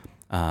here,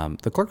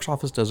 the clerk's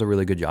office does a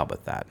really good job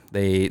with that.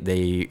 They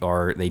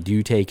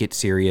do take it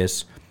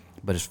serious.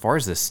 But as far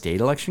as the state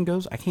election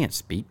goes, I can't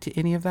speak to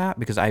any of that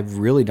because I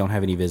really don't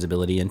have any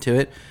visibility into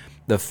it.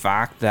 The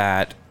fact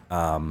that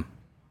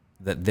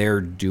that they're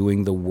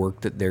doing the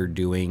work that they're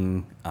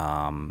doing,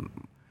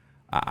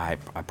 I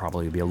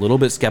probably would be a little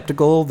bit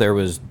skeptical. There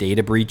was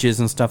data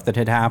breaches and stuff that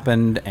had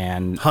happened,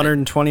 and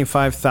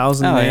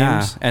 125,000 names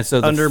yeah. And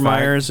so under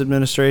Meyer's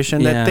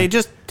administration that they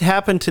just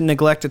happened to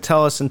neglect to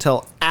tell us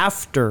until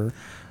after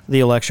the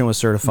election was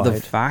certified.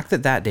 The fact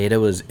that data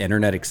was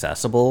internet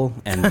accessible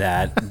and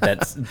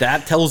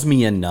that tells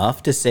me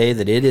enough to say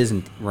that it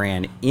isn't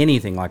ran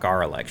anything like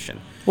our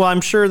election. Well,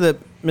 I'm sure that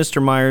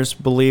Mr. Myers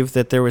believed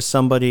that there was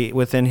somebody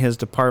within his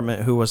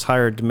department who was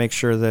hired to make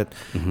sure that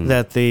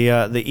that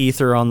the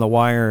ether on the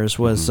wires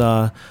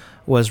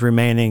was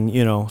remaining,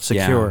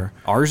 secure.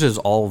 Yeah. Ours is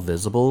all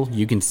visible.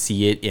 You can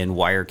see it in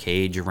wire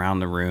cage around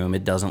the room.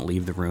 It doesn't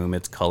leave the room.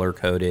 It's color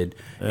coded.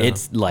 Yeah.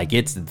 It's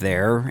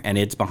there and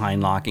it's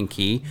behind lock and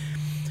key.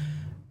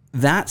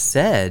 That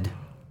said,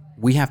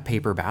 we have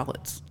paper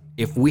ballots.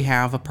 If we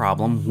have a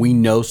problem, we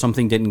know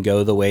something didn't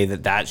go the way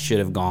that should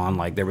have gone,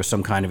 like there was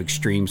some kind of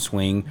extreme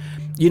swing.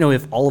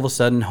 If all of a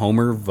sudden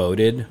Homer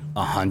voted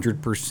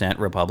 100%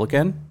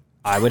 Republican,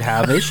 I would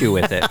have issue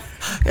with it.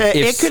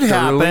 It could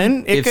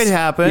happen.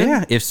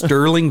 Yeah, if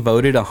Sterling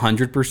voted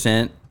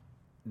 100%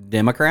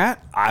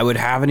 Democrat, I would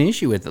have an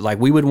issue with it. Like,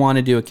 we would want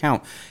to do a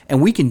count.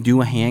 And we can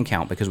do a hand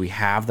count because we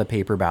have the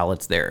paper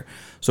ballots there.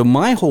 So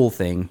my whole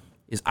thing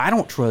is I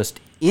don't trust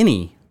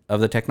any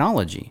of the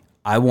technology.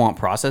 I want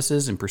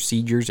processes and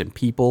procedures and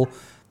people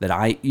that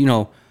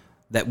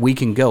that we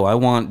can go. I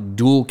want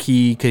dual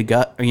key,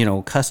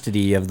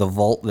 custody of the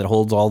vault that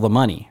holds all the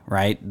money,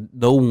 right?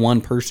 Though one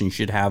person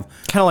should have...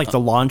 Kind of like the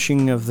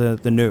launching of the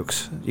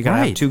nukes. You got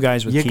to have two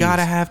guys with keys. You got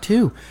to have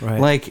two.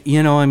 Right.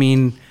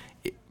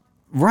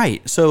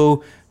 Right.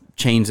 So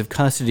chains of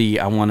custody,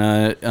 I want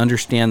to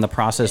understand the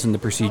process and the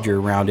procedure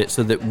around it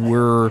so that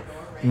we're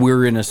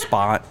in a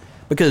spot.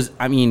 Because,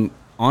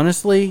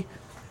 honestly,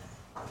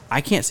 I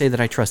can't say that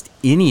I trust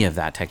any of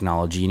that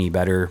technology any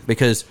better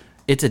because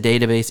it's a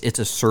database, it's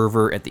a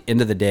server at the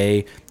end of the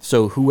day.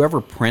 So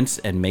whoever prints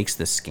and makes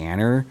the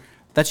scanner,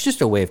 that's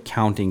just a way of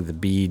counting the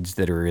beads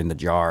that are in the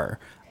jar.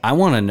 I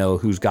want to know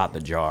who's got the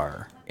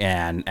jar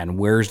and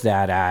where's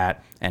that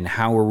at and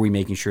how are we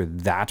making sure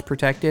that's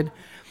protected.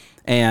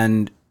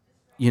 And,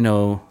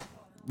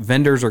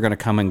 vendors are going to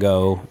come and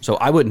go, so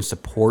I wouldn't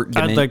support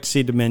Dominion. I'd like to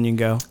see Dominion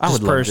go. I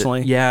would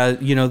personally. Yeah,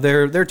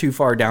 they're too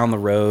far down the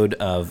road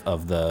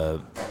of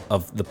the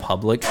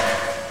public.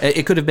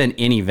 It could have been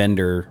any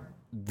vendor.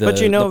 But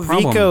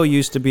Vico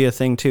used to be a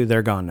thing too.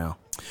 They're gone now.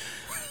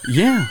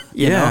 Yeah,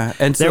 yeah.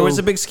 And so, there was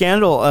a big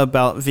scandal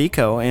about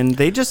Vico, and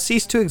they just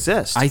ceased to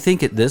exist. I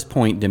think at this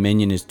point,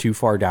 Dominion is too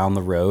far down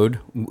the road.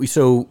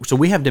 So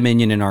we have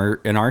Dominion in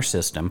our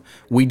system.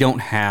 We don't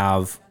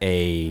have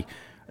a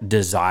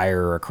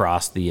desire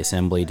across the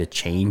assembly to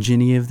change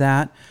any of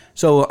that.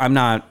 So I'm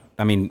not.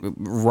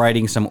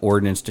 Writing some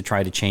ordinance to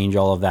try to change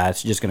all of that,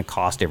 it's just going to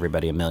cost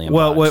everybody $1 million.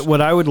 Well,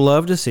 what I would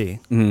love to see,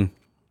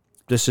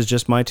 this is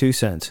just my 2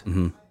 cents,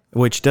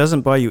 which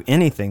doesn't buy you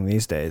anything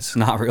these days.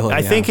 Not really.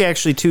 I think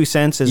actually 2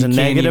 cents is a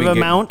negative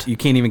amount. You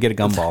can't even get a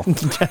gumball.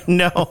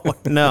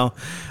 No.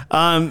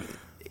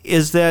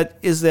 Is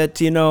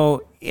that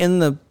in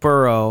the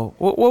borough,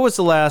 what was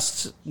the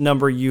last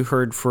number you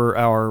heard for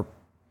our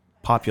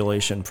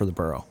population for the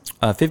borough?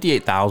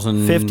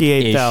 58,000.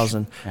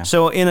 58,000. Yeah.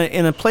 So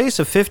in a place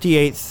of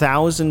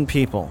 58,000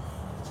 people,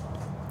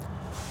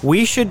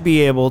 we should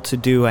be able to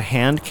do a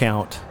hand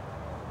count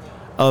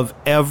of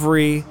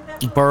every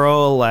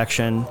borough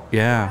election.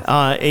 Yeah.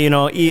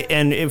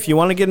 And if you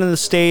want to get into the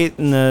state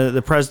and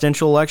the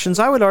presidential elections,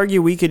 I would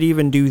argue we could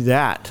even do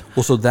that.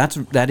 Well, so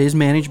that is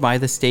managed by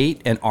the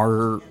state, and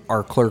our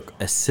clerk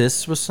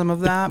assists with some of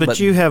that. But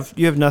you have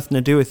nothing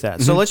to do with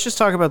that. So let's just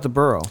talk about the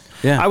borough.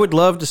 Yeah. I would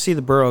love to see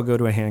the borough go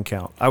to a hand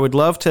count. I would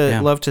love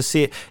to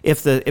see it.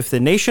 If the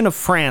nation of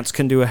France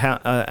can do a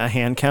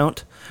hand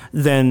count,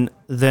 then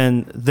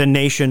the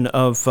nation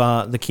of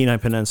the Kenai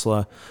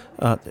Peninsula.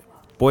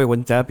 Boy,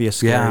 wouldn't that be a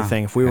scary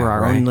thing if we were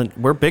our own?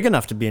 We're big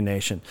enough to be a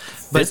nation,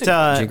 but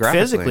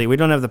physically we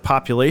don't have the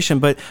population.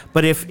 But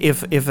if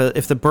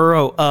the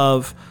borough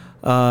of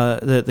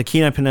the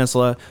Kenai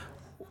Peninsula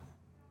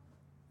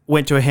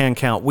went to a hand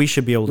count, we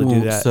should be able to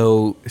do that.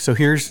 So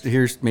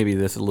here's maybe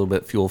this a little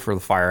bit fuel for the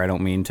fire. I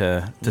don't mean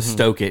to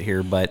stoke it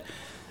here, but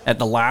at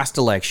the last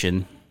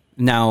election.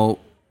 Now,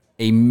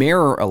 a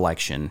mayor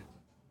election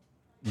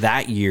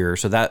that year,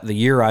 so that the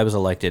year I was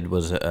elected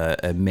was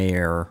a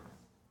mayor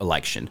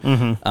election.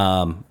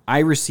 I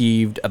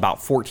received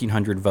about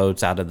 1,400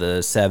 votes out of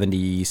the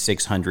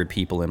 7,600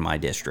 people in my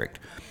district.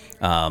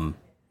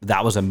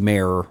 That was a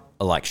mayor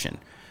election.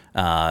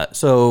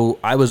 So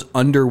I was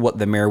under what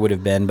the mayor would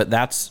have been, but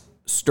that's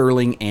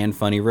Sterling and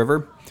Funny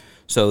River.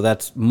 So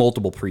that's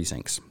multiple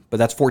precincts, but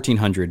that's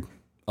 1,400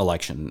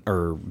 election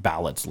or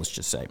ballots, let's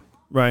just say.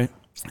 Right.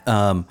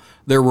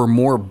 There were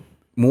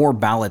more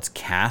ballots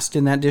cast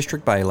in that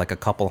district by like a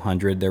couple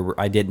hundred.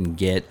 I didn't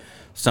get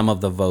some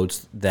of the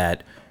votes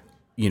that,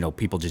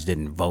 people just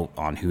didn't vote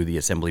on who the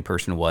assembly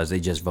person was. They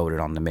just voted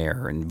on the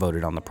mayor and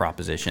voted on the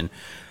proposition,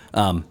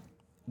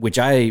 which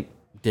I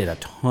did a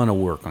ton of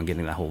work on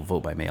getting that whole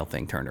vote by mail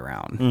thing turned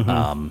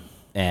around.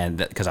 And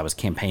because I was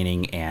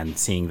campaigning and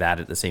seeing that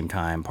at the same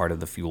time, part of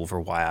the fuel for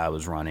why I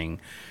was running.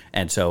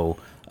 And so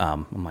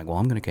I'm like, well,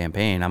 I'm going to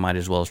campaign. I might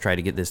as well try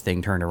to get this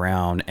thing turned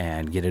around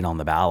and get it on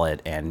the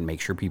ballot and make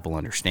sure people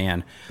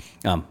understand.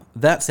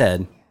 That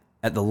said,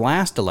 at the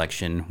last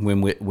election,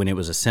 when it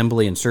was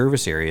assembly and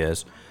service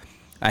areas,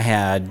 I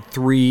had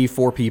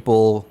 3-4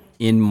 people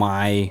in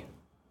my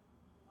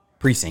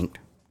precinct,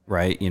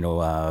 right?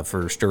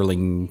 For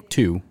Sterling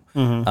 2.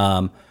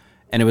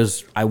 And it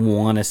was, I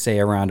want to say,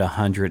 around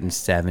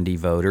 170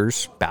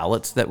 voters'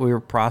 ballots that we were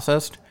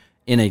processed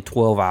in a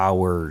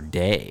 12-hour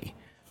day.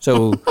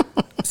 So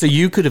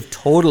you could have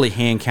totally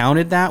hand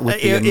counted that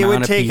with the amount of people. It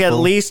would take at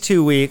least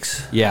 2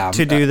 weeks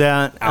to do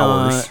that.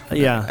 Hours.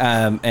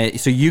 Yeah.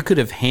 So you could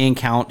have hand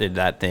counted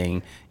that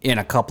thing in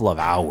a couple of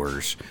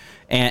hours.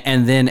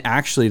 And then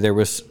actually there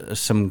was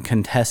some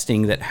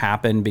contesting that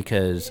happened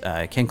because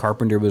Ken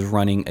Carpenter was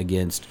running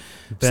against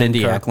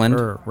Cindy Eklund.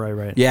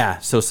 Right. Yeah,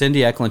 so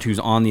Cindy Eklund, who's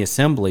on the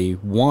assembly,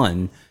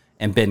 won,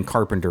 and Ben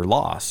Carpenter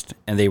lost,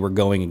 and they were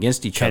going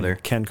against each other.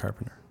 Ken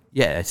Carpenter.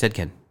 Yeah, I said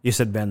Ken. You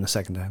said Ben the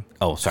second time.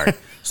 Oh, sorry.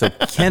 So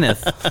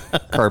Kenneth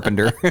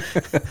Carpenter.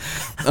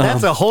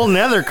 That's a whole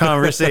nother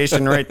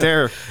conversation right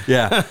there.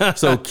 Yeah.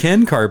 So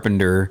Ken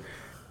Carpenter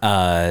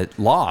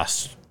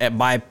lost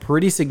by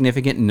pretty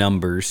significant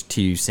numbers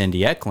to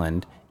Cindy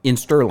Eklund in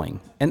Sterling.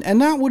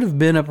 And that would have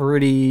been a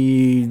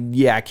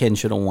pretty, Ken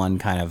should have won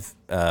kind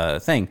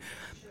of thing.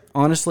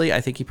 Honestly, I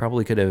think he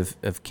probably could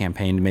have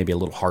campaigned maybe a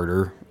little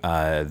harder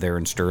there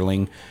in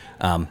Sterling.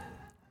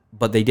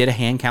 But they did a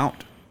hand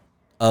count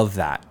of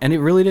that. And it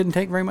really didn't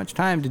take very much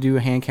time to do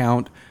a hand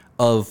count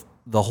of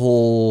the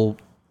whole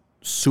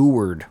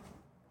Seward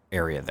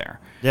area there.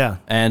 Yeah.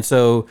 And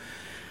so...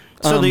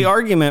 So the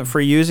argument for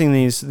using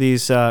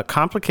these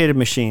complicated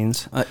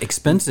machines,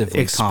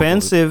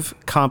 expensive,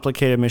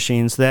 complicated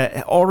machines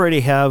that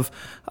already have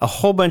a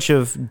whole bunch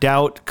of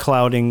doubt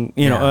clouding,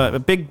 a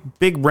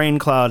big rain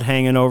cloud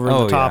hanging over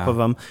the top of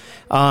them,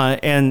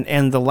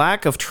 and the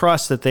lack of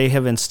trust that they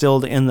have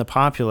instilled in the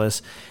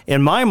populace,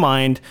 in my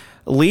mind,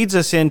 leads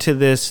us into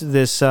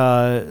this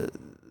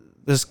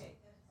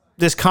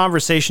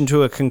conversation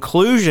to a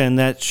conclusion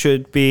that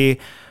should be: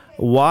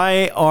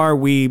 why are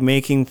we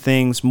making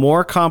things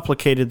more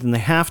complicated than they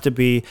have to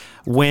be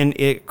when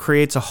it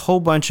creates a whole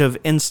bunch of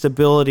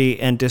instability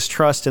and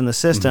distrust in the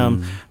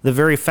system, the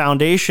very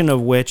foundation of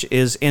which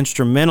is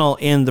instrumental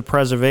in the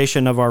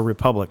preservation of our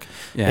republic?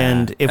 Yeah.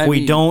 And if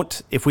we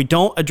don't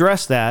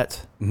address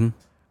that,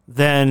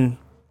 then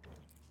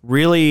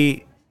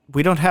really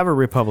we don't have a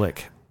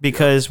republic,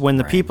 because when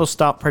the people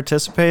stop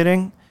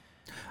participating,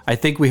 I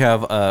think we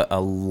have a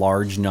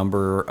large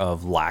number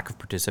of lack of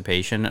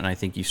participation, and I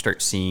think you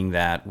start seeing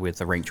that with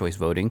the ranked choice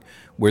voting,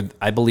 where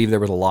I believe there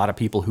was a lot of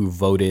people who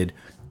voted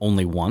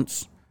only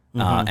once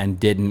and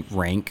didn't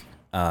rank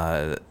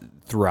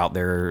throughout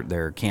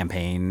their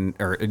campaign,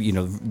 or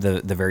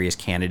the various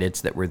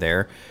candidates that were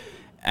there.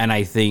 And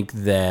I think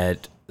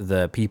that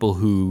the people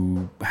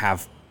who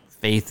have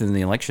faith in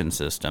the election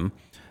system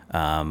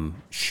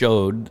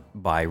showed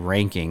by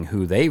ranking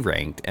who they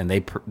ranked, and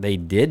they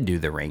did do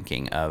the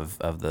ranking of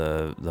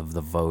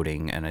the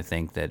voting. And I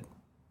think that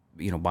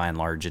by and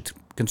large, it's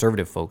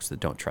conservative folks that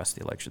don't trust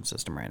the election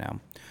system right now.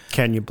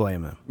 Can you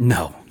blame them?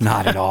 No,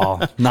 not at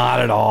all.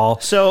 Not at all.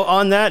 So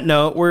on that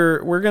note,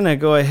 we're going to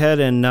go ahead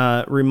and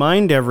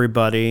remind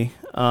everybody.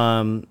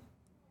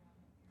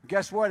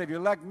 Guess what? If you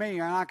elect me,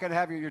 you're not going to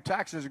have your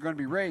taxes are going to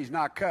be raised,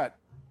 not cut.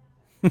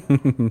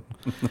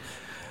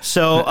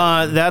 So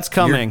that's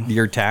coming.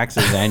 Your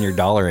taxes and your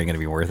dollar ain't going to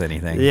be worth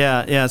anything.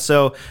 Yeah.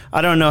 So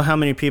I don't know how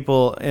many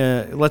people.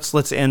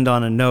 Let's end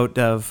on a note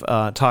of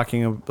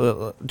talking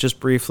just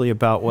briefly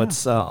about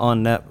what's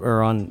on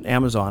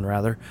Amazon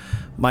rather.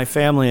 My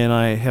family and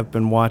I have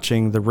been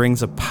watching The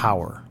Rings of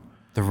Power.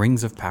 The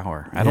Rings of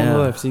Power. I don't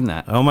know if I've seen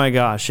that. Oh my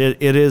gosh!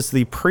 It is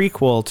the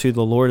prequel to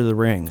The Lord of the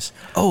Rings.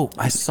 Oh,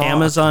 I saw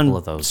Amazon a couple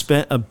of those.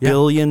 Spent $1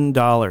 billion.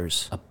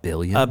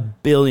 $1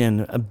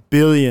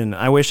 billion.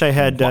 I wish I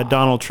had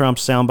Donald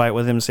Trump's soundbite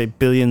with him say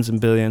billions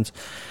and billions.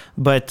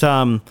 But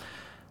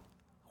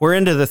we're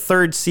into the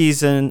third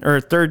season, or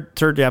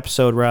third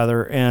episode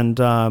rather, and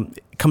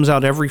it comes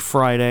out every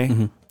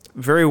Friday.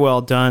 very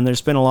well done.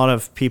 There's been a lot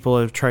of people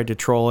who have tried to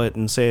troll it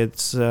and say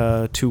it's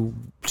too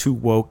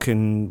woke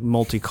and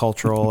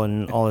multicultural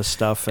and all this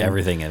stuff. And,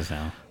 Everything is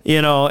now.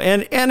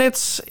 And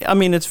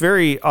it's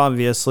very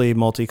obviously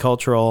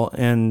multicultural.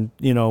 And,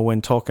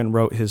 when Tolkien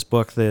wrote his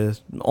book, the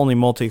only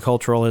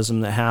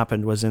multiculturalism that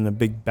happened was in the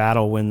big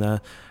battle when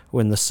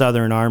the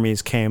Southern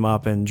armies came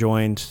up and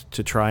joined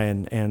to try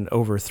and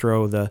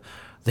overthrow the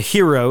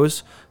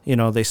heroes.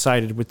 They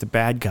sided with the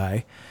bad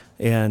guy.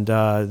 And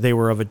they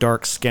were of a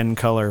dark skin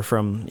color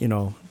from,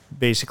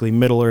 basically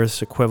Middle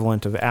Earth's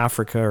equivalent of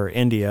Africa or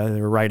India. They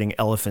were riding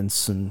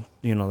elephants and,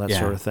 that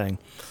sort of thing.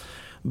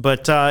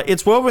 But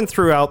it's woven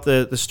throughout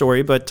the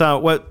story. But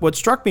what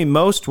struck me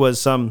most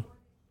was the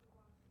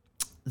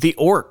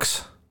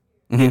orcs.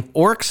 Mm-hmm. The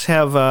orcs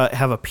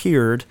have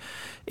appeared,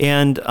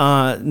 and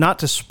not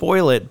to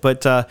spoil it,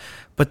 but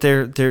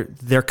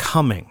they're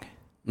coming,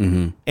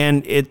 mm-hmm.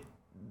 and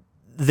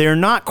they're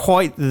not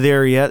quite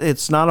there yet.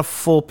 It's not a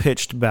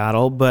full-pitched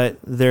battle, but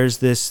there's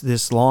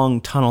this long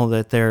tunnel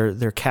that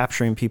they're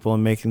capturing people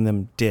and making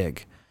them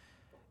dig,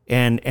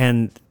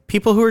 and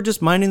people who are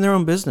just minding their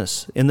own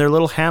business in their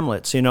little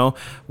hamlets.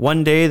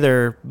 One day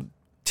they're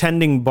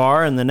tending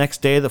bar, and the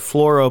next day the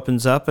floor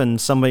opens up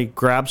and somebody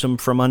grabs them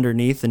from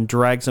underneath and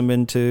drags them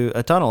into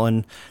a tunnel,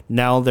 and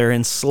now they're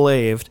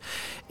enslaved.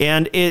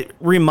 And it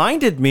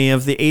reminded me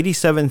of the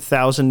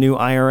 87,000 new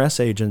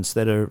IRS agents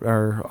that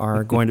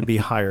are going to be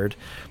hired,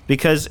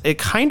 because it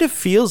kind of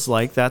feels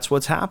like that's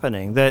what's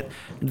happening. That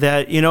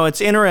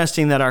it's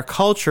interesting that our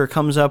culture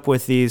comes up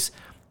with these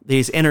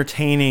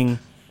entertaining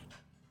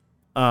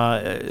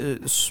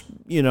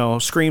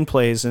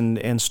screenplays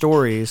and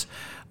stories,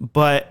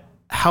 but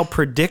how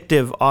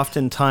predictive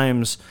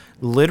oftentimes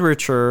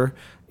literature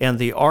and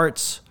the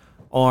arts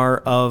are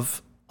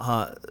of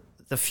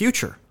the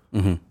future,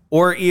 mm-hmm.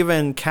 or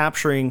even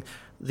capturing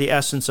the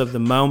essence of the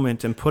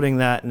moment and putting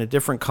that in a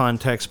different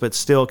context, but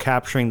still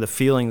capturing the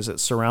feelings that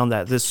surround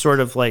that. This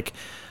sort of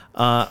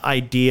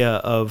idea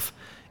of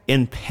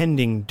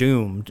impending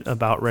doom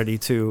about ready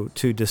to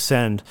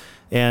descend.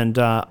 And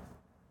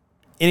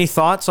any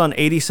thoughts on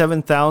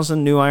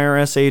 87,000 new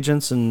IRS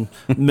agents and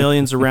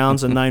millions of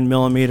rounds of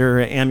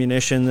 9mm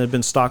ammunition that have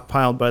been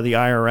stockpiled by the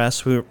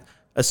IRS, who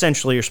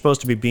essentially are supposed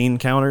to be bean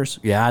counters?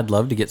 Yeah, I'd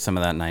love to get some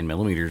of that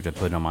 9mm to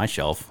put on my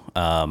shelf.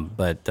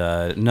 But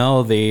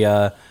no,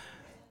 I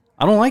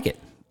don't like it.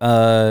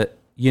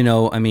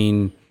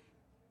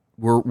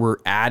 We're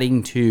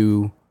adding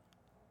to,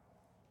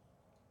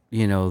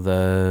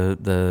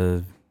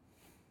 the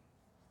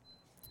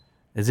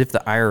as if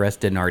the IRS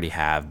didn't already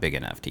have big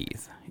enough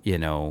teeth.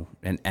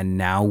 And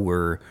now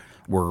we're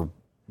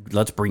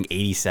let's bring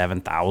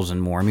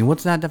 87,000 more. I mean,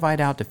 what's that divide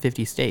out to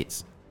 50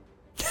 states?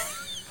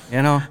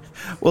 Well,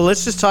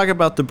 let's just talk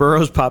about the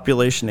borough's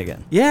population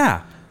again.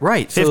 Yeah,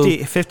 right.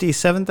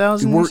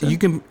 57,000? You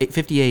can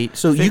 58.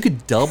 So you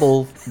could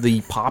double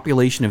the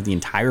population of the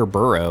entire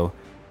borough,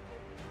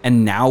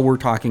 and now we're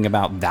talking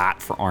about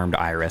that for armed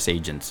IRS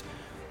agents.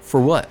 For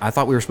what? I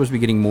thought we were supposed to be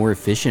getting more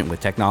efficient with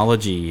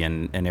technology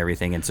and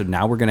everything, and so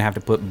now we're going to have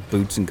to put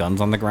boots and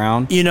guns on the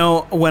ground.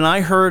 When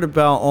I heard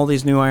about all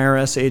these new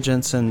IRS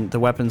agents and the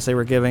weapons they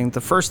were giving,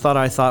 the first thought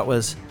I thought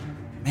was,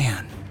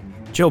 man,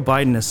 Joe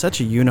Biden is such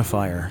a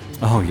unifier.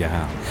 Oh,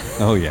 yeah.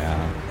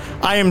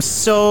 I am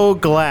so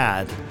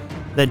glad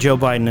that Joe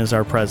Biden is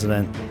our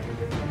president.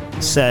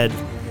 Said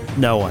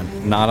no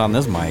one. Not on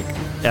this mic.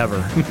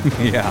 Ever.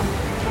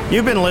 Yeah.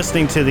 You've been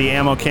listening to the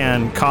Ammo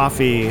Can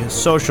Coffee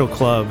Social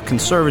Club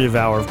Conservative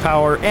Hour of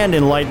Power and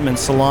Enlightenment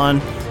Salon.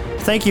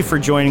 Thank you for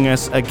joining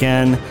us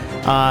again.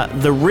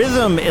 The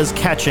rhythm is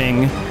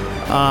catching.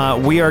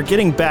 We are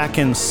getting back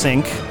in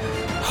sync.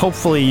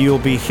 Hopefully you'll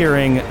be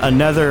hearing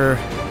another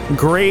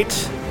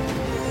great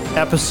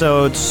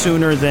episode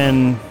sooner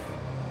than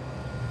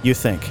you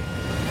think.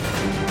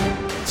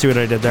 See what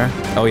I did there?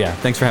 Oh, yeah.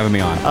 Thanks for having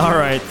me on. All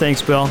right.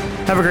 Thanks, Bill.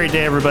 Have a great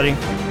day, everybody.